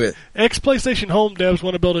 let's do it. Ex-PlayStation Home devs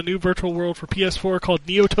want to build a new virtual world for PS4 called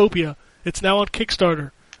Neotopia. It's now on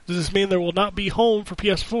Kickstarter. Does this mean there will not be Home for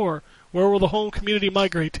PS4? Where will the Home community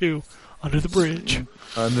migrate to? Under the bridge.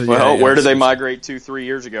 Where did they migrate to 3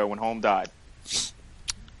 years ago when Home died?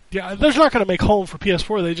 Yeah, they're not going to make Home for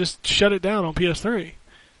PS4. They just shut it down on PS3.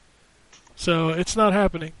 So it's not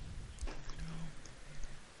happening.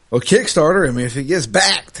 Well, Kickstarter, I mean, if it gets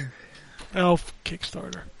backed. Oh,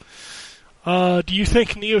 Kickstarter. Do you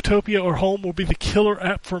think Neotopia or Home will be the killer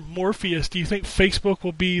app for Morpheus? Do you think Facebook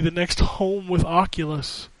will be the next Home with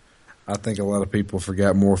Oculus? I think a lot of people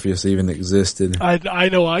forgot Morpheus even existed. I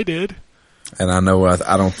know I did. And I know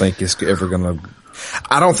I don't think it's ever going to...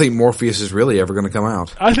 I don't think Morpheus is really ever going to come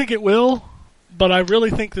out. I think it will, but I really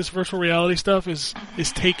think this virtual reality stuff is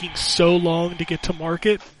taking so long to get to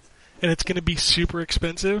market, and it's going to be super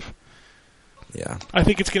expensive. Yeah. I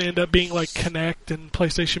think it's going to end up being like Kinect and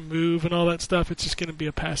PlayStation Move and all that stuff. It's just going to be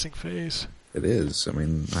a passing phase. It is. I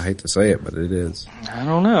mean, I hate to say it, but it is. I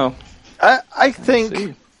don't know. I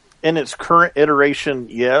think in its current iteration,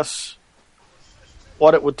 yes.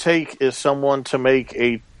 What it would take is someone to make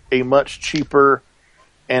a much cheaper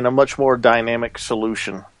and a much more dynamic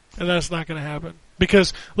solution. And that's not going to happen.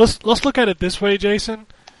 Because let's look at it this way, Jason.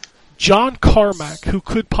 John Carmack, who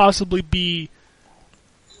could possibly be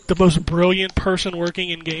the most brilliant person working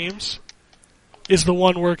in games, is the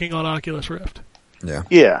one working on Oculus Rift. Yeah.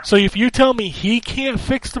 Yeah. So if you tell me he can't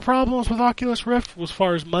fix the problems with Oculus Rift as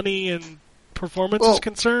far as money and performance is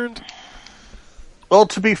concerned... Well,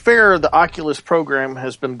 to be fair, the Oculus program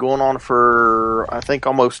has been going on for, I think,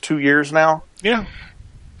 almost 2 years now. Yeah.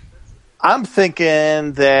 I'm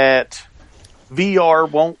thinking that VR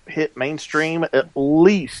won't hit mainstream at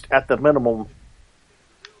least at the minimum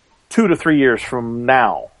 2 to 3 years from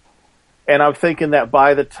now. And I'm thinking that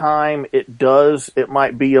by the time it does, it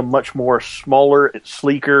might be a much more smaller,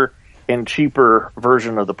 sleeker, and cheaper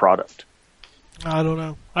version of the product. I don't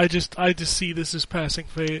know. I just see this as passing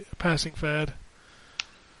fad.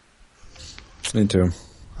 Me too.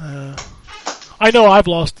 I know I've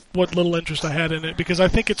lost what little interest I had in it because I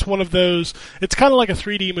think it's one of those. It's kind of like a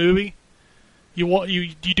 3D movie. You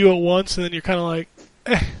do it once and then you're kind of like,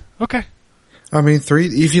 okay. I mean,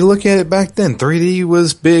 if you look at it back then, 3D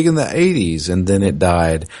was big in the 80s, and then it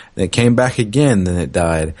died. Then it came back again, then it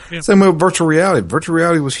died. Yeah. Same with virtual reality. Virtual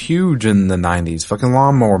reality was huge in the 90s. Fucking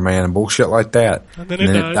Lawnmower Man and bullshit like that. And then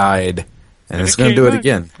it died. And it's going to do it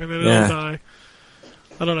again. And then it'll die.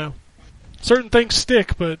 I don't know. Certain things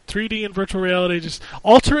stick, but 3D and virtual reality, just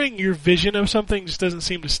altering your vision of something just doesn't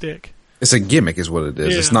seem to stick. It's a gimmick is what it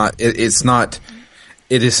is. Yeah. It's not,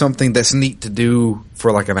 it is something that's neat to do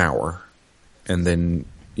for like an hour. And then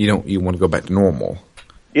you want to go back to normal.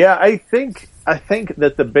 Yeah, I think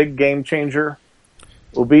that the big game changer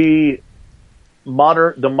will be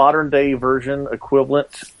the modern day version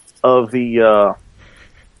equivalent of the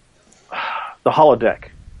holodeck.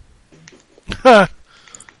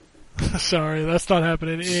 Sorry, that's not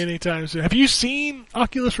happening anytime soon. Have you seen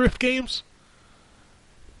Oculus Rift games?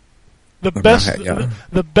 The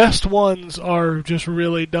best ones are just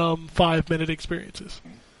really dumb 5-minute experiences.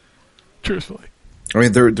 Truthfully. I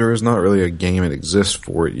mean, there is not really a game that exists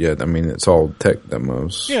for it yet. I mean, it's all tech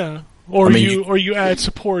demos. Yeah. Or you add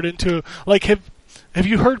support into, like, have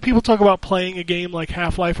you heard people talk about playing a game like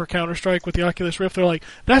Half-Life or Counter-Strike with the Oculus Rift? They're like,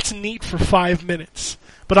 that's neat for 5 minutes,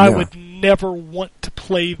 but I would never want to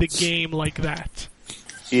play the game like that.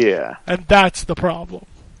 Yeah. And that's the problem.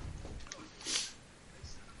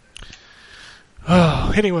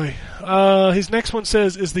 Anyway, his next one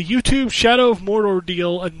says, is the YouTube Shadow of Mordor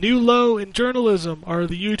deal a new low in journalism? Are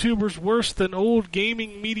the YouTubers worse than old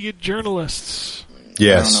gaming media journalists?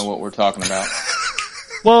 Yes. I don't know what we're talking about.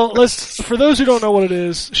 Well, for those who don't know what it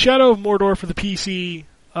is, Shadow of Mordor for the PC,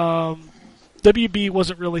 WB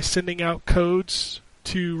wasn't really sending out codes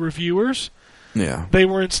to reviewers. Yeah. They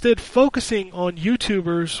were instead focusing on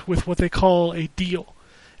YouTubers with what they call a deal.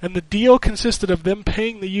 And the deal consisted of them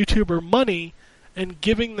paying the YouTuber money and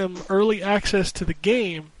giving them early access to the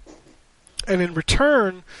game. And in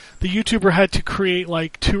return, the YouTuber had to create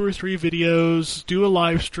like 2 or 3 videos, do a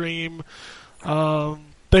live stream.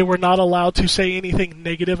 They were not allowed to say anything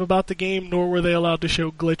negative about the game, nor were they allowed to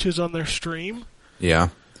show glitches on their stream. Yeah.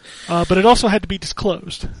 But it also had to be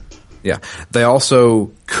disclosed. Yeah. They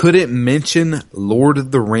also couldn't mention Lord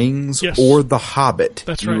of the Rings Yes. or The Hobbit.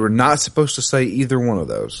 That's You right. were not supposed to say either one of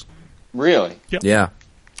those. Really? Yep. Yeah.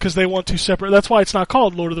 Because they want to separate. That's why it's not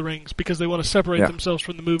called Lord of the Rings, because they want to separate Yeah. themselves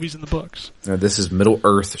from the movies and the books. This is Middle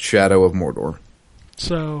Earth, Shadow of Mordor.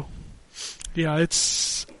 So, yeah,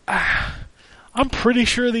 it's... I'm pretty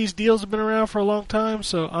sure these deals have been around for a long time,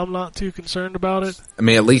 so I'm not too concerned about it. I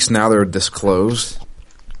mean, at least now they're disclosed.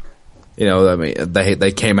 You know, I mean,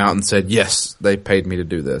 they came out and said, yes, they paid me to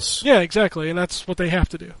do this. Yeah, exactly, and that's what they have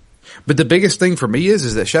to do. But the biggest thing for me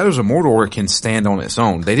is that Shadows of Mordor can stand on its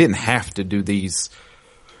own. They didn't have to do these...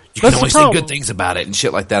 You That's can only the say problem. good things about it and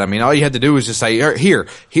shit like that. I mean, all you had to do was just say,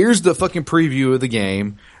 here's the fucking preview of the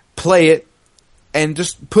game, play it, and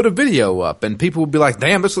just put a video up, and people would be like,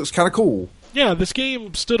 damn, this looks kind of cool. Yeah, this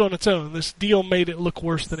game stood on its own. This deal made it look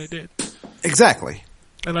worse than it did. Exactly.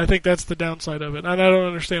 And I think that's the downside of it. And I don't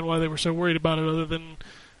understand why they were so worried about it, other than,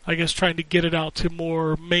 I guess, trying to get it out to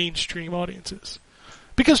more mainstream audiences.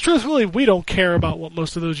 Because truthfully, we don't care about what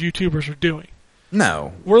most of those YouTubers are doing.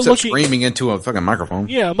 No. We're Except looking- screaming into a fucking microphone.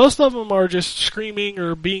 Yeah, most of them are just screaming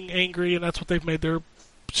or being angry, and that's what they've made their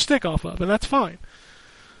stick off of, and that's fine.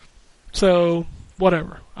 So,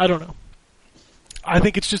 whatever. I don't know. I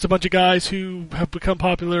think it's just a bunch of guys who have become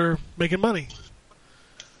popular making money.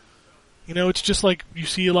 You know, it's just like you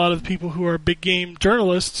see a lot of the people who are big game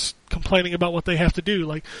journalists complaining about what they have to do.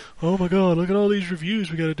 Like, oh my god, look at all these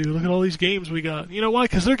reviews we gotta do. Look at all these games we got. You know why?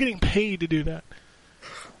 Because they're getting paid to do that.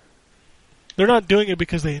 They're not doing it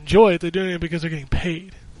because they enjoy it. They're doing it because they're getting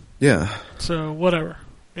paid. Yeah. So, whatever.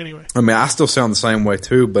 Anyway. I mean, I still sound the same way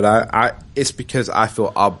too, but I it's because I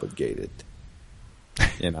feel obligated.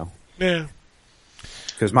 You know? Yeah.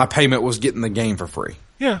 Because my payment was getting the game for free.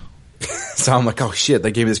 Yeah. So I'm like, oh shit,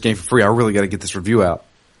 they gave me this game for free. I really got to get this review out.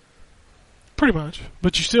 Pretty much.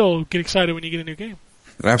 But you still get excited when you get a new game.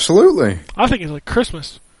 Absolutely. I think it's like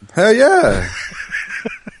Christmas. Hell yeah.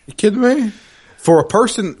 You kidding me?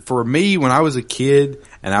 For me, when I was a kid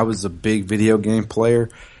and I was a big video game player,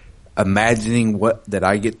 imagining that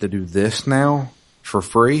I get to do this now for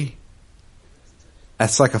free,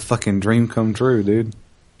 that's like a fucking dream come true, dude.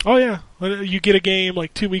 Oh, yeah. You get a game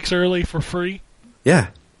like 2 weeks early for free. Yeah.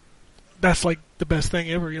 That's like the best thing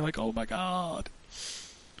ever. You're like, oh my god.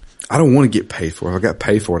 I don't want to get paid for it. If I got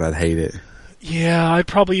paid for it, I'd hate it. Yeah, I'd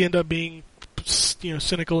probably end up being,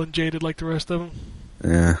 cynical and jaded like the rest of them.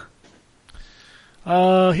 Yeah.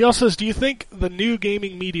 He also says, do you think the new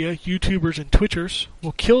gaming media, YouTubers and Twitchers,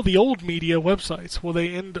 will kill the old media websites? Will they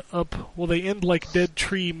end like Dead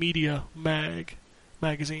Tree Media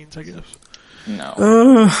magazines, I guess? No.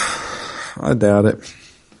 I doubt it.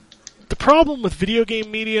 The problem with video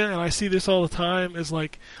game media, and I see this all the time, is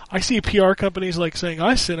like, I see PR companies like saying,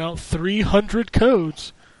 I sent out 300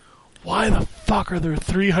 codes. Why the fuck are there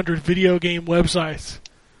 300 video game websites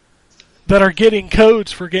that are getting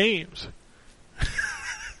codes for games?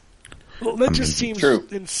 Well, that just seems true.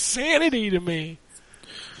 insanity to me.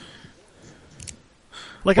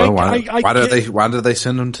 Like, Well, why do they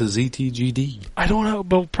send them to ZTGD? I don't know,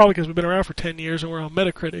 but probably because we've been around for 10 years and we're on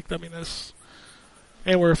Metacritic. I mean,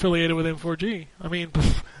 and we're affiliated with N4G. I mean,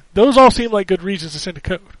 those all seem like good reasons to send a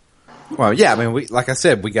code. Well, yeah, I mean, like I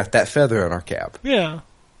said, we got that feather in our cap. Yeah.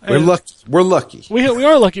 We're lucky. We're lucky. We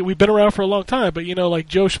are lucky. We've been around for a long time, but like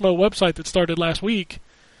Joe Schmo website that started last week.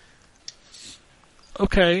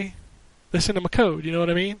 Okay, they send them a code. You know what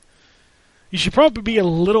I mean? You should probably be a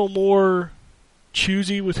little more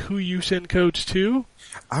choosy with who you send codes to.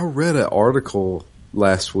 I read an article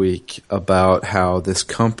last week about how this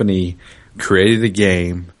company created a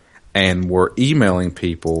game and were emailing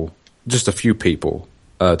people, just a few people,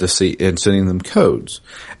 to see and sending them codes.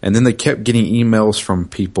 And then they kept getting emails from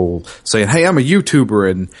people saying, hey, I'm a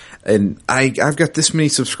YouTuber and I've got this many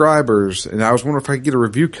subscribers and I was wondering if I could get a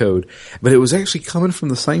review code. But it was actually coming from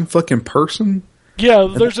the same fucking person. Yeah,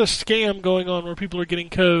 there's a scam going on where people are getting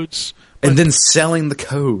codes. And then selling the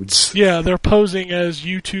codes. Yeah, they're posing as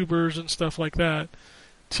YouTubers and stuff like that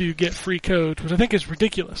to get free codes, which I think is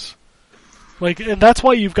ridiculous. And that's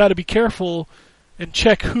why you've got to be careful and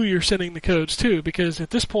check who you're sending the codes to, because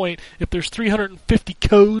at this point, if there's 350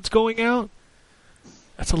 codes going out,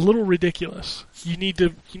 that's a little ridiculous. You need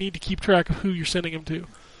to keep track of who you're sending them to.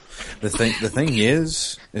 The thing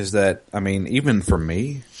is that, I mean, even for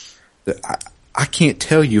me, I can't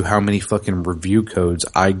tell you how many fucking review codes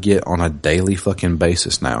I get on a daily fucking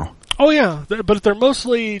basis now. Oh yeah, but they're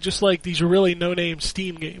mostly just like these really no-name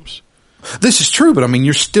Steam games. This is true, but I mean,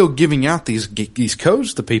 you're still giving out these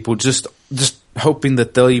codes to people just hoping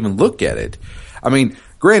that they'll even look at it. I mean,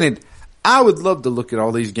 granted, I would love to look at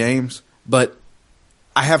all these games, but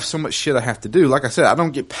I have so much shit I have to do. Like I said, I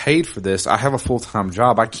don't get paid for this. I have a full-time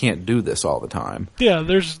job. I can't do this all the time. Yeah,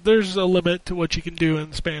 there's a limit to what you can do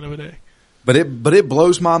in the span of a day. But it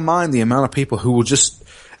blows my mind the amount of people who will just,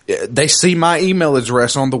 they see my email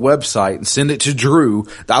address on the website and send it to Drew.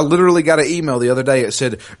 I literally got an email the other day. It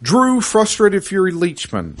said, "Drew, Frustrated Fury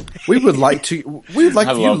Leechman. We would like you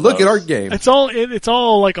to look at our game." It's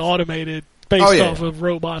all like automated based off of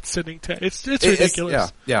robots sending text. It's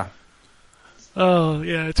ridiculous. Yeah. Oh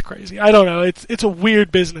yeah, it's crazy. I don't know. It's a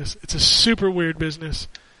weird business. It's a super weird business,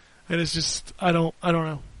 and it's just I don't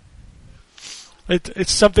know.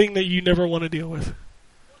 It's something that you never want to deal with.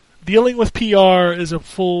 Dealing with PR is a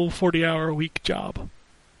full 40-hour-a-week job.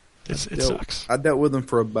 It sucks. I dealt with them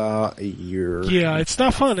for about a year. Yeah, it's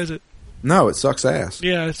not fun, is it? No, it sucks ass.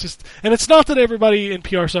 Yeah, it's just, and it's not that everybody in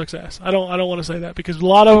PR sucks ass. I don't want to say that, because a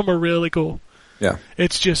lot of them are really cool. Yeah.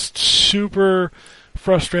 It's just super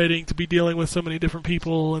frustrating to be dealing with so many different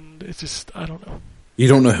people, and it's just, I don't know. You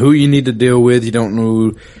don't know who you need to deal with. You don't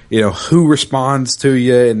know, who responds to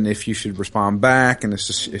you and if you should respond back, and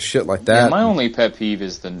it's shit like that. Yeah, my only pet peeve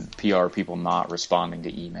is the PR people not responding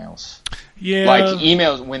to emails. Yeah. Like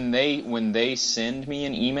emails, when they send me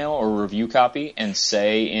an email or review copy and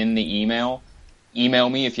say in the email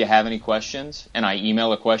me if you have any questions, and I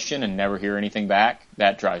email a question and never hear anything back,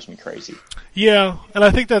 that drives me crazy. Yeah, and I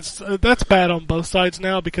think that's bad on both sides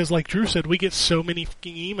now, because like Drew said, we get so many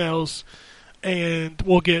fucking emails, and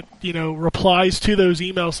we'll get, replies to those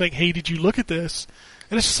emails saying, "Hey, did you look at this?"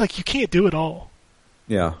 And it's just like, you can't do it all.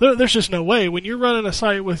 Yeah. There's just no way. When you're running a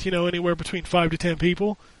site with, anywhere between 5 to 10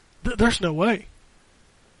 people, there's no way.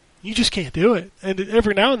 You just can't do it. And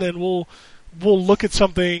every now and then we'll look at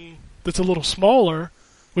something that's a little smaller,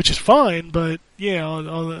 which is fine, but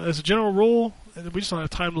as a general rule, we just don't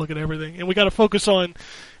have time to look at everything. And we got to focus on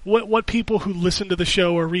what people who listen to the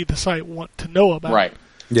show or read the site want to know about. Right.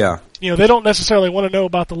 Yeah. They don't necessarily want to know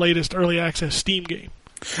about the latest early access Steam game.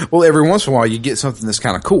 Well, every once in a while you get something that's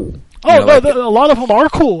kind of cool. Oh, a lot of them are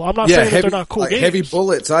cool. I'm not saying that they're not cool games. Heavy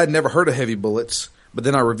Bullets, I had never heard of Heavy Bullets, but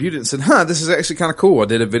then I reviewed it and said, this is actually kind of cool. I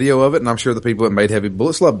did a video of it, and I'm sure the people that made Heavy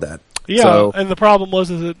Bullets loved that. Yeah, and the problem is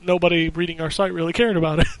that nobody reading our site really cared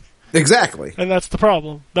about it. Exactly. And that's the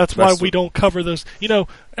problem. That's why we don't cover those.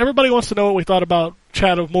 Everybody wants to know what we thought about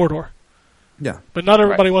Shadow of Mordor. Yeah. But not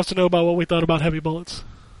everybody wants to know about what we thought about Heavy Bullets.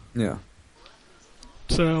 Yeah.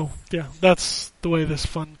 So, yeah, that's the way this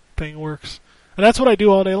fun thing works. And that's what I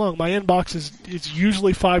do all day long. My inbox is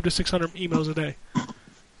usually 500 to 600 emails a day.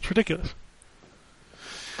 It's ridiculous.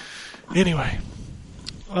 Anyway.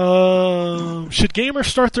 Should gamers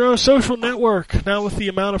start their own social network? Now with the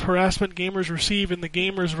amount of harassment gamers receive in the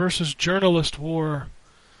gamers versus journalist war.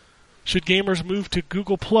 Should gamers move to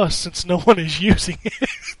Google Plus since no one is using it?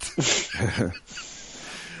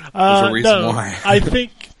 There's a reason why. I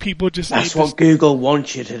think people just That's what Google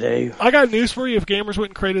wants you to do. I got news for you. If gamers went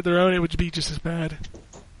and created their own, it would be just as bad.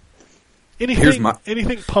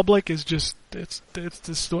 Anything public is just it's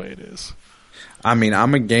just the way it is. I mean,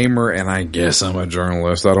 I'm a gamer, and I guess I'm a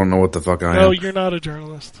journalist. I don't know what the fuck I am. No, you're not a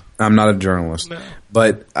journalist. I'm not a journalist. No.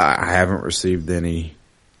 But I haven't received any.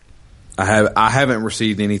 I haven't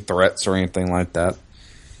received any threats or anything like that.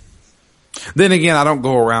 Then again, I don't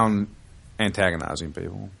go around antagonizing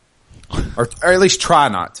people. Or at least try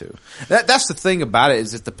not to. That's the thing about it,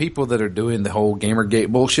 is that the people that are doing the whole Gamergate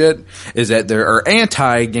bullshit is that there are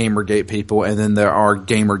anti-Gamergate people, and then there are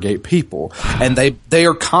Gamergate people, and they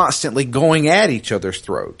are constantly going at each other's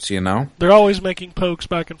throats. They're always making pokes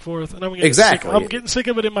back and forth, and I'm getting exactly. sick. I'm getting sick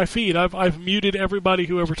of it in my feed. I've muted everybody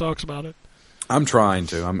who ever talks about it. I'm trying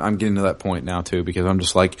to. I'm getting to that point now too, because I'm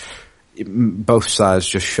just like, both sides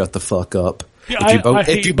just shut the fuck up. Yeah,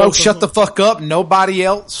 if you both shut the fuck up, nobody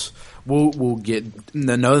else will get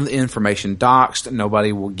no information doxed.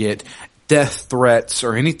 Nobody will get death threats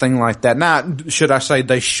or anything like that. Now, should I say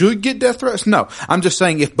they should get death threats? No. I'm just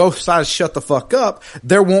saying if both sides shut the fuck up,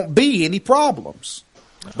 there won't be any problems.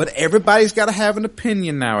 But everybody's got to have an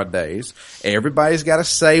opinion nowadays. Everybody's got to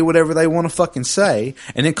say whatever they want to fucking say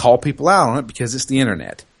and then call people out on it because it's the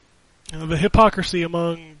internet. The hypocrisy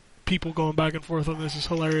among people going back and forth on this is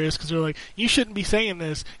hilarious because they're like, you shouldn't be saying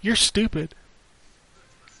this. You're stupid.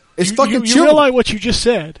 It's you fucking you realize what you just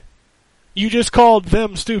said. You just called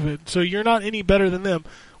them stupid, so you're not any better than them.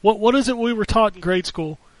 What is it we were taught in grade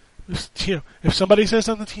school? If somebody says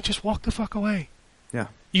something, you just walk the fuck away. Yeah.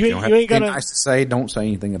 You ain't got gotta. Nice to say, don't say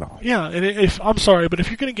anything at all. Yeah, and I'm sorry, but if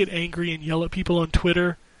you're gonna get angry and yell at people on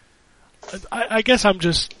Twitter, I guess I'm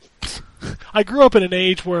just. I grew up in an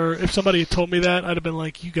age where if somebody had told me that, I'd have been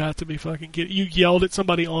like, "You got to be fucking kidding!" You yelled at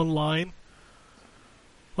somebody online,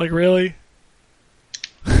 like really?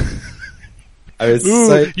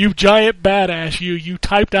 Ooh, you giant badass! You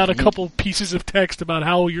typed out a couple pieces of text about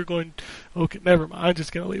how you're going. Okay, never mind. I'm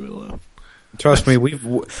just gonna leave it alone. Trust me,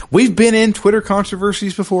 we've been in Twitter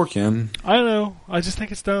controversies before, Ken. I know. I just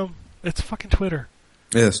think it's dumb. It's fucking Twitter.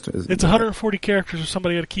 Yes, it's 140 characters with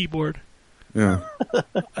somebody at a keyboard. Yeah.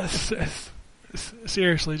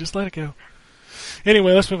 Seriously, just let it go.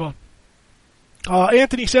 Anyway, let's move on.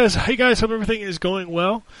 Anthony says, "Hey guys, hope everything is going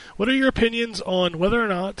well. What are your opinions on whether or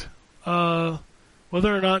not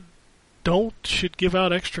Don't should give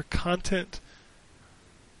out extra content?"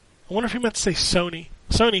 I wonder if he meant to say Sony.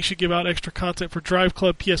 Sony should give out extra content for Drive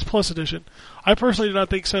Club PS Plus Edition. I personally do not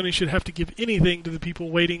think Sony should have to give anything to the people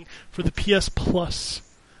waiting for the PS Plus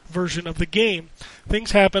version of the game.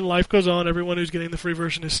 Things happen, life goes on, everyone who's getting the free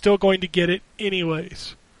version is still going to get it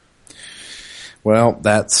anyways. Well,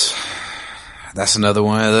 that's another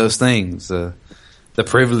one of those things. The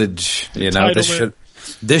privilege,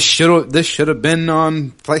 this should have been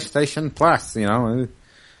on PlayStation Plus,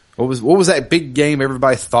 What was that big game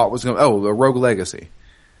everybody thought was going to... Oh, a Rogue Legacy.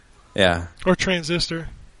 Yeah. Or Transistor.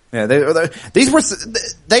 Yeah, they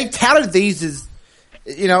touted these as,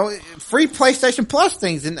 free PlayStation Plus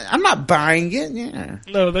things, and I'm not buying it. Yeah.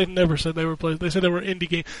 No, they never said they were they said they were indie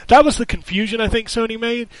games. That was the confusion I think Sony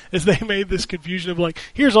made, is they made this confusion of like,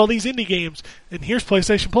 here's all these indie games, and here's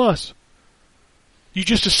PlayStation Plus. You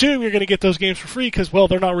just assume you're going to get those games for free because, well,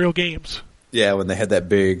 they're not real games. Yeah, when they had that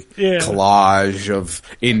big collage of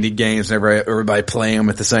indie games and everybody playing them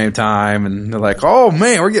at the same time, and they're like, "Oh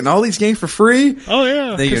man, we're getting all these games for free." Oh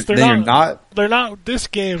yeah, they're not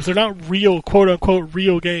disc games. They're not real, quote unquote,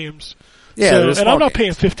 real games. Yeah, and I'm not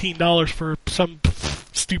paying $15 for some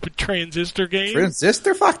stupid Transistor game.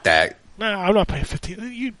 Transistor, fuck that. Nah, I'm not paying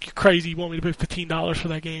 $15. You crazy? You want me to pay $15 for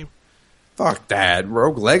that game? Fuck that.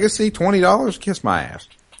 Rogue Legacy, $20. Kiss my ass.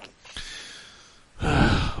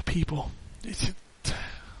 People.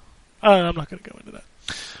 I'm not going to go into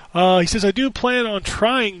that. He says, I do plan on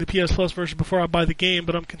trying the PS Plus version before I buy the game,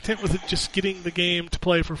 but I'm content with it just getting the game to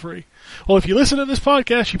play for free. Well, if you listen to this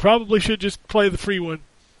podcast, you probably should just play the free one.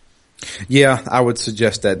 Yeah, I would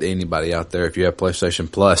suggest that to anybody out there. If you have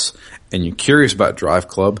PlayStation Plus and you're curious about Drive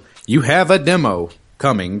Club, you have a demo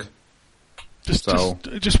coming.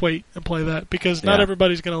 Just wait and play that, because not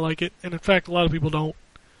everybody's going to like it, and in fact, a lot of people don't.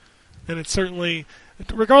 And it's certainly...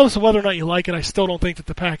 Regardless of whether or not you like it, I still don't think that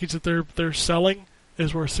the package that they're selling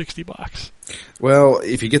is worth $60. Well,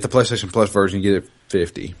 if you get the PlayStation Plus version, you get it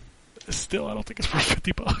 $50. Still, I don't think it's worth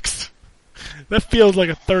 $50. That feels like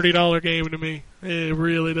a $30 game to me. It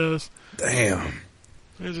really does. Damn.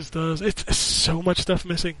 It just does. It's so much stuff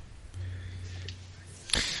missing.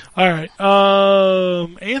 All right,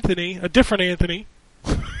 Anthony, a different Anthony.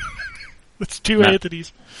 It's two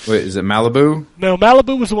Anthonys. Wait, is it Malibu? No,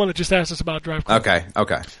 Malibu was the one that just asked us about Drive Club.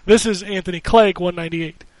 Okay. This is Anthony Clegg,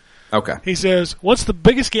 198. Okay. He says, what's the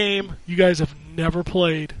biggest game you guys have never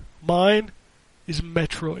played? Mine is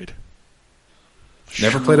Metroid.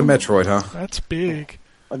 Never played a Metroid, huh? That's big.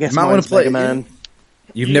 I guess you might want to play Mega Man.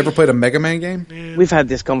 You've never played a Mega Man game? Yeah. We've had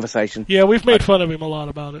this conversation. Yeah, we've made fun of him a lot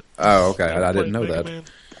about it. Oh, okay. I didn't know Mega that.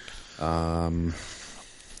 Man.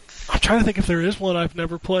 I'm trying to think if there is one I've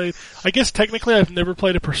never played. I guess technically I've never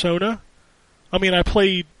played a Persona. I mean, I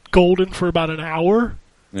played Golden for about an hour.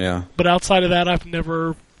 Yeah. But outside of that, I've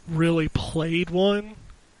never really played one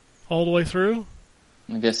all the way through.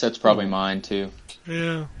 I guess that's probably mine, too.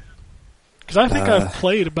 Yeah. Because I think I've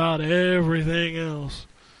played about everything else.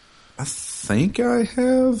 I think I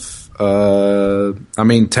have. I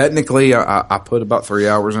mean, technically, I put about 3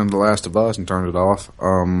 hours into The Last of Us and turned it off.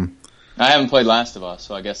 I haven't played Last of Us,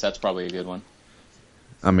 so I guess that's probably a good one.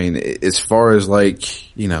 I mean, as far as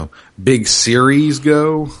big series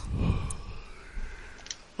go,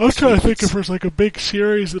 I was trying to think if there's a big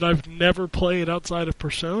series that I've never played outside of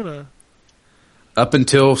Persona. Up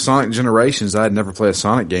until Sonic Generations, I had never played a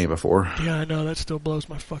Sonic game before. Yeah, I know. That still blows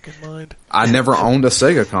my fucking mind. I never owned a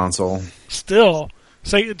Sega console. Still.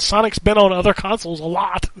 Sonic's been on other consoles a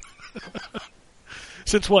lot.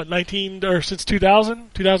 Since what, since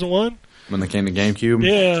 2000? 2001? When they came to GameCube?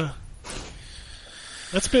 Yeah.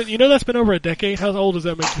 That's been over a decade. How old does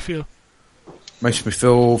that make you feel? Makes me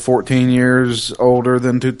feel 14 years older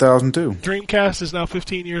than 2002. Dreamcast is now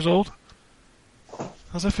 15 years old.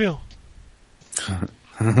 How's that feel?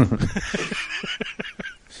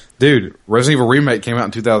 Dude, Resident Evil Remake came out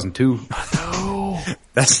in 2002. No.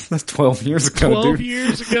 That's 12 years ago, 12 dude.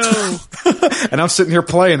 years ago. And I'm sitting here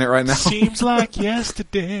playing it right now. Seems like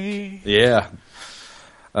yesterday. Yeah.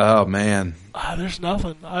 Oh, man. There's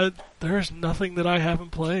nothing. There's nothing that I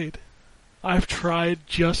haven't played. I've tried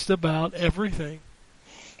just about everything.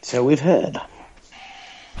 So we've heard.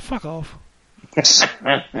 Fuck off.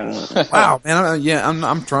 Wow, man.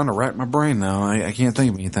 I'm trying to rack my brain now. I can't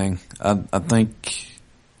think of anything. I think...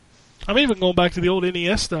 I'm even going back to the old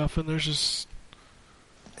NES stuff, and there's just...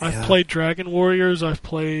 I've played Dragon Warriors, I've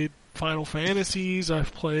played Final Fantasies,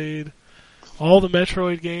 I've played all the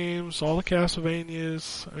Metroid games, all the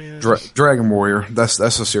Castlevanias. I mean, Dragon Warrior. That's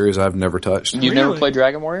a series I've never touched. You've never played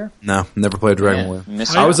Dragon Warrior? No, never played Dragon Warrior.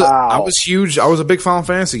 I was huge. I was a big Final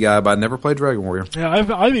Fantasy guy, but I never played Dragon Warrior. Yeah,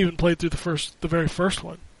 I've even played through the very first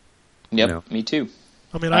one. Yep, Yeah. me too.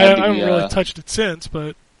 I mean, I haven't really touched it since,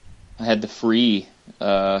 but I had the free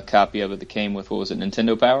copy of it that came with, what was it,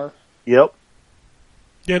 Nintendo Power? Yep.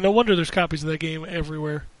 yeah, no wonder there's copies of that game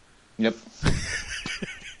everywhere. Yep.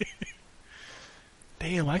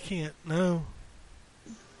 Damn, I can't. No.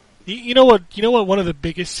 You know what? You know what? One of the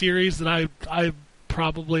biggest series that I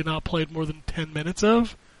probably not played more than 10 minutes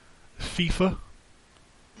of, FIFA.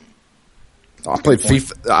 I played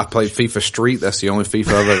FIFA Street. That's the only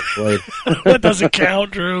FIFA I've ever played. That doesn't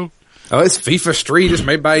count, Drew. Oh, it's FIFA Street. It's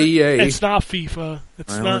made by EA. It's not FIFA.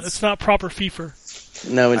 It's not proper FIFA.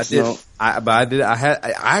 No, it's not.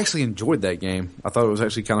 I actually enjoyed that game. I thought it was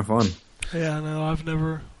actually kind of fun. Yeah, no, I've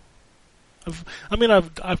never.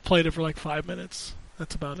 I've played it for like 5 minutes.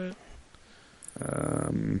 That's about it.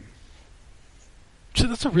 Shit,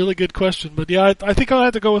 that's a really good question, but yeah, I think I'll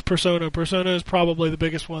have to go with Persona. Persona is probably the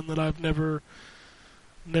biggest one that I've never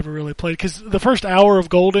really played, because the first hour of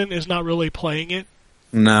Golden is not really playing it.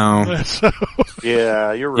 No. So,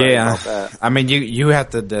 Yeah, you're right about that. I mean, you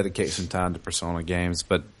have to dedicate some time to Persona games,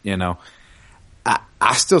 but,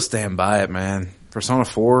 I still stand by it, man. Persona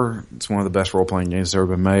 4, it's one of the best role-playing games that's ever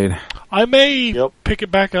been made. I may pick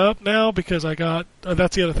it back up now because I got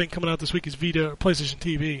that's the other thing coming out this week is PlayStation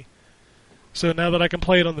TV. So now that I can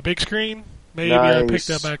play it on the big screen, maybe I pick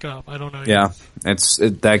that back up. I don't know yet. Yeah,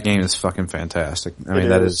 that game is fucking fantastic. I mean,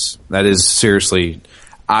 that is seriously.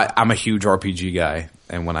 I'm a huge RPG guy,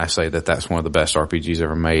 and when I say that that's one of the best RPGs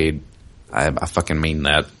ever made, I fucking mean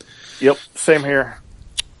that. Yep, same here.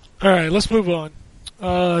 All right, let's move on.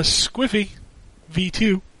 Squiffy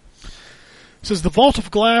V2 says the Vault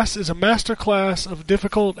of Glass is a masterclass of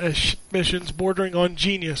difficult as missions bordering on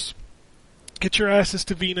genius. Get your asses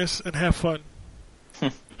to Venus and have fun.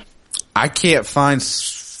 I can't find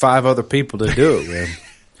 5 other people to do it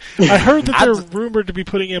with. I heard that they're rumored to be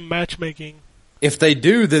putting in matchmaking. If they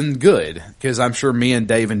do, then good, because I'm sure me and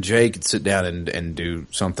Dave and Jay could sit down and do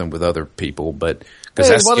something with other people. But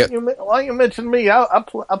because why don't you mention me? I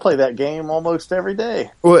play that game almost every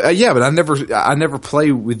day. Well, yeah, but I never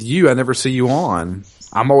play with you. I never see you on.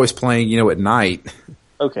 I'm always playing, at night.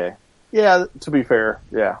 Okay. Yeah, to be fair,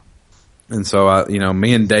 yeah. And so,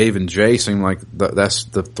 me and Dave and Jay seem like that's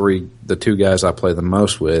the 2 guys I play the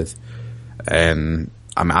most with. And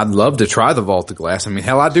I mean, I'd love to try the Vault of Glass. I mean,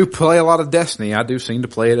 hell, I do play a lot of Destiny. I do seem to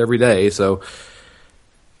play it every day. So,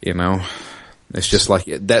 it's just like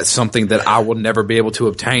that's something that I will never be able to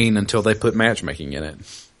obtain until they put matchmaking in it.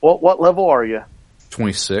 What level are you?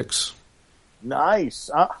 26. Nice.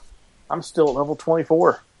 I'm still at level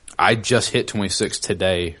 24. I just hit 26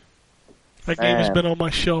 today. That game has been on my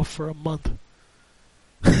shelf for a month.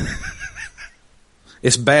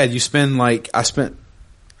 It's bad. I spent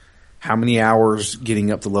how many hours getting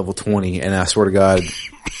up to level 20, and I swear to God,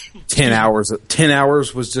 10 hours. 10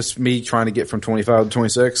 hours was just me trying to get from 25 to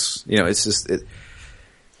 26. It's just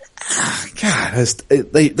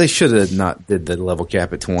they should have not did the level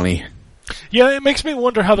cap at 20. Yeah, it makes me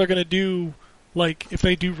wonder how they're going to do. Like, if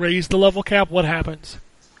they do raise the level cap, what happens?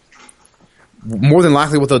 More than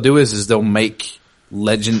likely, what they'll do is they'll make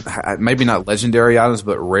maybe not legendary items,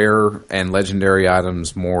 but rare and legendary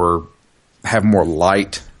items have more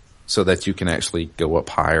light, so that you can actually go up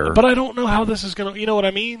higher. But I don't know how this is going to... You know what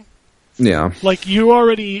I mean? Yeah. Like, you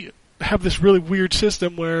already have this really weird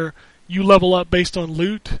system where you level up based on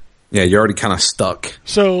loot. Yeah, you're already kind of stuck.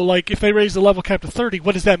 So, like, if they raise the level cap to 30,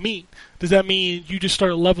 what does that mean? Does that mean you just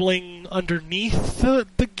start leveling underneath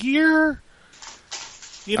the gear?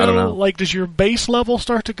 You know, I don't know. Like, does your base level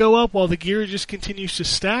start to go up while the gear just continues to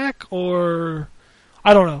stack? Or,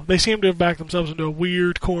 I don't know. They seem to have backed themselves into a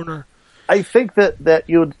weird corner. I think that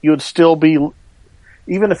you'd still be,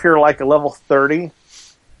 even if you're like a level 30.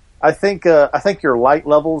 I think your light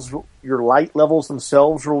levels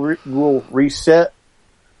themselves will reset,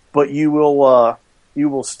 but you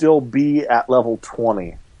will still be at level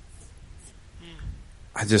 20.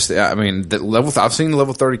 I mean, I've seen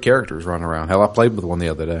level 30 characters run around. Hell, I played with one the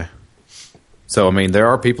other day. So, I mean, there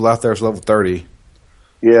are people out there that's level 30.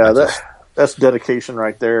 Yeah, that's dedication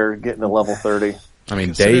right there, getting to level 30. I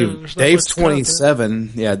mean, Dave's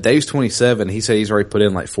 27. Yeah, Dave's 27. He said he's already put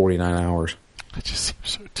in like 49 hours. That just seems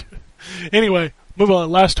so Anyway, move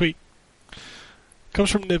on. Last tweet.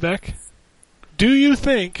 Comes from Nivek. Do you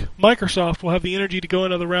think Microsoft will have the energy to go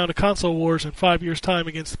another round of console wars in 5 years' time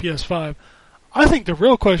against the PS5? I think the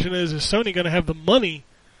real question is Sony going to have the money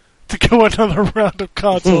to go another round of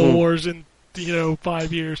console wars in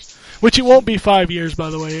 5 years? Which it won't be 5 years,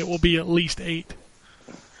 by the way. It will be at least 8.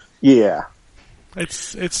 Yeah.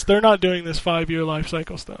 They're not doing this 5-year life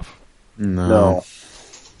cycle stuff. No.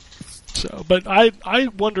 So, but I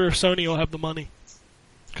wonder if Sony will have the money,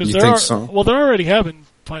 because so? Well, they're already having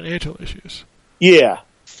financial issues. Yeah.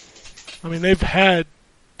 I mean, they've had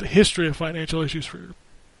the history of financial issues for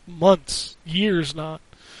months, years, not.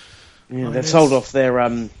 Yeah, they've sold off their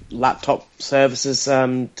laptop services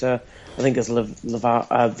to, I think it's the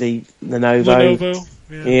Lenovo.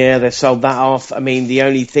 Yeah, they've sold that off. I mean, the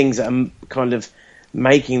only things that are kind of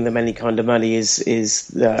making them any kind of money is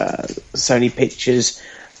Sony Pictures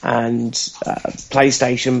and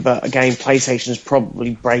PlayStation, but again, PlayStation's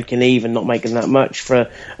probably breaking even, not making that much for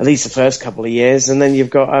at least the first couple of years, and then you've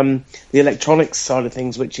got the electronics side of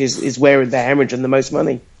things, which is where they're hemorrhaging the most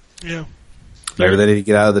money. Yeah. Maybe they need to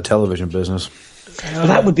get out of the television business. Well,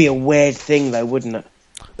 that would be a weird thing, though, wouldn't it?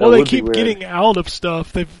 Well, they keep getting out of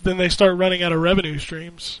stuff, then they start running out of revenue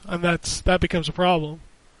streams, and that becomes a problem.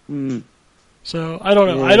 So, I don't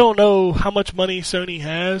know. Yeah. I don't know how much money Sony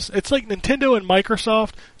has. It's like Nintendo and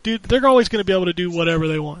Microsoft, dude, they're always going to be able to do whatever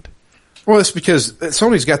they want. Well, it's because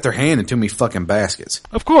Sony's got their hand in too many fucking baskets.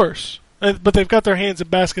 Of course. But they've got their hands in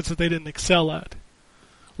baskets that they didn't excel at.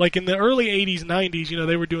 Like in the early 80s, 90s,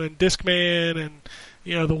 they were doing Discman, and,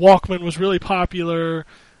 the Walkman was really popular.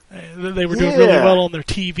 They were doing really well on their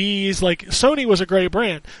TVs. Like, Sony was a great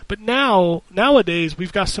brand. But nowadays,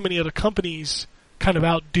 we've got so many other companies kind of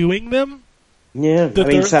outdoing them. Yeah, I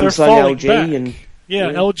mean, Samsung, LG, and...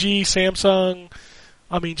 Yeah, LG, Samsung.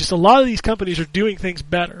 I mean, just a lot of these companies are doing things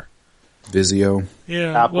better. Vizio.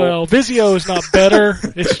 Yeah, Apple. Well, Vizio is not better.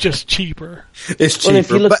 It's just cheaper. It's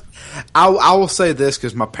cheaper. But I will say this,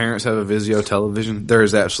 because my parents have a Vizio television. There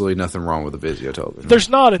is absolutely nothing wrong with a Vizio television. There's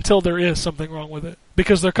not until there is something wrong with it,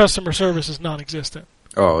 because their customer service is non-existent.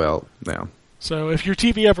 Oh, well, yeah. So if your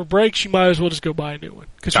TV ever breaks, you might as well just go buy a new one.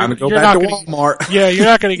 Time to go back to Walmart. Yeah, you're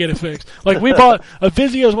not going to get it fixed. Like, we bought a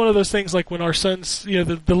Vizio is one of those things. Like when our son's,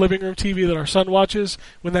 the living room TV that our son watches,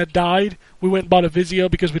 when that died, we went and bought a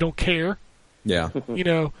Vizio because we don't care. Yeah.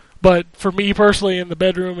 But for me personally, in the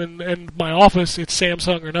bedroom and my office, it's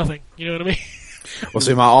Samsung or nothing. You know what I mean? Well,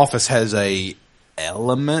 see, my office has a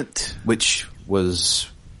Element, which was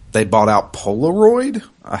they bought out Polaroid.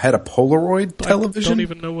 I had a Polaroid television. I don't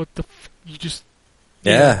even know what you just...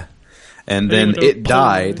 Yeah. And then it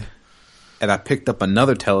died, and I picked up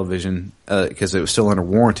another television because it was still under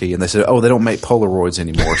warranty, and they said, they don't make Polaroids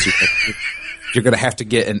anymore, so you're going to have to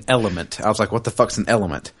get an Element. I was like, what the fuck's an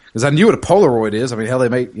Element? Because I knew what a Polaroid is. I mean, hell, they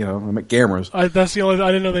make cameras. That's the only... I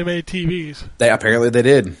didn't know they made TVs. Apparently they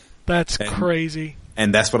did. That's crazy.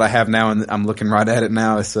 And that's what I have now, and I'm looking right at it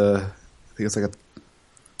now. It's I think it's like a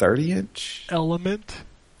 30-inch... Element?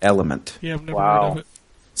 Yeah, I've never heard of it.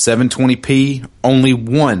 720p, only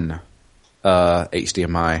one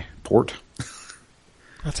HDMI port.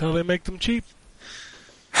 That's how they make them cheap.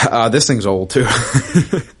 This thing's old, too.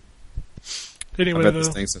 Anyway, I bet this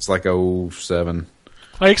thing since like 07.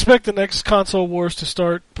 I expect the next console wars to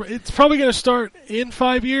start. It's probably going to start in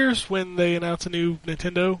 5 years when they announce a new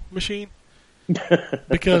Nintendo machine.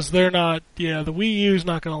 Because they're not... Yeah, the Wii U's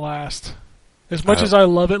not going to last. As much as I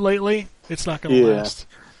love it lately, it's not going to last.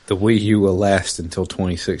 The Wii U will last until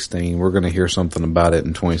 2016. We're going to hear something about it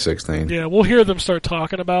in 2016. Yeah, we'll hear them start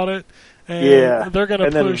talking about it, and they're going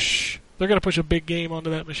to push. They're going to push a big game onto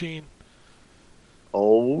that machine.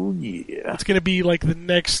 Oh yeah, it's going to be like the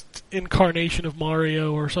next incarnation of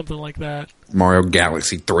Mario or something like that. Mario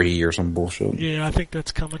Galaxy 3 or some bullshit. Yeah, I think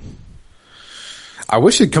that's coming. I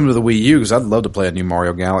wish it'd come to the Wii U because I'd love to play a new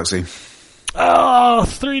Mario Galaxy. Oh,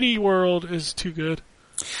 3D World is too good.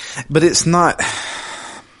 But it's not.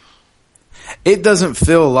 It doesn't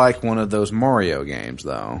feel like one of those Mario games,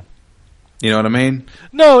 though. You know what I mean?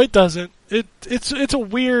 No, it doesn't. It's a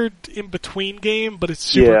weird in between game, but it's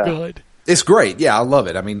super good. It's great. Yeah, I love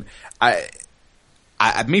it. I mean, I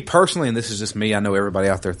me personally, and this is just me. I know everybody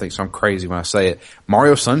out there thinks I'm crazy when I say it.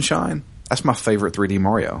 Mario Sunshine. That's my favorite 3D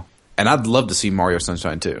Mario, and I'd love to see Mario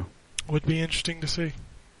Sunshine too. Would be interesting to see.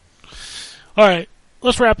 All right,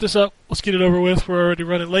 let's wrap this up. Let's get it over with. We're already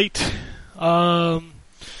running late.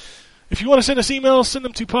 If you want to send us emails, send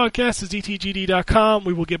them to podcast@ztgd.com.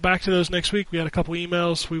 We will get back to those next week. We had a couple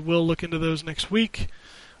emails. We will look into those next week.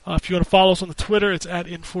 If you want to follow us on the Twitter, it's at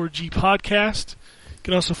N4G Podcast. You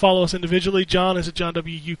can also follow us individually. John is at John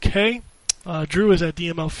W. UK. Drew is at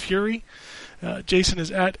DML Fury. Jason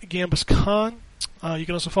is at Gambus Khan. You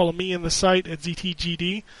can also follow me in the site at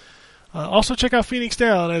ZTGD. Also check out Phoenix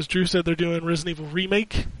Down. As Drew said, they're doing Resident Evil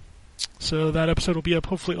Remake. So that episode will be up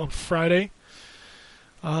hopefully on Friday.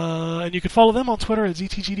 And you can follow them on Twitter at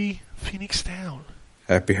ZTGD Phoenix Down.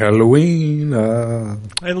 Happy Halloween.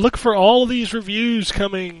 And look for all of these reviews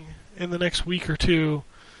coming in the next week or two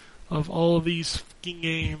of all of these fucking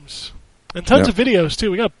games. And tons of videos,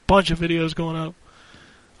 too. We got a bunch of videos going up.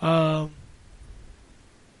 I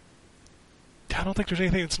don't think there's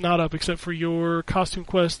anything that's not up except for your Costume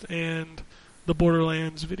Quest and the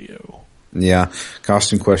Borderlands video. Yeah,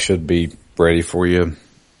 Costume Quest should be ready for you.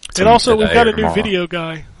 And also, we've got a new video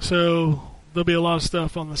guy, so there'll be a lot of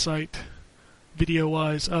stuff on the site,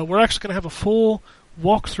 video-wise. We're actually going to have a full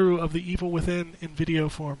walkthrough of The Evil Within in video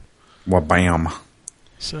form. Well, bam.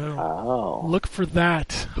 So, look for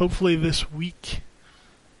that, hopefully this week,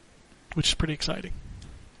 which is pretty exciting.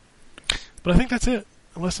 But I think that's it,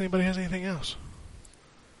 unless anybody has anything else.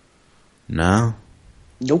 No.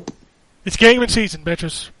 Nope. It's gaming season,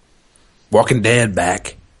 bitches. Walking Dead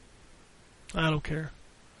back. I don't care.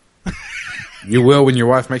 You will when your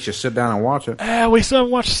wife makes you sit down and watch it. We still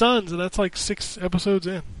haven't watched Sons, and that's like 6 episodes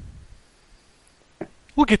in.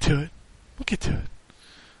 We'll get to it. And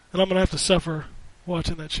I'm going to have to suffer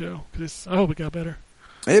watching that show, because I hope it got better.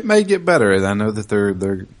 It may get better. I know that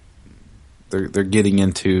they're getting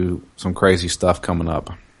into some crazy stuff coming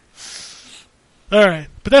up. All right,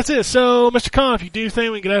 but that's it. So, Mr. Khan, if you do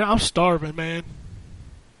think we can get out, I'm starving, man.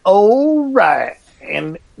 All right.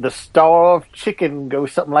 And the starved chicken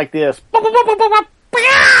goes something like this. Epic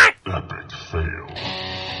fail.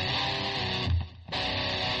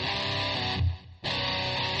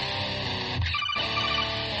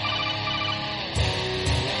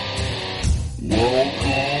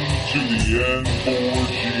 Welcome to the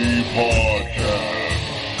N4G Podcast.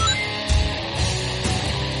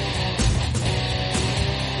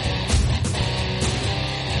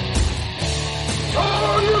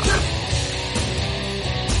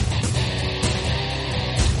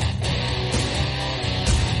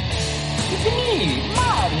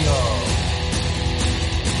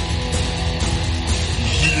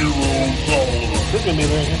 Zero tolerance. This is going to be a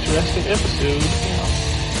very interesting episode.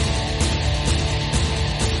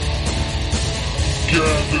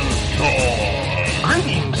 Gambus Khan.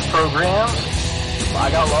 Greetings, programs. I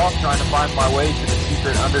got lost trying to find my way to the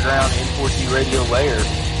secret underground N4G Radio lair.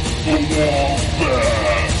 The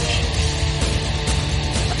Wombat.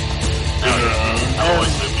 And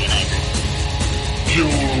Always with being angry.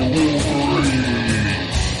 Killer Wolverine.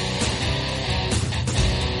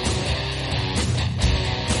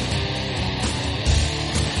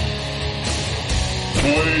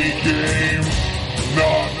 Play games,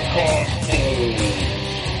 not consoles.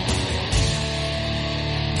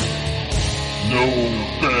 No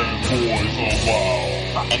fanboys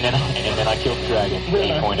allowed. And then I killed the dragon.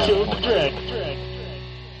 8.0.